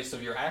take place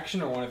of your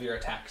action or one of your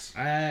attacks?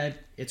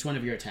 It's one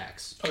of your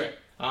attacks. Okay.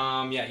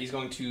 Yeah, he's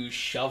going to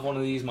shove one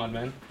of these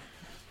mudmen.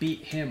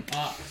 Beat him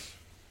up.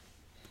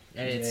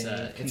 It's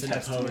an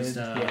opposed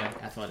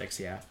athletics,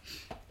 yeah.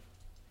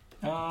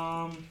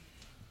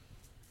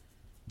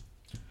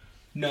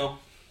 No.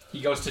 He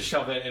goes to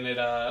shove it and it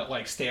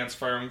like stands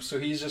firm. So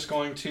he's just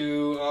going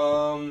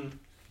to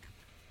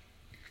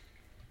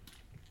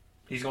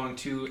he's going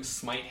to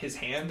smite his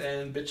hand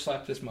and bitch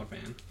slap this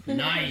mudman.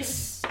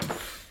 Nice.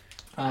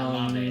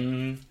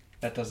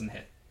 That doesn't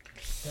hit.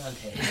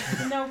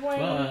 Dante. No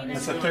way.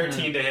 It's a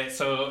 13 to hit,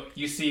 so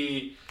you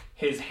see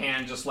his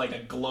hand just like a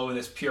glow of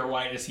this pure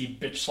white as he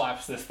bitch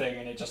slaps this thing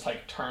and it just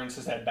like turns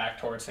his head back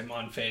towards him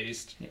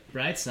unfazed.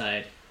 Right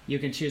side, you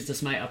can choose to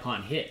smite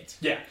upon hit.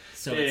 Yeah.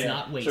 So it's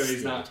not wasted. So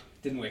he's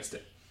didn't waste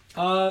it.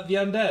 The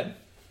undead.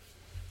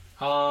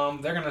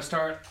 They're gonna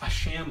start a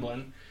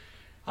shambling.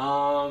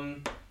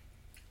 4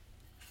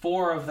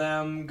 of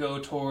them go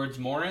towards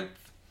Morinth.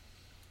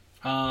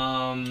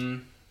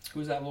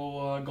 Who's that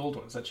little gold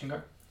one? Is that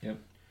Chingar? Yep.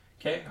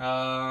 Okay.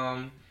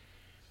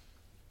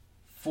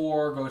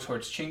 4 go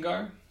towards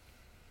Chingar.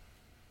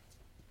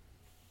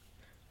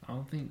 I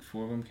don't think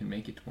 4 of them can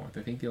make it to Morinth.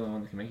 I think the only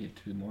one that can make it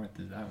to Morinth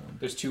is that one.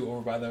 There's 2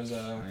 over by those.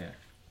 Yeah.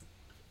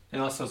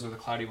 Unless those are the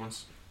cloudy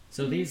ones.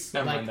 So these,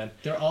 Never like, mind then.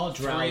 they're all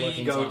drow-looking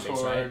 3 go zombies,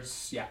 towards,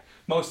 right? yeah,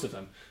 most of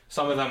them.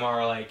 Some of them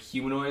are like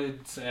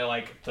humanoids,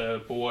 like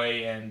the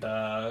boy, and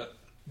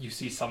you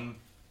see some.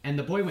 And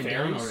the boy went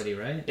down fairies. already,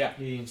 right? Yeah.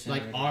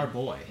 Like our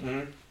boy.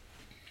 Mm-hmm.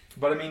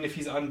 But I mean, if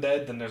he's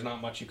undead, then there's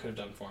not much you could have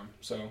done for him.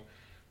 So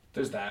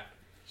there's that.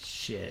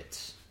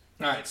 Shit.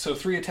 All right, so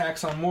 3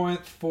 attacks on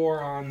Morinth,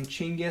 4 on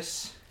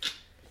Chinggis.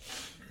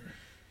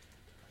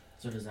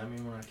 So does that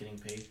mean we're not getting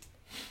paid?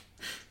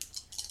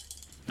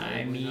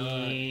 I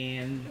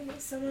mean,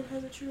 Someone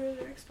has a true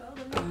resurrect spell.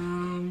 He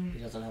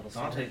doesn't have a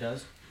sword. Dante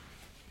does.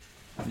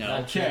 no.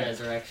 Not true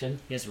resurrection.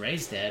 His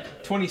Ray's dead.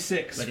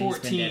 26, But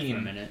 14, he's been dead for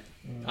a minute.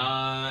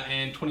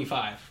 and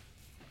 25.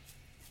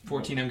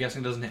 14, I'm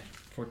guessing, doesn't hit.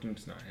 14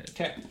 does not hit.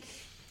 Okay.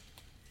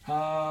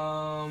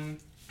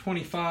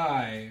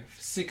 25,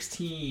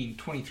 16,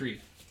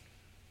 23.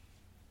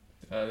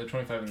 The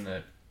 25 and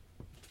the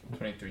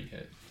 23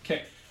 hit.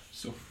 Okay,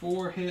 so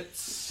 4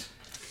 hits.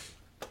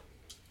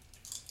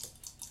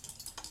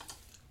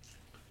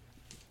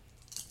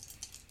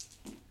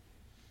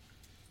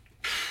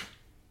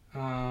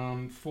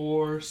 Um,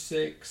 4,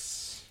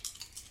 6.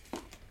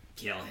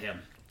 Kill him.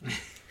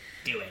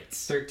 Do it.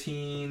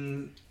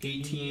 13,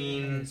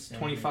 18, Yes,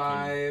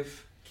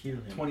 25, Kill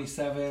him.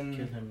 27.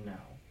 Kill him now.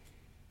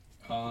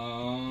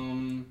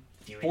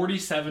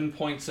 47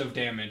 points of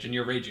damage, and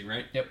you're raging,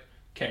 right? Yep.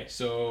 Okay,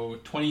 so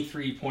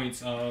 23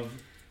 points of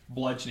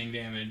bludgeoning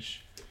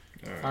damage.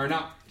 Right. Or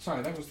not,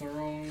 sorry, that was the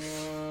wrong,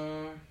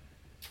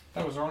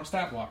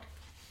 stat block.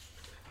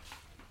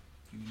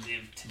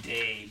 Live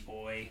today,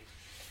 boy.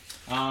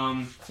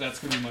 So that's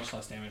gonna be much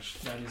less damage.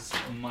 That is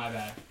my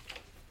bad.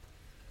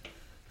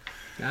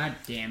 God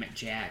damn it,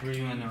 Jack.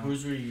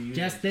 Whose were you using?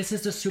 Just this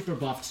is a super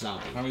buffed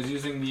zombie. I was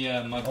using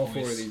the mud All boys.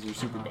 4 of these are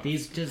super buff.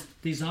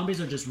 These zombies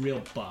are just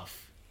real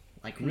buff,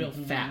 like real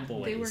fat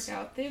boys. They work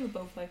out. They have a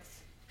Bowflex.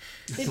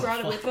 They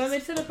brought it with them.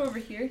 It's set up over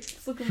here.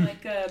 It's looking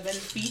like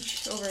Venice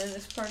Beach over in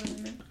this part of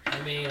the map.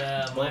 I made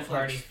my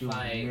party do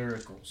fight.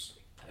 miracles.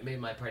 I made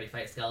my party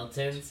fight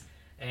skeletons,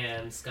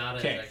 and Scott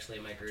is actually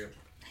in my group.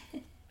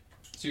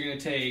 So you're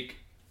gonna take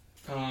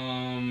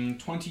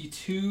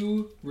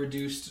 22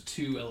 reduced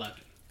to 11.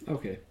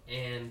 Okay.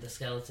 And the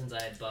skeletons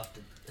I had buffed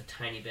a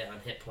tiny bit on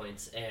hit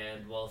points,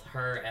 and both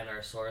her and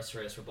our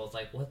sorceress were both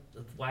like, "What?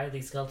 Why are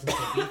these skeletons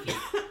so beefy?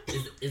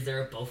 Is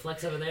there a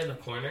Bowflex over there in the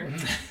corner?"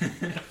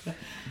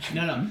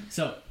 No.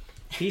 So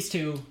these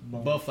 2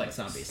 Bowflex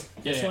zombies.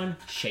 This one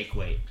shake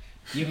weight.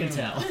 You can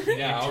tell.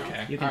 Yeah,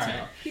 okay. You can All tell.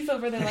 right. He's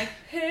over there like,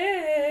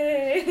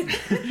 hey. And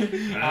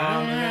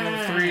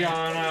then 3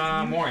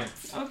 on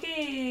Morinth.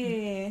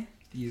 Okay.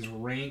 These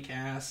rank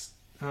ass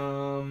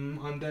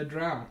undead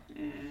drow.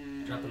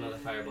 Drop another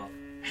fireball.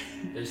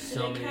 There's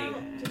so many.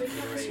 Do they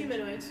count as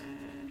humanoids?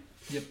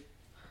 Yep.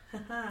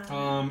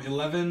 Haha.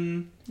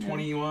 11,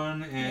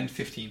 21, and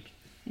 15.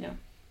 No.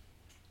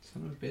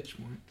 Son of a bitch,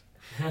 Morinth.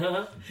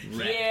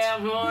 Yeah,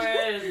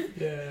 Morinth!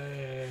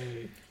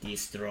 Yay.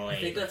 Destroyed.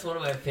 I think that's one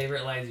of my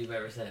favorite lines you've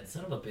ever said.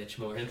 Son of a bitch,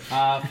 Morinth.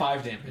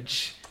 5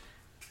 damage.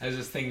 As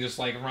this thing just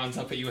like runs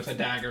up at you with a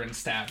dagger and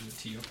stabs it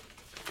to you.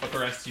 But the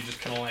rest you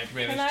just kind of like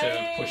manage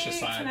to push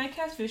aside. Can I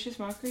cast Vicious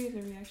Mockery as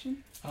a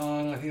reaction?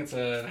 No, I think it's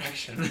an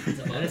action.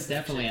 That is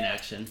definitely an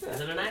action. Is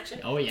it an action?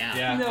 Oh yeah.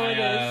 Yeah, No, it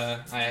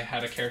I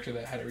had a character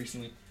that had it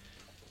recently.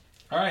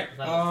 Alright,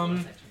 I thought it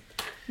was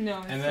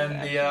No. and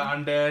then the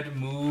undead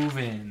move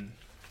in.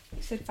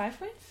 You said 5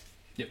 points?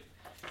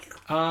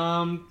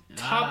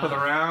 Top of the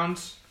round,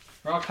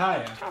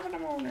 Rakaya. Top of the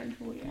morning.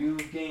 Oh, yeah.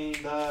 You've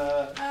gained, Do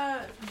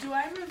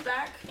I move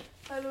back,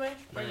 by the way?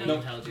 Or no?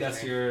 Nope,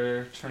 that's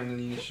your turn in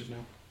the initiative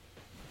now.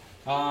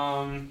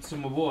 So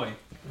my boy,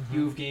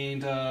 you've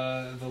gained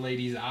the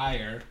lady's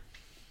ire.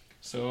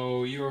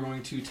 So you are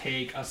going to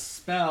take a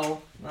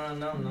spell.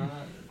 No.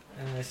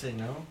 And I say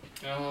no.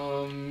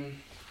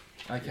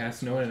 I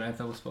cast no and I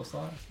thought was supposed to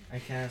lie. I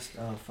cast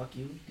fuck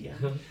you. Yeah.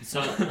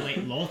 So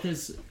wait, Loth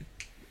is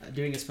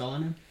doing a spell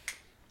on him?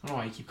 I don't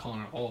know why you keep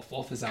calling her Olaf.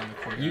 Olaf is out in the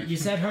courtyard. You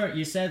said her.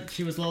 You said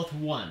she was Loth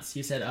once.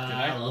 You said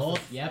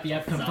Loth. Yep.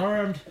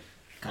 Confirmed.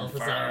 Wolf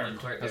is out in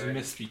the That was a courtyard.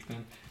 misspeak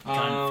then.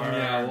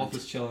 Yeah, Wolf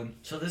is chilling.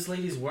 So this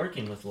lady's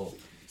working with Wolf.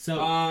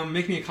 So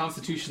make me a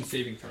Constitution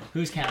saving throw.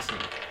 who's casting?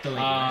 The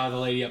lady. Right? The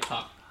lady up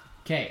top.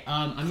 Okay.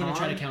 I'm gonna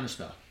try to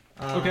counterspell.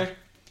 Okay.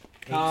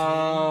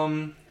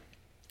 18.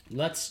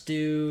 Let's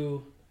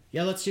do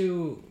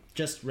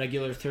just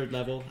regular 3rd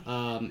level.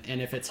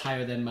 And if it's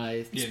higher than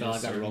my spell,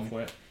 I gotta roll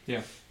for it.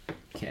 Yeah.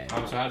 Okay. So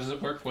how does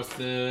it work? What's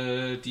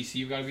the DC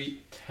you gotta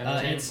beat?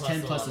 It's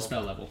 10 plus the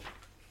spell level.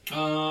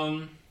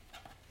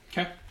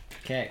 Okay.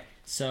 Okay.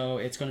 So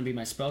it's going to be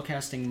my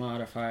spellcasting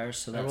modifier.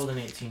 So I that's rolled an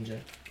 18,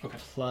 Jay. Okay.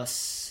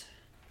 plus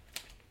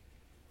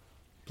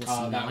That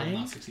will 9.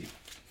 not succeed.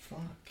 Fuck.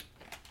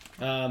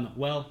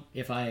 Well,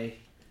 if I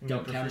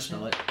don't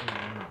proficient? counterspell it, No,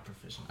 I'm not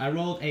proficient. I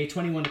rolled a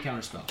 21 to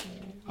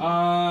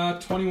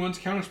counterspell. 21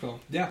 to counterspell.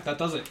 Yeah, that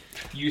does it.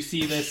 You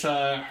see this,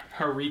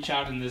 her reach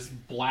out in this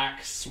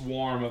black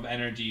swarm of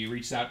energy,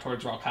 reaches out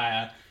towards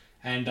Ralkaya,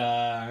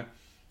 and,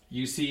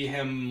 you see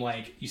him,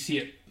 you see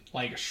it,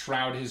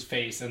 shroud his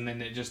face, and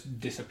then it just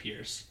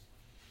disappears.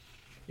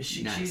 Is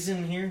she? Nice. She's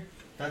in here.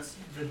 That's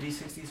the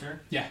D60's her.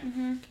 Yeah.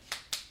 Mm-hmm.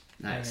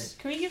 Nice.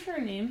 Can we give her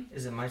a name?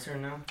 Is it my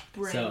turn now?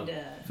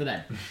 Brenda. So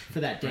for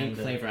that dank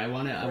Brenda. flavor, I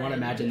want to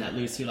imagine that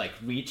Lucy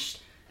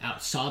reached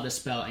out, saw the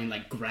spell, and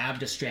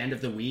grabbed a strand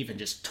of the weave and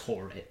just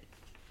tore it.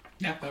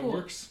 Yeah, that Cool.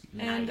 works.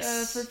 And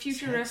Nice. for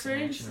future Sex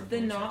reference, mention or the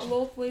voice not action?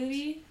 wolf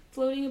lady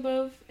floating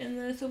above in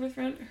the silver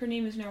throne, her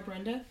name is now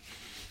Brenda.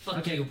 Fuck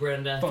Okay. you,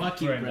 Brenda.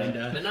 Fuck you,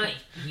 Brenda. But not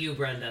you,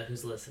 Brenda,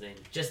 who's listening.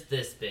 Just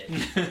this bitch.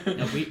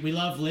 No, we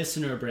love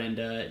listener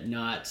Brenda,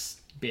 not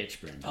bitch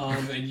Brenda.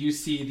 And you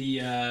see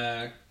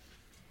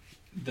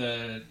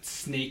the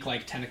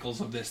snake-like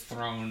tentacles of this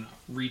throne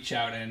reach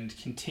out and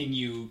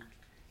continue,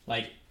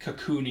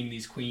 cocooning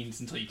these queens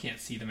until you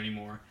can't see them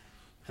anymore.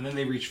 And then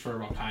they reach for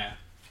Ralkaya.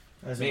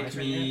 Is it my Make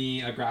turn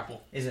me a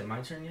grapple. yet? Is it my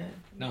turn yet?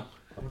 No.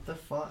 What the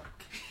fuck?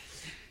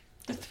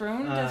 The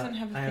throne doesn't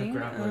have a I have thing.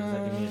 grapplers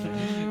that give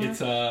me a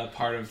It's a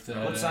part of the...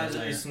 What size are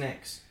layer. these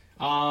snakes?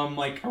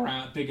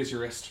 Around big as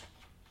your wrist.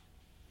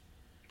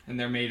 And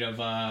they're made of,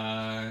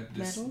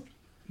 this... Metal?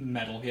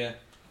 Metal, yeah.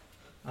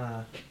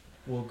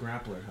 Will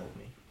grappler help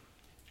me?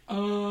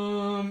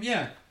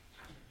 Yeah.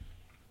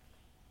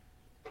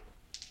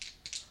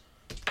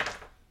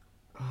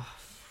 Oh,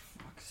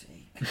 for fuck's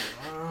sake.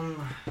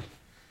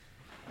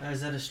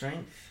 Is that a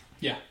strength?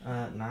 Yeah.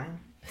 9?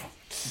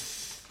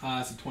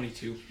 It's a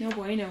 22. No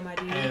bueno, my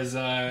dude. As,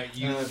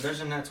 there's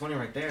a nat 20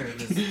 right there.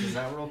 Does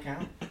that roll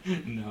count?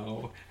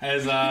 No.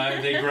 As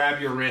they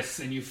grab your wrists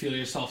and you feel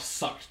yourself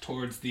sucked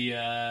towards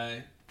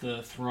the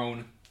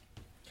throne.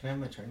 Can I have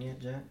my turn yet,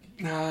 Jack?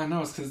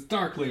 No, it's because it's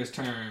Darkleer's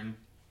turn.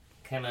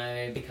 Can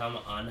I become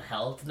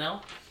unheld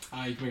now?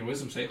 You can make a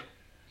wisdom save.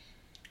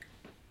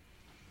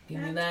 Give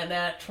me that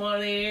nat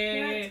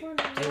 20.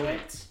 Do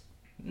it.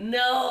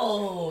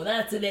 No,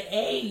 that's an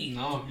 8.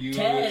 No, you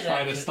 10,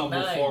 try to stumble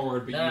 9,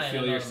 forward, but 9, you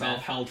feel I know yourself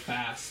math. held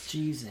fast.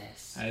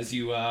 Jesus. As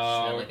you,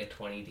 Got like a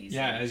 20 DC.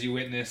 yeah, as you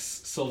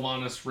witness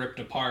Sylvanas ripped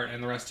apart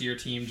and the rest of your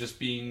team just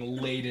being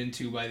laid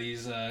into by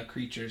these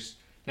creatures.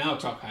 Now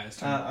it's Ralkaya's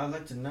turn. I'd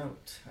like to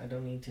note, I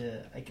don't need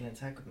to... I can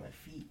attack with my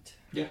feet.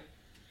 Yeah.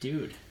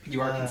 Dude.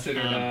 You are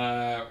considered,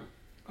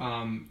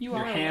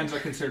 your hands are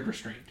considered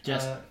restrained.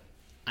 Just,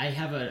 I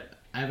have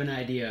an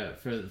idea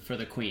for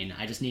the queen.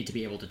 I just need to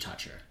be able to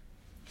touch her.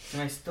 Can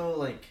I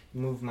still,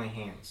 move my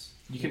hands?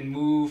 You can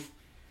move...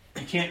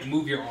 You can't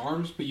move your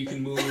arms, but you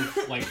can move,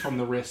 from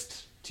the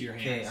wrist to your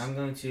hands. Okay, I'm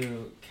going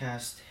to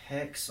cast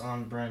Hex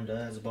on Brenda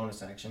as a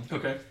bonus action.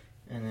 Okay.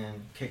 And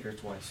then kick her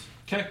twice.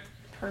 Okay.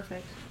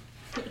 Perfect.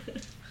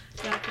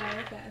 Got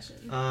that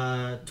fashion.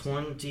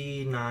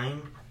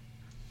 29.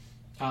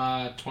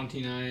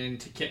 29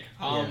 to kick.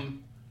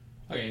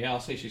 Okay, yeah, I'll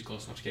say she's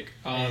close enough to kick.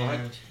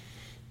 And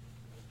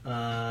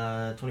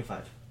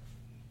 25.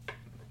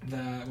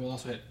 That will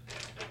also hit.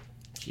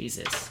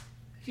 Jesus.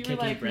 If you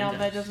were like, no,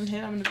 that doesn't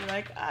hit, I'm gonna be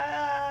like,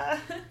 ah.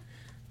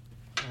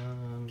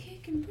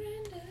 Kicking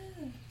Brenda.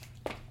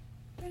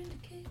 Brenda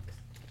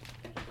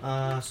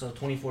kicks. So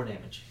 24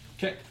 damage.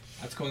 Okay,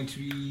 that's going to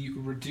be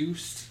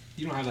reduced.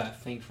 You don't have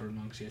that thing for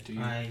monks yet, do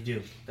you? I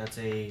do. That's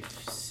a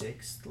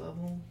 6th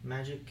level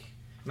magic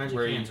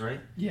Where hands, you- right?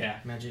 Yeah.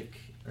 Magic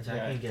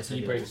attacking. Yes, I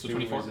He do. breaks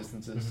 24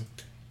 resistances.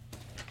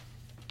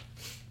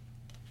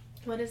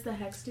 What does the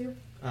hex do?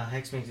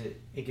 Hex makes it.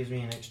 It gives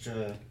me an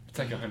extra. It's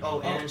like 100.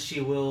 Oh, and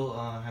she will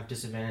have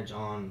disadvantage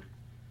on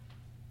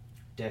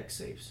dex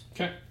saves.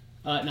 Okay.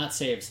 Not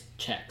saves,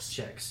 checks.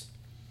 Checks.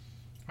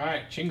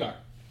 Alright, Chingar.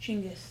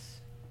 Chingus.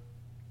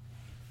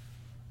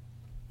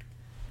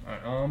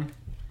 Alright,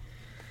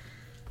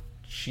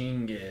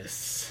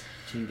 Chingus.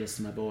 Chingus,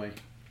 my boy.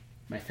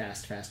 My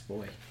fast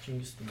boy.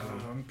 Chingus the boy.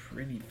 I'm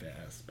pretty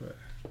fast, but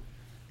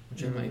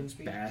What's your am I movement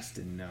speed? fast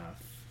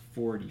enough?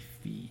 40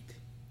 feet.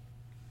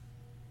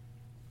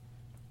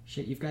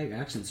 Shit, you've got your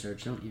action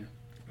surge, don't you?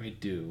 I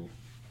do.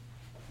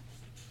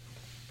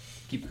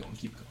 Keep going.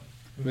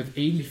 With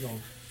 80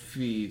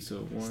 feet, so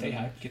one. Stay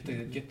high. Get the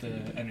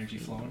energy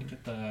flowing.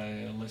 Get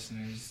the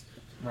listeners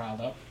riled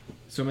up.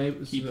 So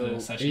maybe Keep the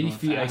session 80 going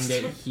feet fast. I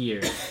can get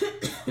here.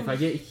 If I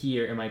get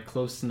here, am I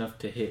close enough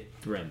to hit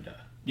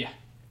Brenda? Yeah.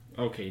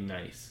 Okay,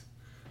 nice.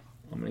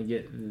 I'm gonna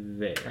get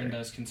there. Brenda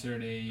is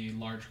considered a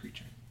large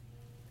creature.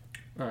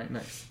 Alright,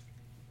 nice.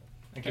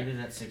 I can do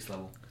that 6th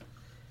level.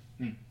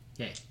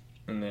 Yay.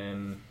 And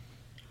then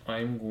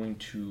I'm going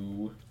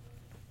to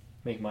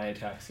make my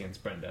attacks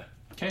against Brenda.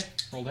 Okay,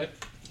 roll hit.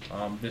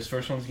 This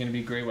first one's gonna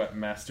be Grey Weapon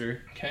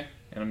Master. Okay.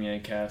 And I'm gonna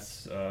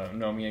cast I'm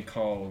gonna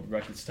call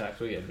Reckless Attack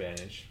so we get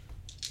advantage.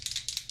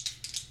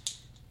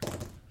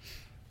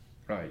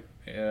 Right.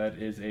 That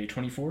is a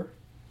 24.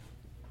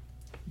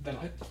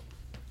 That'll hit.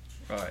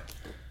 Alright.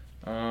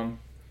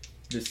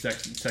 This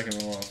second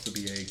one will also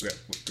be a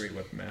Great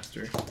Weapon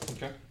Master.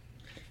 Okay.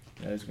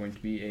 That is going to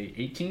be a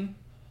 18.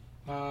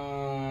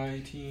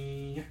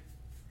 18. Yeah.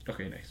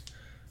 Okay, nice.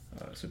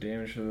 So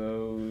damage for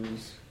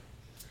those.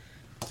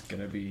 It's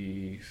gonna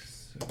be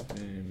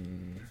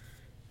 7.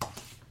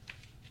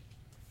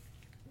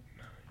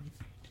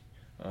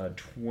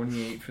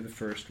 28 for the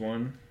first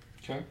one.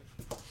 Okay.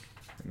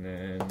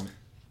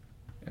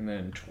 And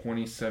then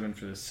 27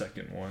 for the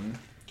second one.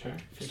 Okay.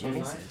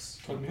 Jesus.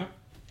 Total me up.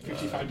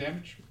 55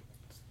 damage.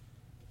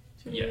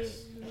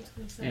 Yes.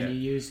 And you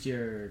used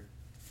your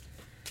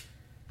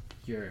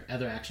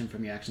other action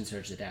from your action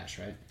surge to dash,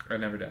 right? I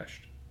never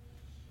dashed.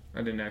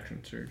 I didn't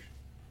action surge.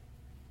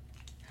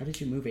 How did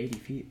you move 80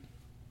 feet?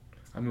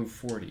 I moved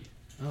 40.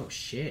 Oh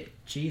shit.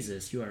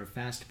 Jesus, you are a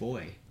fast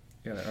boy.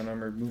 Yeah, that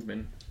unarmored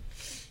movement.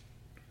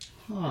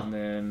 Huh. And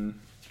then...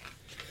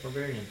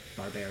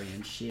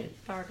 Barbarian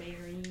shit.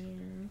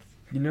 Barbarians.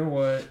 You know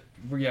what?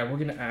 We're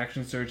gonna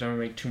action surge. I'm gonna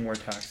make 2 more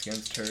attacks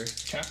against her.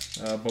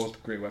 Okay.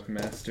 Both Great Weapon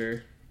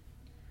Master.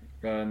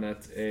 And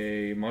that's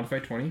a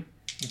modified 20.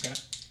 Okay.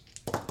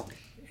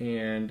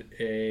 And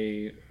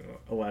a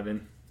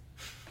 11.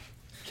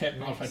 Okay,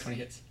 modified 20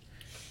 hits.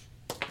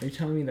 Are you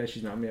telling me that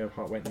she's not made of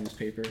hot wet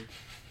newspaper?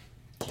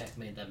 Jack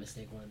made that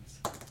mistake once.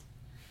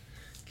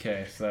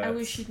 Okay, so that's... I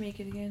wish she'd make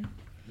it again.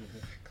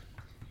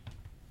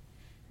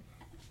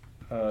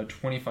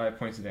 25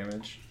 points of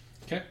damage.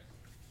 Okay.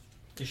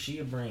 Is she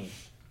a brain?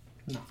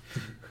 No.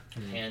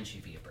 Can she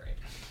be a brain?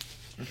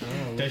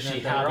 Oh, Does she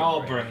looking at have that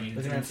all brain. brains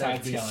Looking at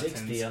inside that D60,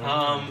 skeletons? I don't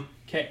know.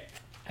 Okay.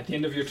 At the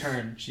end of your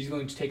turn, she's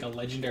going to take a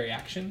legendary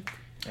action,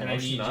 and Oh, I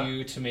she's need not?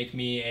 you to make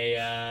me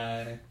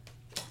a.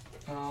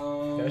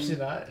 No, she's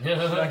not. She's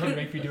not not gonna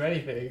make me do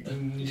anything. You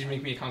need to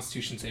make me a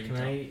Constitution saving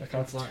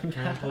Can throw.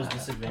 I impose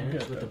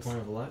disadvantage with the point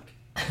of luck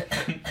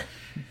that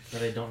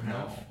I don't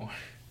have? No.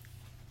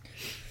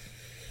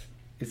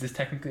 Is this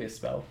technically a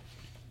spell?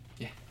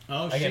 Yeah.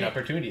 Oh I shit. get an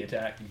opportunity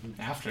attack.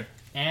 After.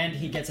 And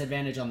he gets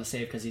advantage on the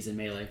save because he's in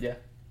melee. Yeah.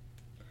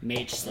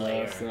 Mage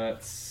Slayer. So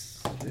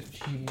that's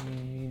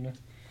 15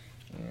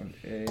 and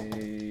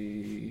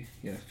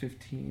a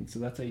 15. So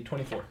that's a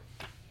 24.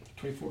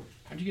 24.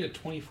 How'd you get a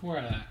 24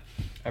 out of that?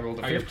 I rolled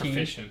a Are you 15.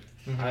 proficient?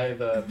 I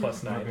have a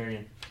plus 9.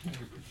 Barbarian. You're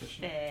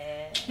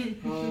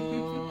proficient.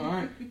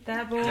 Alright.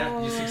 That boy.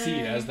 Yeah, you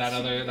succeed as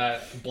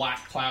that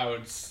black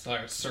cloud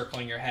starts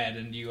circling your head,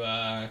 and you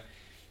are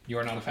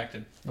not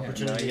affected.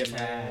 Opportunity now I get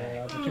attack. my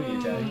opportunity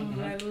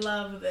attack. I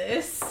love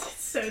this.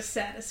 It's so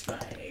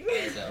satisfying.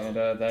 And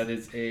that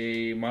is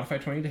a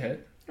modified 20 to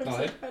hit. I'm Go so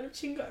ahead. proud of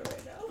Chingar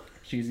right now.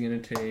 She's gonna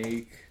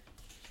take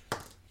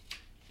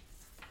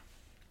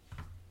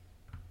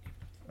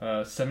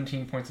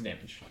 17 points of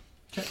damage.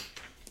 Okay.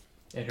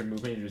 And her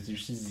movement is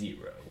reduced to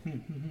 0.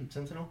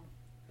 Sentinel?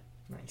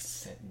 Nice.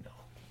 Sentinel.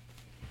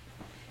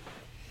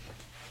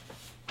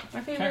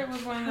 My favorite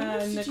was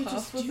when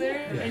Nicholas was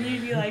there, Yeah. and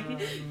you'd be like,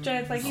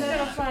 Giant's like, he's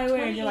gonna fly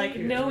away, and you're like,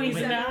 no,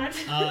 he's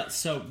not.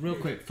 So real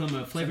quick, from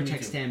a flavor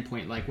text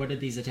standpoint, like, what did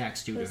these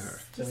attacks do to her?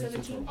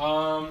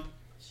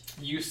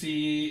 You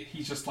see,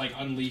 he's just like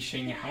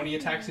unleashing. How many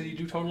attacks did he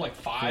do total? Like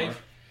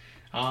 5.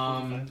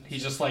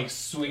 He's just like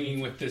swinging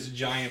with this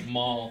giant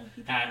maul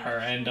at her,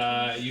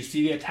 and you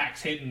see the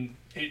attacks hit, and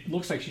it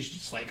looks like she's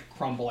just like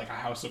crumble like a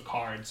house of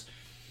cards.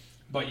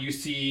 But you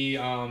see,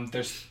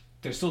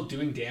 they're still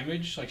doing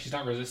damage. Like she's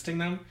not resisting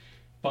them,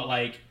 but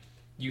like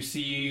you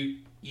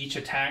see each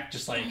attack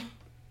just like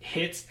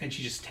hits, and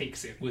she just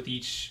takes it with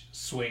each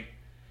swing.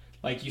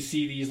 Like you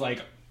see these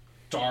like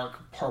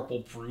dark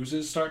purple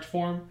bruises start to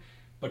form,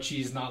 but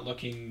she's not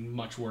looking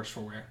much worse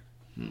for wear.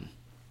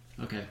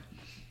 Okay.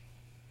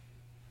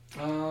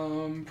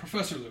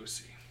 Professor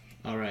Luci.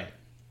 All right.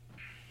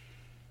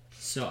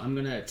 So I'm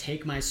gonna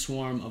take my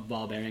swarm of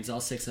ball bearings, all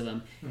 6 of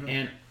them,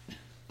 and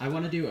I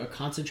want to do a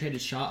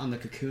concentrated shot on the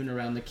cocoon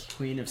around the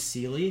Queen of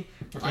Unseelie.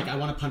 Okay. Like I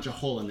want to punch a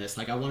hole in this.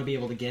 Like I want to be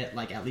able to get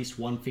like at least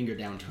one finger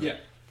down to it. Yeah.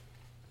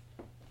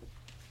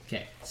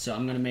 Okay. So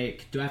I'm gonna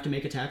make. Do I have to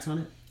make attacks on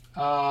it?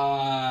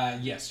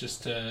 Yes,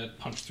 just to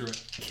punch through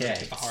it.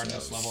 Okay. The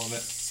hardness level of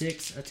it.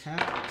 6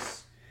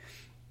 attacks.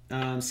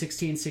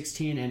 16,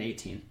 16, and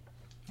 18.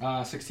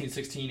 16,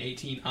 16,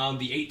 18.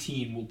 The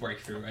 18 will break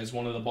through as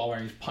one of the ball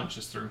bearings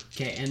punches through.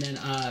 Okay, and then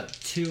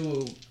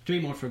 3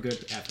 more for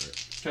good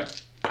effort. Okay.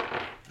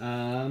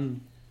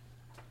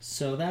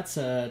 So that's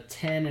a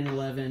 10 and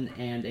 11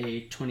 and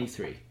a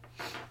 23.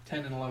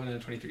 10 and 11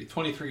 and 23.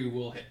 23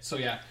 will hit. So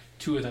yeah,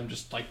 2 of them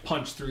just like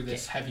punch through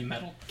this heavy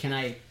metal. Can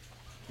I,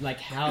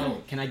 like, how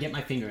can I get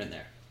my finger in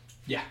there?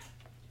 Yeah.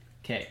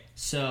 Okay,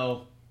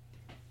 so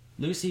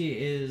Luci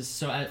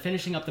is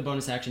finishing up the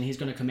bonus action. He's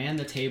going to command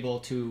the table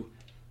to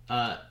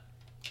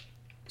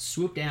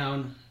swoop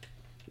down,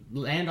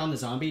 land on the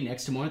zombie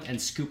next to Morinth, and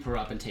scoop her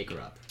up and take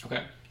her up.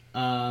 Okay.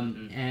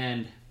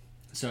 And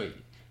so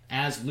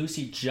as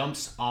Luci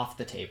jumps off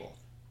the table.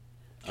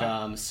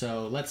 Okay.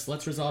 So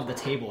let's resolve the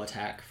table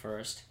attack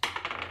first.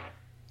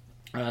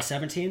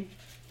 17.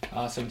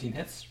 17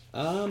 hits.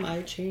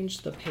 I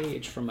changed the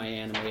page for my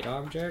animate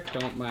object.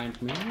 Don't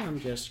mind me. I'm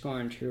just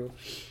going to.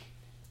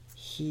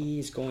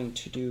 He's going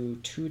to do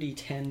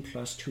 2d10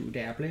 plus 2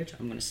 damage.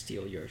 I'm going to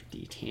steal your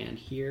d10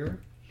 here.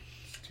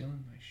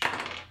 Stealing my shit.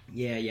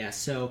 Yeah.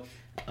 So,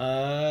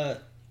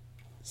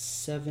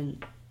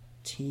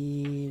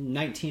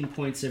 19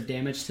 points of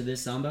damage to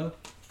this zombo.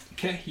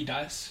 Okay, he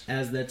dies.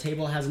 As the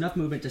table has enough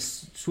movement to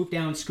swoop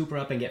down, scoop her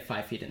up, and get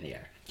 5 feet in the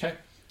air. Okay.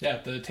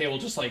 Yeah, the table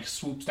just like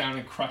swoops down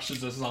and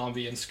crushes the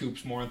zombie and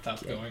scoops Morinth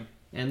up going.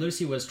 And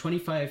Luci was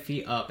 25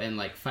 feet up and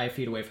like 5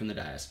 feet away from the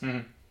dais.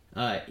 Mm-hmm.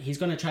 He's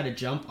going to try to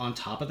jump on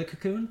top of the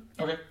cocoon.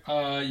 Okay.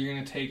 You're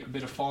going to take a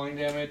bit of falling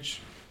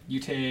damage. You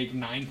take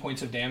 9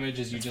 points of damage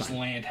as you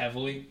land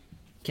heavily.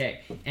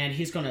 Okay, and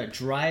he's going to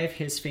drive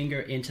his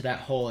finger into that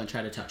hole and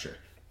try to touch her.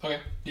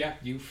 Okay. Yeah,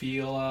 you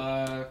feel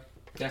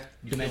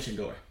Dimension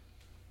door.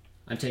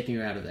 I'm taking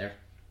her out of there.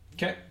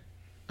 Okay.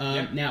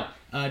 Now,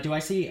 do I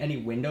see any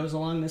windows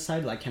along this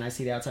side? Like, can I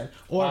see the outside?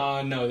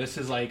 Or no, this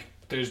is like,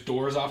 there's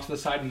doors off to the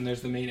side, and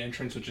there's the main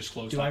entrance, which is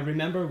closed do I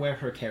remember where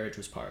her carriage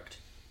was parked?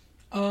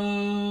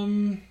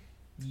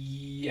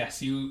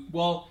 Yes,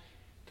 well,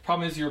 the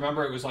problem is you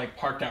remember it was like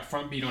parked out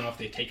front, but you don't know if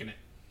they've taken it.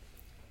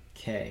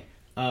 Okay.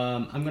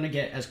 I'm going to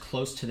get as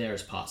close to there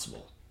as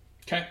possible.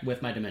 Okay.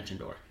 With my dimension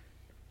door.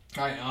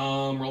 Alright,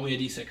 roll me a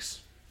d6.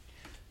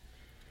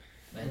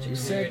 Magic's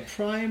Said weird.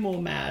 primal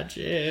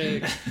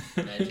magic.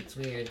 Magic's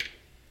weird.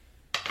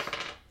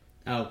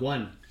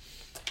 1.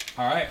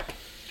 Alright.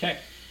 Okay.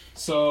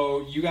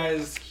 So you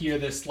guys hear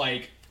this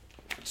like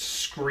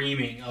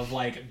screaming of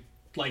like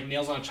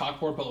nails on a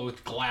chalkboard, but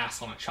with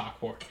glass on a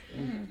chalkboard.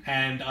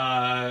 And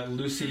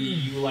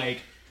Luci, you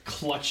like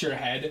clutch your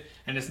head,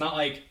 and it's not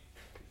like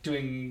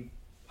doing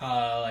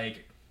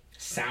like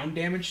sound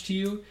damage to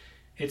you.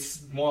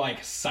 It's more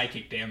like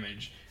psychic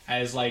damage,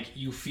 as like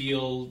you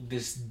feel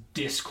this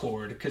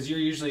discord, because you're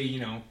usually,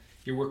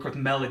 you work with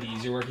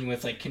melodies, you're working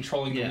with like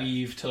controlling the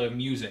weave to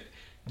music.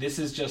 This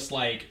is just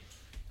like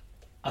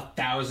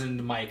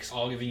 1,000 mics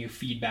all giving you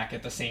feedback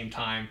at the same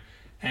time,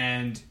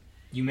 and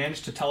you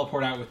managed to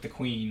teleport out with the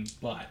queen,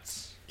 but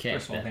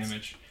first of all,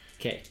 damage.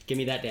 Okay, give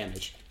me that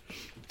damage.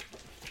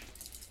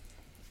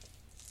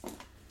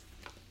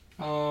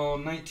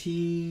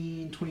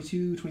 19,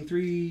 22,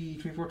 23,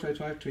 24,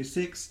 25,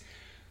 26,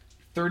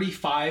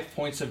 35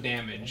 points of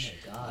damage.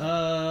 Oh my god.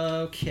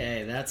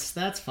 Okay,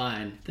 that's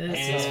fine. This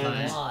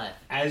And is fine.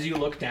 as you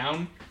look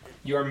down,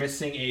 you are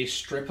missing a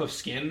strip of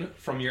skin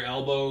from your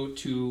elbow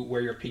to where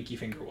your pinky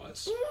finger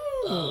was.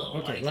 Oh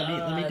Okay, my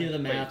let me do the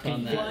math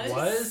on that.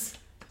 Was?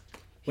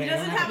 He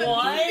doesn't have a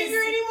pinky finger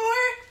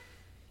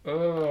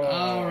anymore?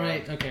 All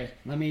right. Okay.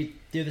 Let me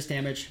do this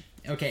damage.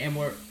 Okay, and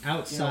we're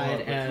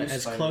outside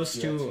as close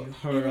to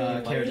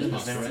her carriage as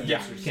possible. Right?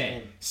 Yeah.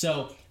 Okay.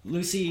 So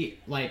Luci,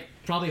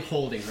 probably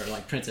holding her,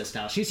 like princess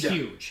style. She's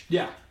huge.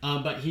 Yeah.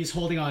 But he's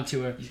holding on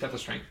to her. He's got the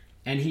strength.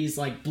 and he's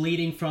like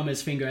bleeding from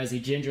his finger as he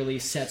gingerly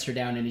sets her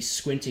down, and he's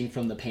squinting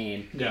from the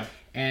pain. Yeah.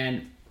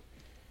 And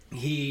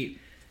he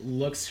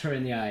looks her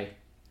in the eye.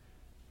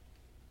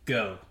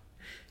 Go.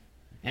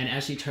 And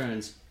as she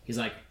turns, he's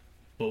like,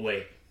 but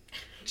wait.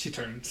 She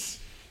turns.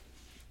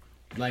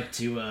 I'd like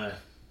to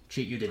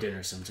treat you to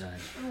dinner sometime.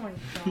 Oh my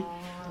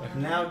god.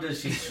 Now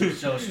does she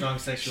show strong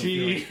sexual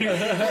feelings? She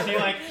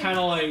like kind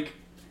of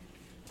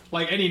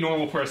like any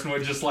normal person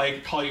would just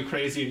like call you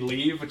crazy and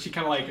leave, but she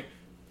kind of like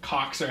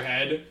cocks her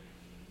head,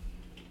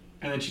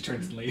 and then she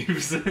turns and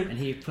leaves. And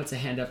he puts a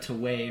hand up to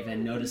wave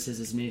and notices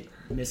his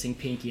missing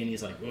pinky, and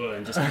he's like, ugh,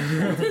 and just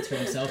holds it to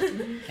himself.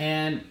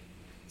 And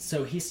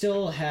so he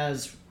still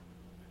has...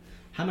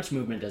 How much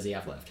movement does he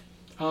have left?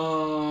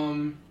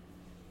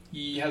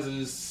 He has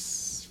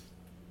his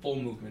full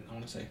movement, I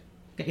want to say.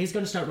 Okay, he's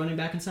going to start running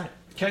back inside.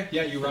 Okay,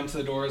 yeah, you run to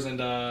the doors, and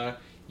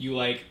you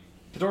like...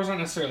 The doors aren't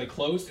necessarily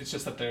closed, it's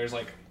just that there's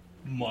like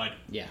mud.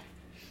 Yeah.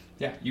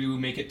 Yeah, you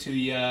make it to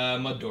the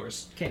mud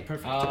doors. Okay,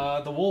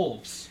 perfect. The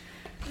wolves.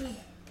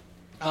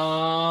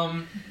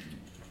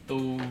 The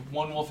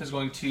one wolf is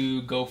going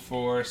to go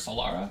for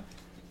Solara.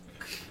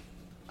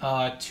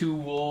 2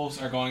 wolves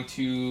are going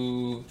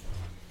to...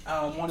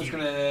 one is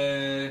going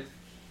to...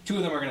 2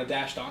 of them are going to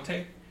dash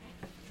Dante.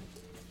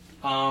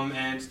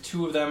 And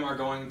 2 of them are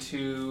going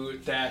to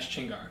dash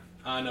Chingar.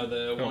 No,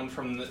 the one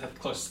from the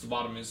closest to the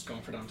bottom is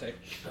going for Dante.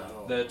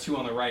 Oh. The 2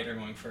 on the right are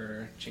going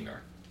for Chingar.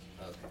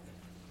 Okay.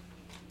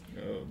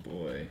 Oh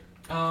boy.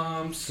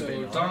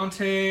 So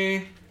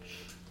Dante,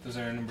 those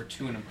are number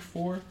 2 and number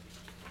 4.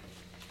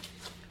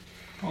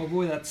 Oh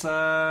boy, that's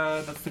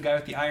the guy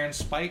with the iron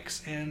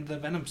spikes and the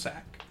venom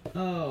sac.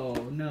 Oh,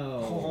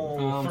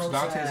 no. So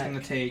Dante's going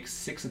to take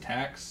 6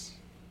 attacks.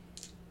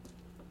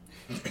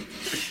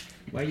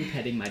 Why are you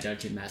petting my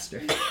dungeon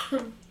master?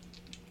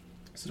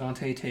 So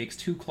Dante takes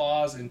 2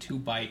 claws and 2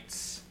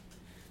 bites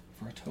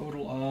for a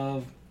total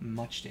of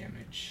much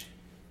damage.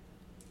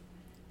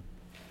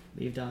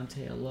 Leave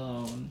Dante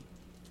alone.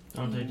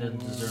 Dante doesn't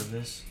deserve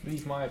this.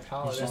 Leave my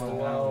paladin just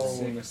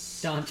alone.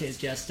 Dante's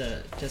just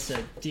a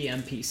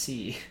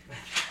DMPC.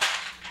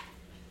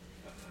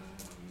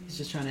 He's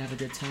just trying to have a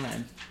good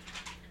time.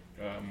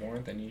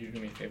 Morinth, I need you to do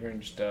me a favor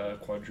and just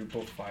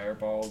quadruple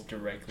fireball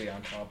directly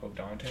on top of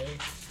Dante.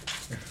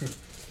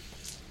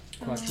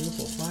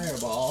 Quadruple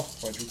fireball.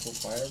 Quadruple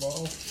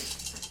fireball.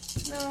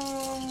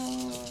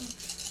 No.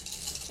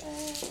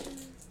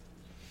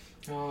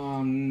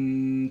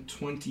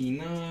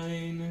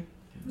 29,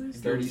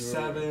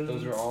 37,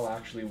 Those are all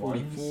actually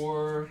ones.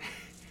 44,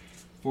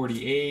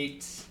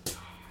 48,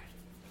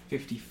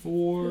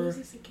 54, Who is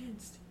this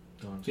against?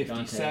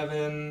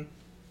 57,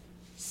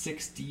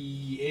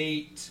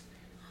 68,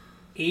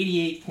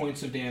 88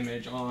 points of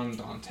damage on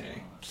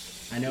Dante.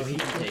 I know he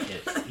can take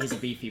it. He's a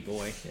beefy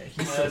boy. Yeah,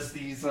 he says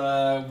these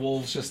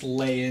wolves just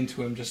lay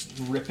into him, just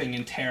ripping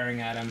and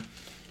tearing at him.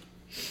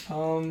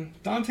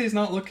 Dante's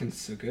not looking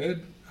so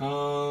good.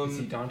 Is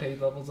he Dante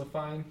levels of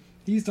fine?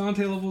 These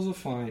Dante levels are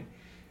fine.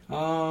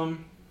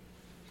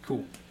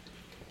 Cool.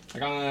 I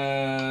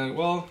got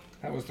well,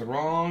 that was the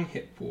wrong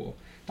hit pool.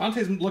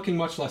 Dante's looking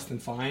much less than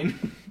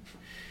fine.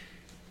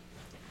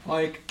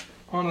 Like,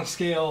 on a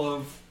scale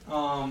of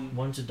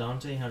 1 to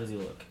Dante, how does he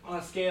look? On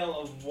a scale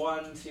of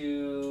 1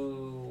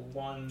 to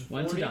 140.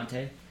 1 to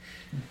Dante.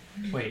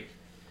 Wait.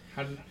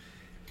 How did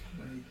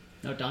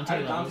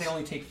Dante Dante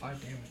only take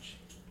 5 damage?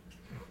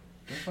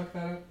 Did I fuck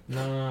that up?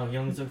 No, he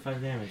only took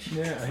 5 damage.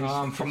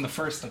 Yeah. From the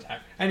first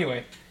attack.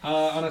 Anyway,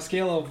 on a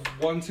scale of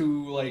 1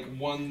 to like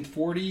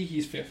 140,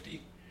 he's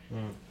 50.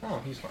 Oh,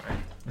 he's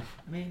fine.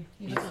 I mean,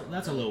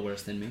 that's a little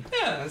worse than me.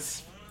 Yeah,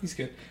 he's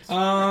good.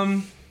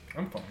 I'm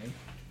fine.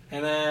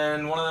 And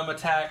then one of them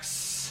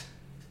attacks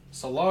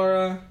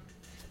Solara.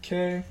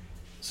 Okay.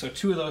 So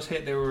 2 of those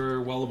hit. They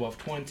were well above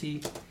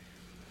 20.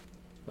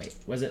 Wait,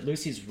 was it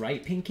Lucy's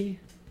right pinky?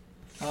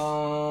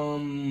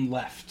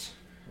 Left.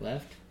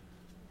 Left?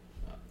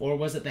 Or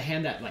was it the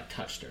hand that like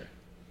touched her?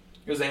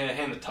 It was the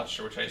hand that touched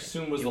her, which I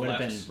assume was it the would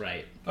left. have been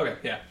right. Okay,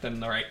 yeah, then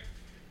the right.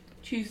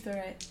 Choose the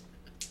right.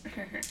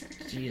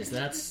 Jeez,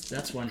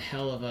 that's one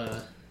hell of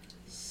a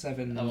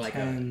 7, like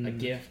 10, a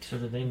gift. So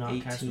did they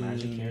not cast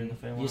magic here in the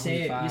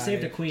Feywild? You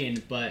saved a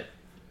queen, but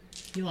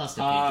you lost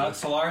a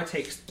pinky. Solara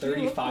takes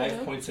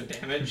 35 points of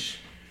damage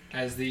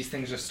as these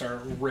things just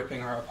start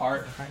ripping her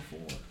apart.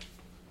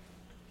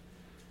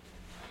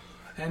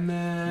 And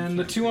then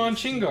the 2 on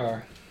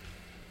Chingar.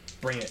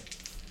 Bring it.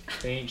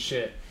 They ain't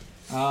shit.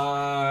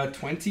 20.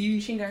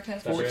 Chingar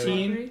cast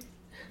 14.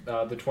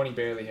 The 20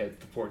 barely hit.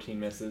 The 14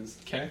 misses.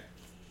 Okay.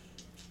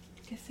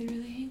 Guess they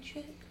really ain't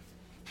shit.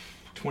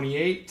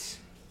 28.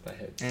 That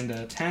hits. And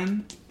a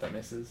 10. That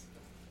misses.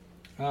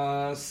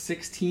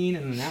 16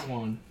 and then that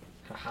one.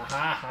 Ha ha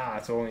ha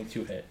ha. So only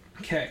 2 hit.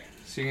 Okay.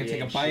 So you're going to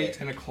take a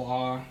bite and a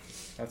claw.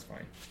 That's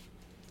fine.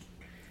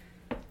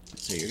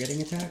 So you're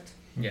getting attacked?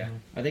 Yeah.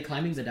 Are they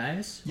climbing the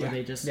dais? Yeah. Or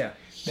they just... Yeah.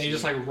 They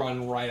just like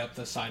run right up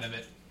the side of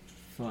it.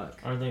 Fuck.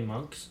 Are they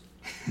monks?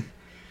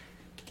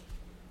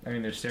 I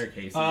mean, there's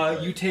staircases.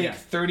 You take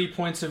 30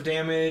 points of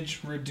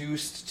damage,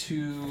 reduced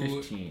to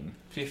 15.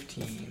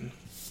 15.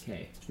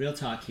 Okay, real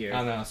talk here. Oh,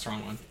 no, that's the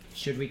wrong one.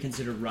 Should we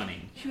consider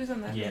running? She was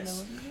on that Yes.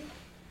 one, though, wasn't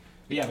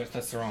she? Yeah, but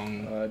that's the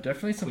wrong.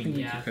 Definitely something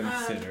we Yeah. could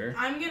consider.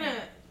 I'm gonna.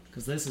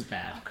 Because this is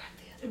bad.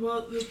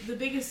 Well, the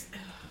biggest.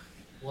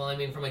 Well, I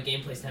mean, from a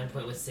gameplay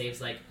standpoint, with saves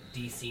like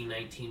DC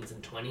 19s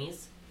and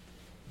 20s,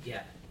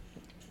 yeah,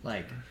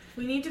 Like,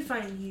 We need to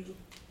find you.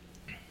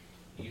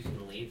 you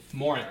can leave.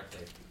 Morinth.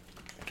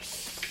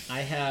 I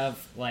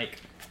have, like,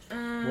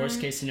 worst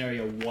case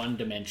scenario, 1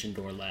 dimension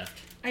door left.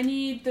 I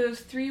need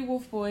those 3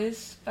 wolf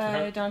boys by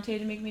Okay. Dante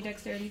to make me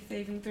dexterity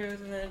saving throws,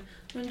 and then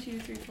 1, 2,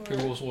 3, 4. The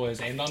rules was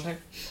and Dante?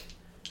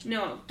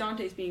 No,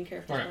 Dante's being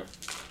careful. Alright.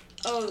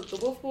 Oh, the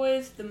wolf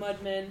boys, the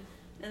mudmen,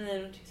 and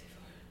then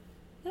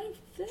 1, 2,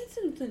 3, 4. That's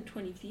within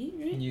 20 feet,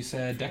 right? You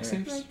said dex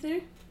saves? Right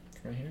there.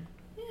 Right here?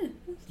 Yeah,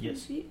 that's 20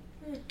 Yes. feet.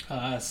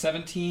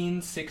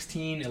 17,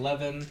 16,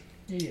 11.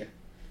 Yeah.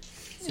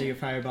 So you're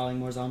fireballing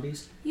more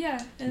zombies?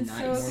 Yeah, and Nice.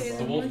 so okay, The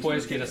then wolf 1, 2,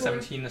 boys 3, get a 4.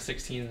 17, a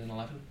 16, and an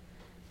 11.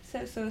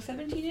 So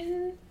 17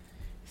 and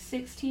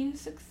 16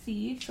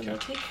 succeed, so they'll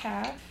Okay. take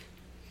half.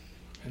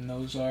 And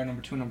those are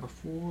number 2, number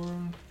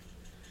 4.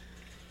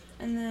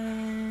 And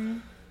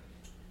then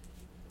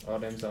All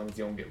them zombies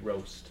don't get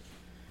roast.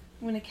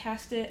 I'm going to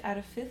cast it at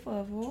a 5th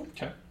level.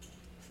 Okay.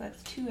 So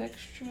that's 2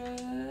 extra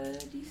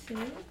d6.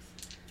 So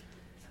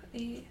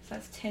 8. So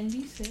that's 10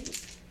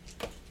 d6.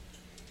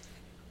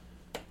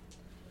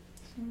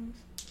 So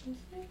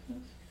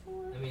that's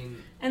 4. I mean,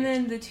 And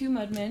then the 2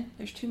 mudmen.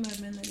 There's 2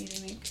 mudmen that need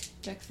to make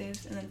dex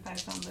saves, and then 5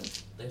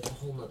 zombos. there's a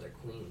whole nother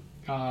queen.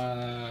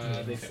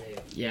 They Save.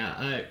 fail.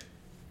 Yeah,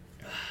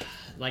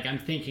 like, I'm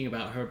thinking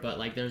about her, but,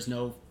 like, there's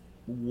no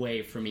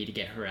way for me to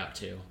get her out,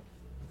 too.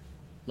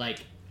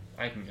 Like,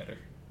 I can get her.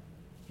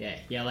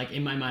 yeah, like,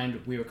 in my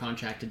mind, we were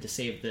contracted to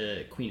save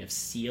the Queen of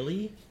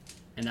Unseelie,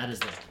 and that is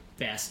the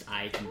best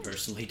I can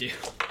personally do.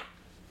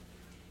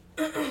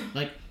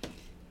 Like,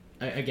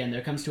 again,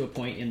 there comes to a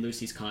point in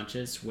Lucy's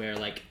conscious where,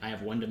 like, I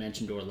have 1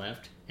 dimension door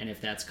left, and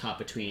if that's caught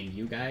between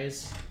you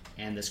guys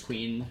and this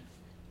queen,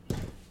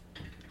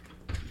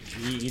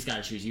 he's got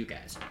to choose you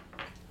guys.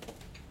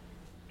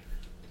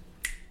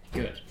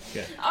 Good.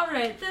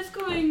 Alright, that's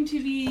going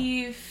to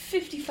be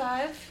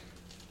 55.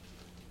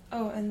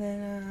 Oh, and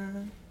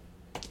then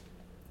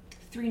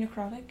 3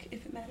 necrotic,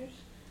 if it matters.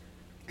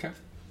 Okay.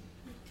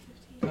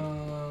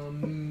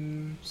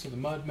 So the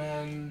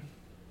mudmen.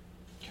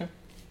 Okay.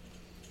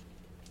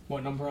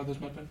 What number are those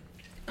mudmen?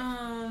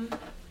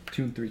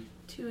 2 and 3.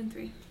 2 and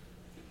 3.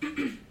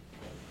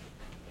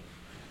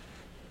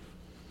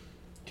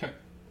 Okay.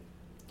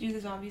 Do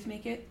the zombies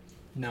make it?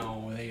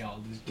 No, they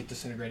all just get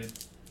disintegrated.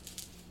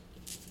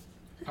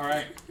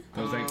 Alright.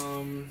 Those like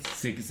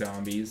 6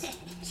 zombies.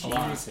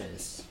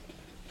 Jesus.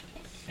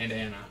 And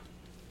Anna.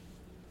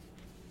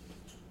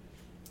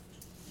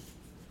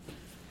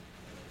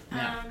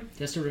 Now,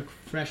 just a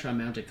refresher on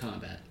mounted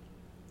combat.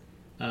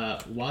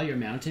 While you're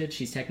mounted,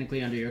 she's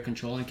technically under your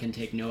control and can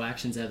take no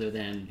actions other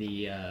than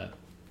the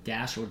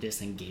dash or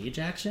disengage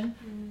action.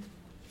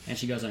 And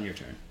she goes on your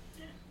turn.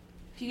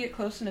 If you get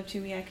close enough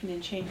to me, I can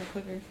enchain her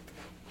quicker.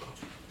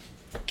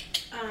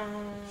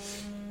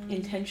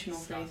 Intentional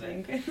Stop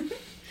phrasing.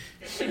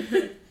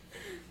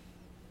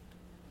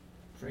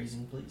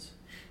 Phrasing, please.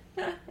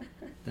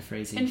 The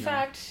phrasing. In John.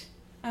 fact,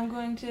 I'm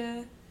going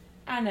to...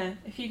 Anna,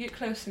 if you get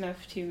close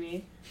enough to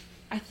me,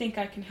 I think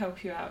I can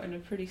help you out in a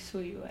pretty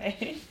sweet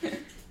way.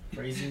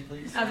 Phrasing,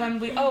 please. As I'm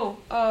by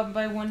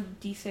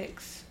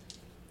 1d6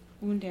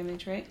 wound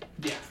damage, right?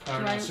 Yeah. Do No,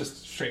 I- it's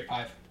just straight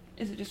 5.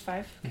 Is it just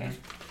 5? Okay.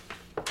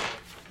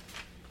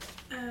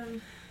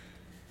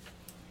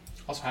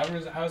 Also,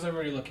 how's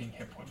everybody looking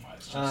hit point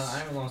wise? I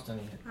haven't lost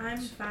any hit. I'm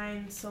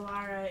fine.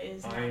 Solara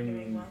is not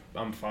doing well.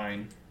 I'm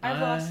fine. I've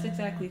lost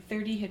exactly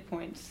 30 hit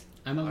points.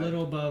 I'm a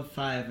little above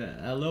 5,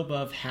 a little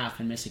above half,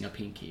 and missing a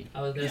pinky.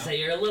 I was gonna say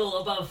you're a little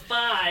above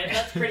 5.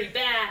 That's pretty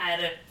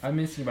bad. I'm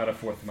missing about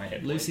 1/4 of my hit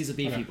points. Lucy's a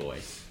beefy boy.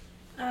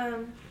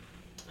 I'm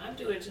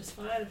doing just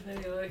fine. If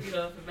if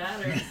it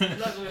matters. I'm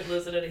not going to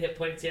lose any hit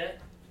points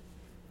yet.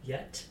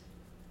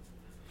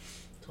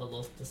 Till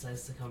Los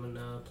decides to come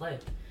and play.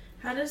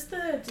 How does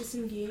the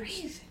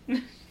disengage?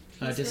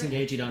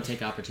 Disengage, you don't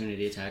take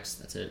opportunity attacks.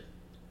 That's it.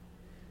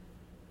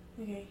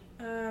 Okay.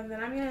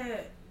 Then I'm gonna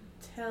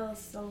tell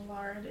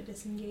Solara to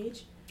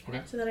disengage.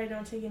 Okay. So that I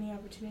don't take any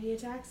opportunity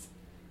attacks.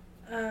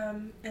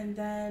 And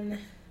then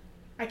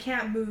I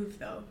can't move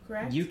though,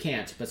 correct? You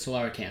can't, but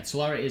Solara can't.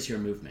 Solara is your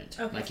movement.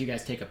 Okay. Like, you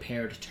guys take a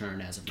paired turn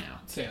as of now.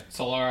 So yeah,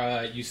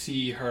 Solara, you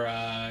see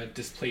her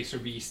displacer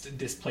beast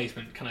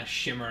displacement kind of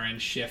shimmer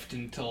and shift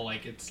until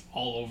like it's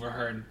all over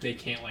her and they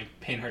can't like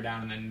pin her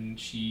down, and then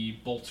she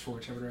bolts for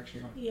whichever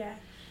direction you're going. Yeah.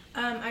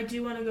 I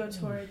do want to go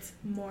towards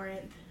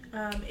Morinth.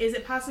 Is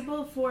it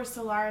possible for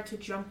Solara to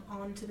jump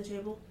onto the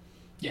table?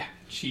 Yeah,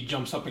 she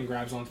jumps up and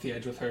grabs onto the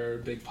edge with her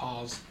big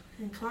paws.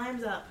 And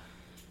climbs up.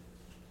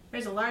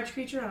 There's a large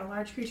creature on a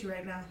large creature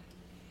right now.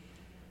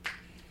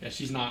 Yeah,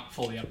 she's not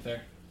fully up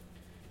there.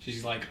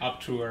 She's like up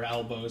to her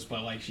elbows,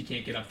 but like she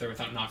can't get up there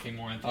without knocking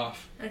Morinth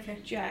off. Okay.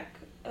 Jack,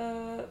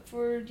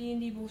 for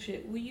D&D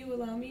bullshit, will you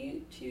allow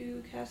me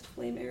to cast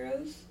flame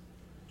arrows?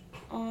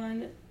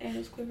 on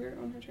Anna's quiver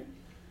on her turn?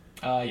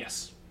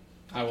 Yes.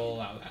 I will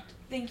allow that.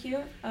 Thank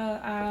you.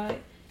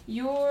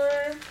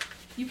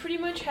 You pretty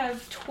much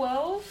have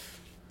 12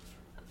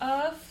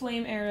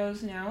 flame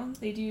arrows now.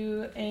 They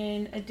do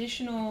an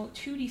additional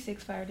 2d6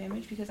 fire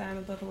damage because I am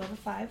above a level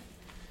 5.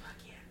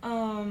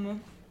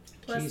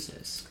 Plus,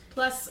 Jesus.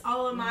 Plus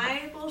all of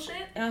my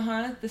bullshit?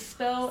 The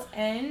spell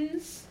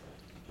ends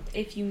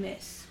if you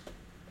miss.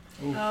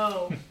 Ooh.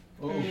 Oh.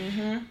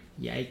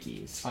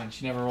 Yikes. Fine,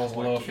 she never rolls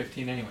below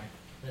 15 anyway.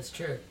 That's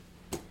true.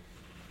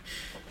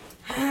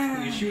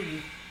 You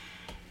shooting.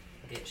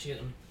 Get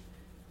shooting.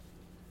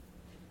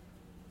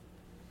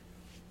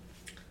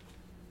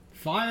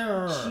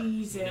 Fire!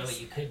 Jesus. You know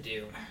what you could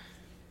do?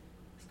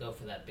 Let's go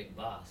for that big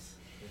boss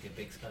with your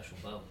big special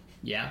bow.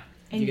 Yeah.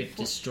 And you you get to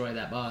destroy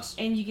that boss.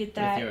 And you get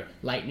that. With your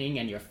lightning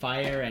and your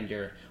fire and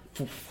your...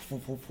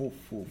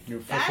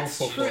 That's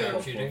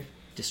true.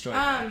 Destroy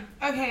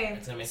okay.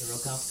 That's gonna make it real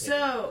complicated.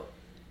 So,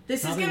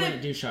 this Probably is gonna...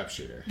 wouldn't do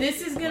sharpshooter.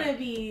 This is gonna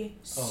be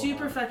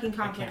super fucking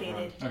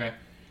complicated. Okay.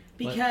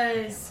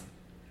 Because...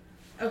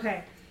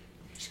 Okay.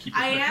 Just keep it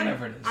I quick,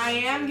 whatever it is.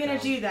 am gonna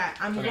do that.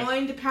 I'm Okay.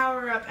 going to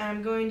power up and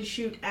I'm going to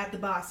shoot at the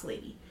boss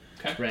lady.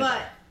 Okay.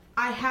 But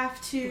I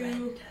have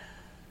to...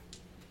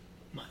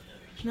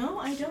 No,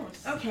 I don't.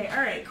 Okay,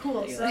 alright,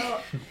 cool. So,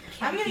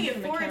 I'm gonna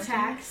get 4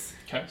 attacks.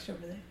 Okay.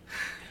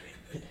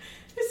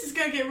 This is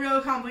gonna get real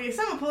complicated.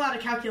 So I'm gonna pull out a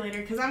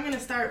calculator because I'm gonna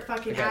start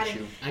fucking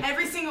adding.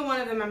 Every single one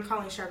of them I'm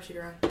calling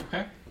sharpshooter on.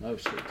 Okay. Oh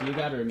shit. Do you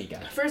got it or me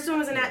got it? First one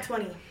was a nat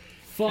 20.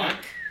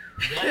 Fuck.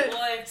 Yeah,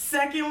 boy.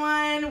 Second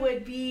one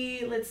would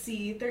be, let's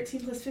see,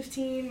 13 plus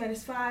 15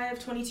 minus 5,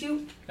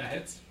 22. That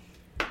hits.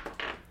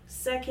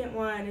 Second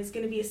one is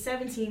gonna be a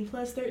 17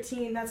 plus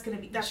 13. That's gonna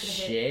hit.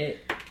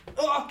 Shit.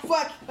 Oh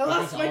fuck! I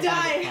lost my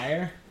die.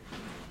 Fire?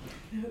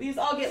 These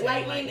all get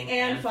lightning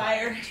and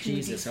fire.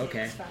 Jesus.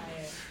 Okay.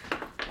 Fire.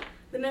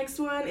 The next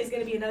one is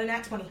gonna be another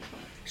nat 20.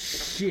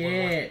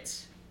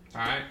 Shit.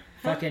 All right.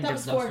 Fucking That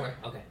was 4.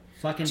 Okay.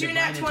 Fucking 2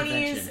 nat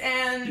 20s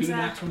and... Do the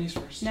nat 20s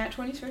first. Nat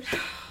 20s first.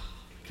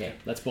 Okay,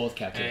 let's both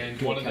calculate. And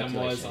Do a one of them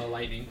was calculation.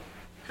 lightning.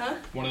 Huh?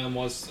 One of them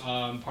was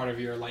part of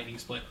your lightning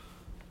split.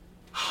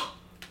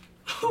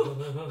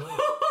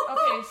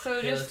 Okay, so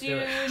Yeah, just let's do do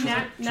it.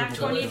 nat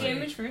Triple 20 damage.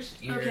 damage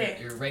first.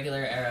 Your regular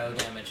arrow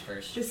damage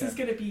first. This is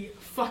gonna be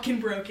fucking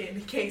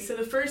broken. Okay, so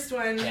the first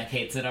one... Jack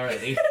hates it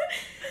already.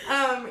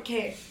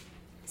 Okay.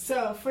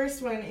 So,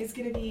 first one is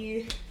gonna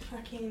be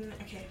fucking...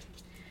 Okay.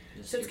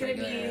 Just So it's your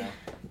gonna regular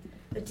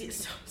be arrow.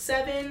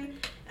 7,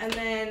 and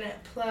then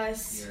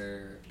plus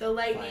Your the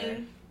lightning,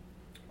 fire.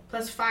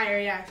 plus fire,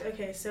 yeah.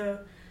 Okay, so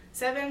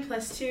 7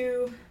 plus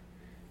 2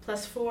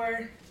 plus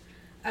 4,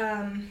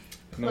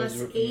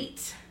 plus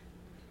 8.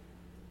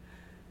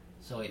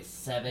 So wait,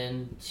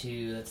 7,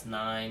 2, that's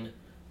 9,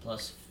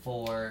 plus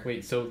 4.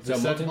 Wait, so So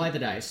multiply the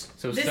dice.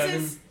 So This 7.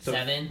 is- So,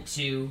 7,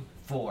 2,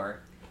 4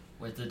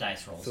 with the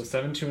dice rolls. so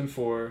 7, 2, and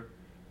 4,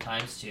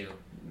 Times 2,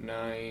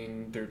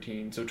 9,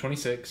 13. So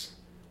 26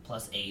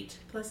 plus 8.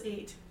 Plus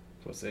 8.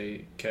 plus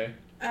 8. Okay.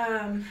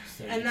 And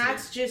 32.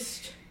 that's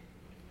just...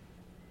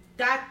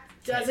 That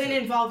doesn't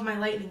involve my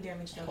lightning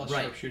damage, though. Plus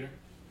Right. sharpshooter.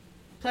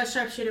 Plus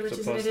sharpshooter, which So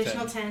is an plus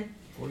additional 10.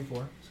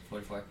 44.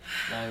 44.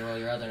 Now you roll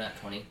your other nat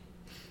 20.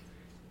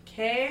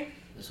 Okay.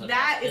 This one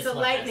That has, is this a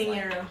one has lightning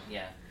arrow.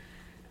 Yeah.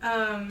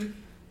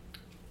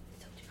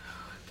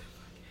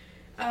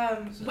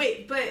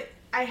 Wait, but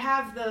I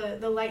have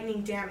the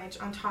lightning damage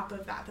on top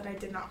of that I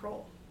did not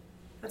roll.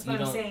 That's what You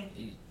I'm don't-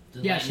 saying. the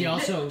Yeah, she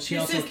lightning- also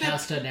This is the-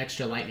 cast an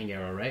extra lightning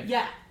arrow, right?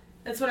 Yeah,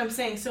 that's what I'm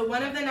saying. So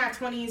one of the nat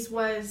 20s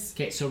was...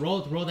 Okay, so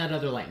roll that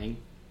other lightning,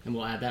 and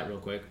we'll add that real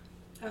quick.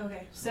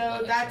 Okay, so What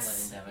extra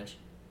that's... lightning damage.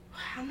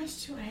 How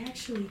much do I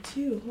actually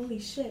do? Holy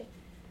shit.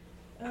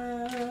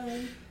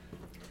 Jan,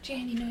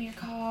 you know your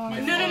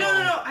card.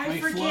 No. I My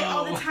forget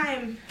all the flow.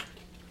 time.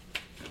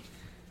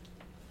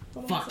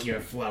 Hold on a Fuck second. your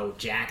flow,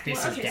 Jack. This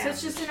Well, is okay, so down.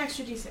 it's just an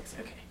extra d6.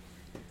 Okay.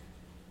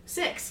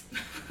 6.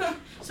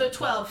 So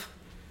 12.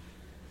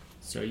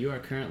 So you are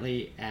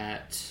currently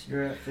at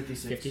You're at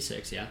 56.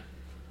 56, yeah.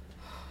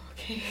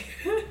 Okay.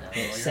 Now roll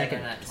your Second,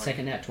 other nat 20.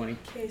 second nat 20.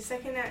 Okay,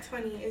 second nat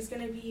 20 is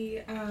going to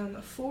be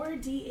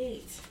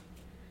 4d8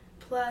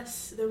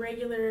 plus the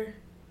regular...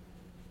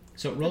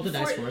 So roll the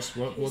dice Four- for us.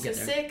 We'll okay, get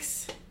so there.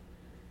 6,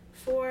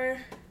 4,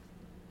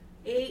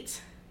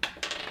 8,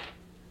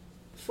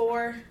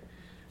 4.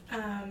 So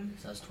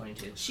that's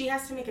 22. She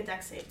has to make a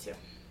dex save too.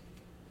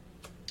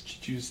 She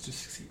chooses to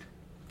succeed.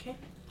 Okay.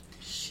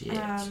 Shit.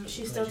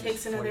 She still Which is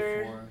takes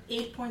another 44.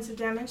 8 points of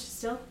damage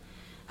still.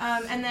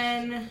 And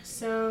then,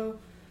 so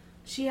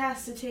she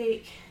has to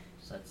take...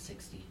 So that's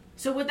 60.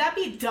 So would that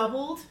be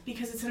doubled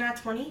because it's a nat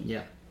 20?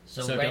 Yeah.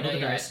 So, So right double now the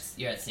you're dice.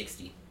 you're at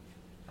 60.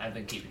 I've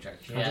been keeping track.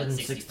 You're at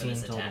 60 for 116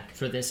 this total. attack.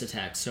 For this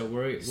attack. So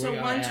we So are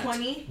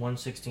 120?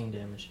 116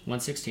 damage.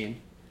 116.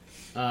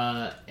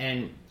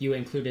 And you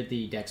included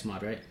the dex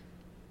mod, right?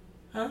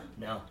 Huh?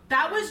 No.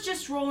 That was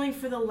just rolling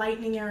for the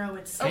lightning arrow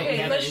itself. Okay,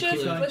 Yeah, let's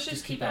include- just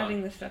just keep keep on.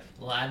 adding this stuff.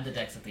 We'll add the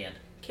dex at the end.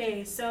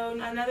 Okay, so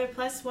another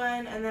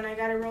 +1, and then I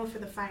gotta roll for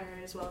the fire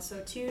as well.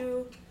 So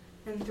 2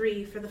 and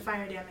 3 for the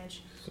fire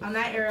damage. So On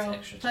that arrow,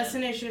 extra plus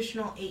 10. an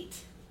additional 8,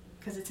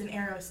 because it's an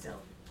arrow still.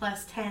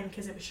 Plus 10,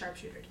 because it was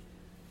sharpshooter.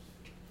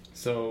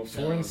 So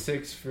 4 and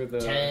 6 for the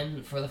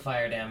 10 for the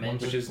fire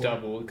damage. which is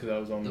double because I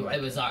was on.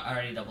 It was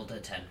already doubled to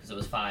 10 because it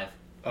was 5.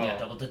 Oh. Yeah,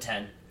 doubled to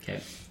 10. Okay.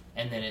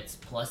 And then it's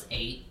plus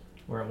 8.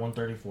 We're at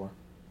 134.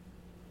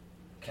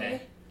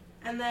 Okay.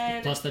 And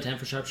then... Plus the 10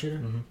 for sharpshooter?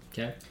 Mm-hmm.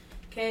 Okay.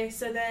 Okay,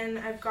 so then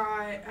I've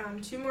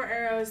got 2 more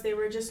arrows. They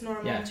were just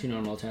normal. Yeah, 2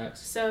 normal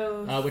attacks.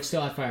 So... which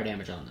still have fire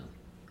damage on them.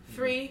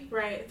 3,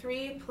 right.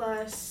 3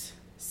 plus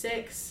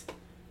 6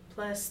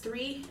 plus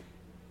 3.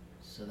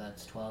 So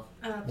that's 12.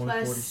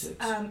 Plus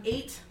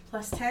 8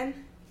 plus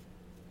 10.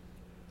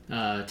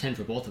 10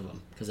 for both of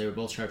them, because they were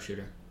both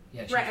sharpshooter.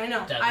 Yeah, Right, I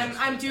know.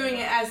 I'm doing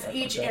it as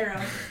each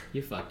arrow.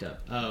 You fucked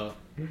up. Oh.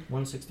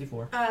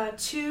 164.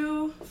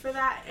 2 for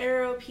that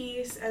arrow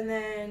piece, and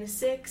then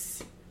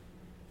 6,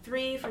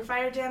 3 for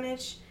fire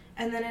damage,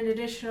 and then an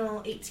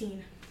additional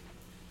 18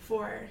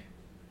 for...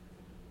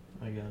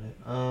 I got it.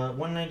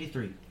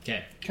 193.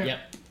 Okay.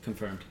 Yep.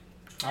 Confirmed.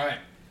 All right.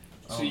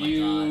 So Oh my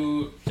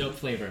you dope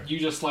flavor. You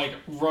just like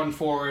run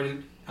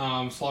forward.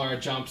 Slara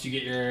jumps. You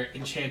get your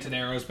enchanted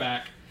arrows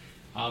back.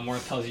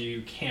 Morinth tells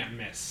you can't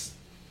miss.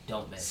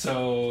 Don't miss.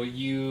 So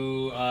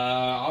you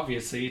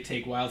obviously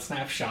take wild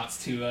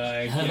snapshots to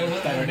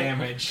get better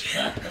damage,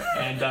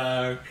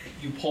 and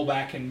you pull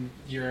back, and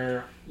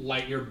your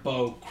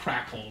bow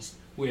crackles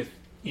with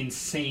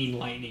insane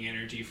lightning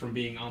energy from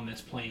being on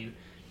this plane,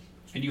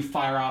 and you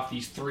fire off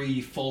these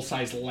 3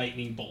 full-size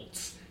lightning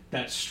bolts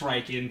that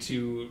strike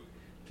into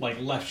like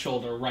left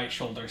shoulder, right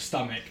shoulder,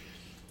 stomach,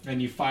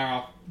 and you fire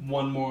off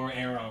one more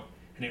arrow,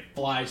 and it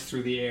flies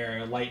through the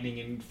air,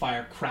 lightning and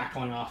fire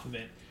crackling off of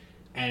it,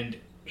 and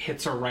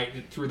hits her right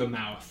through the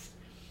mouth,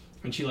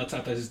 and she lets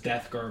out this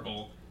death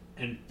gurgle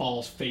and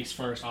falls face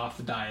first off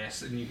the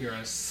dais, and you hear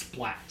a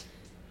splat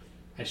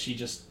as she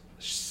just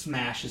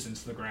smashes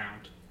into the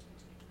ground,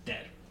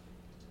 dead.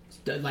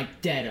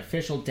 Like dead,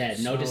 official dead.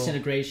 No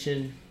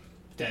disintegration.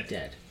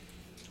 Dead.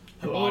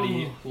 The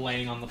body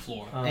laying on the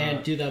floor.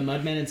 And do the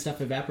mudmen and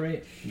stuff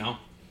evaporate? No.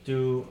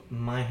 Do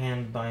my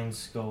hand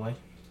binds go away?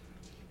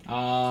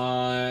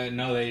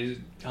 No, they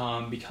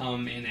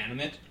become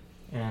inanimate.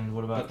 And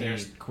what about But the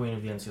there's- Queen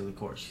of the Unseelie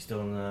Court? She's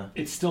still in the...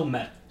 It's still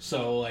met,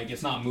 so like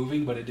it's not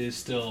moving, but it is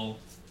still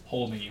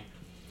holding you.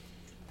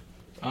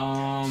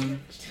 And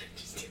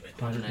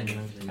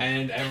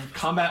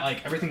combat,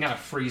 like everything kind of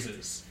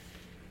freezes,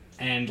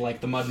 and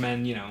like the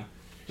mudmen,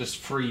 just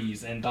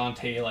freeze, and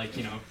Dante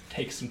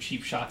takes some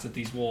cheap shots at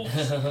these wolves.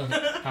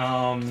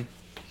 And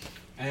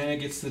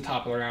it gets to the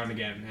top of the round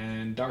again,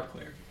 and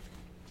Darkleer.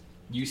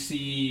 You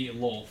see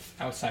Lolth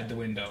outside the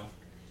window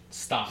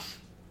stop,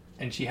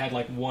 and she had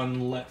like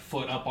one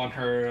foot up on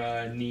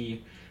her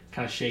knee,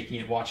 kind of shaking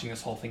it, watching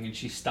this whole thing, and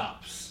she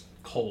stops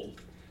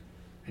cold,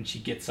 and she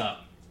gets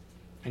up,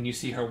 and you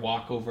see her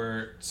walk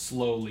over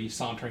slowly,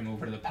 sauntering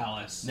over to the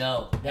palace.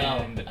 No,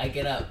 and I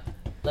get up.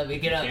 Let me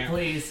get up, Yeah.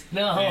 please.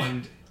 No.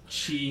 And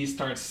she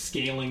starts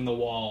scaling the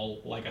wall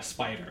like a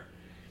spider.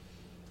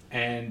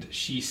 And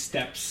she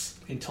steps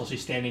until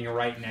she's standing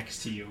right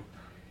next to you.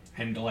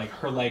 And like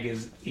her leg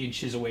is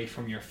inches away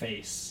from your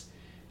face.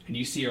 And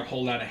you see her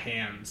hold out a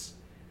hands.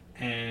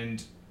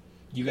 And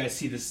you guys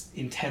see this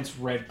intense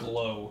red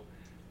glow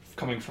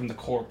coming from the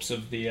corpse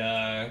of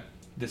the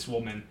this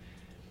woman.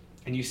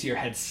 And you see her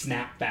head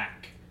snap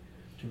back.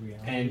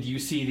 And you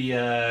see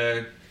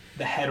the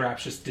head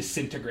wraps just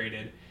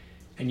disintegrated.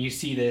 And you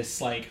see this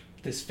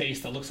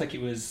face that looks like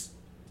it was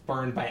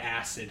burned by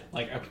acid,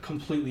 like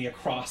completely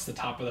across the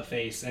top of the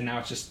face, and now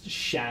it's just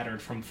shattered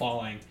from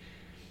falling.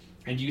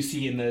 And you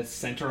see in the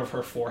center of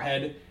her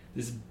forehead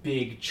this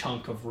big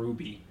chunk of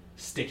ruby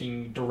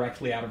sticking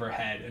directly out of her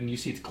head, and you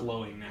see it's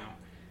glowing now.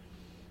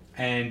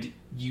 And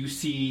you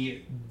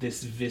see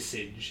this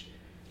visage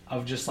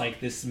of just like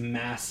this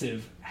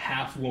massive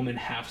half woman,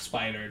 half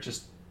spider,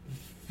 just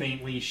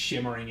faintly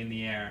shimmering in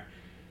the air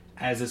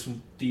as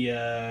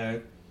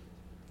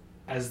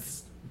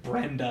as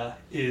Brenda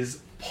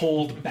is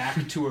pulled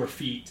back to her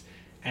feet,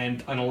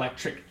 and an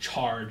electric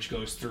charge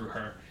goes through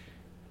her,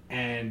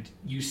 and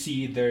you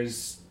see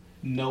there's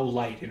no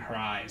light in her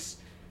eyes,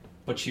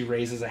 but she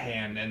raises a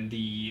hand and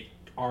the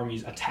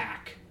armies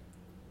attack.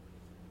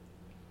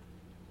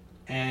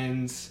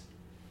 And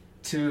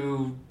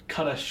to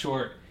cut us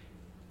short,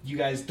 you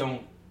guys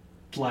don't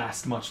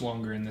last much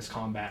longer in this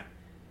combat.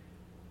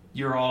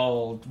 You're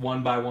all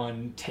one by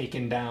one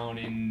taken down,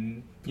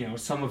 in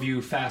some of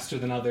you faster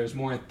than others.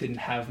 Morinth didn't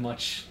have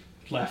much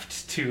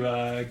left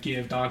to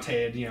give.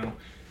 Dante had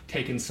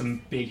taken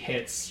some big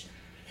hits.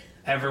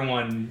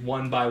 Everyone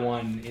one by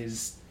one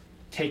is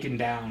taken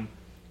down.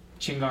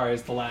 Chingar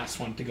is the last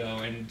one to go,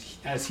 and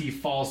as he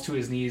falls to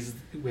his knees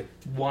with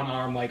one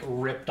arm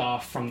ripped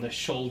off from the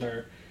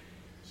shoulder,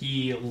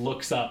 he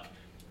looks up,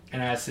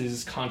 and as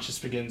his conscience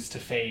begins to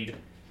fade,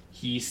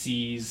 he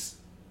sees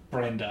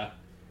Brenda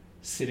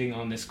sitting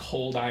on this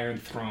cold iron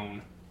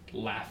throne,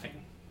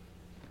 laughing.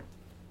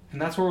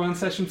 And that's where we're in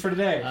session for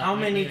today. How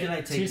many did I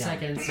take 2 down?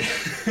 seconds.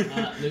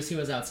 Luci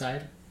was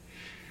outside.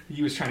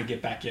 He was trying to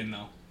get back in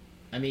though.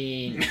 I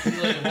mean, was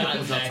back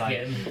outside.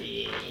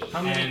 in.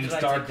 How many And did I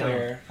take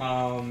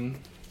Darkleer,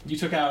 you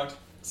took out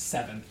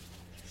 7.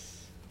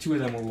 2 of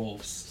them were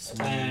wolves.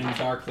 And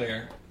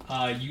Darkleer,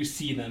 you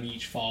see them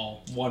each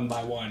fall one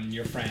by one.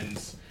 Your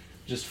friends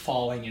just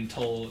falling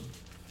until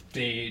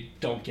they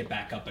don't get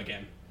back up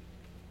again.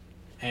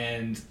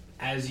 And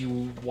as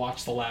you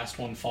watch the last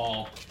one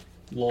fall,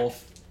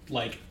 Lolth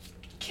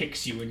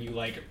kicks you and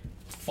you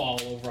fall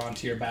over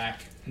onto your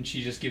back, and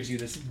she just gives you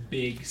this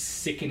big,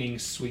 sickening,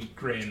 sweet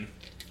grin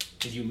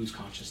as you lose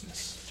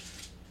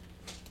consciousness.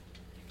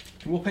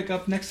 And we'll pick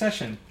up next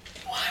session.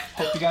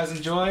 Hope you guys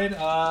enjoyed.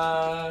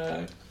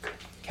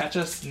 Catch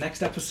us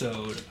next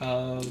episode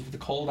of the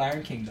Cold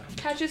Iron Kingdom.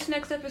 Catch us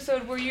next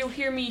episode where you'll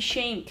hear me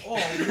shank. Oh,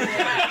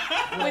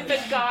 yeah. With the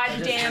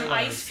goddamn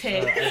ice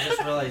pick. I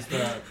just realized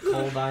the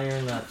Cold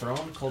Iron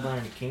Throne, Cold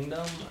Iron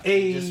Kingdom.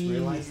 Hey. I just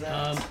realized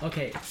that.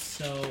 Okay,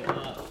 so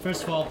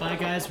first of all, bye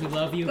guys, we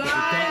love you, but we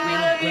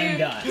Bye.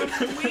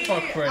 don't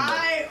love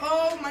Brenda.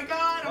 Oh my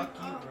god.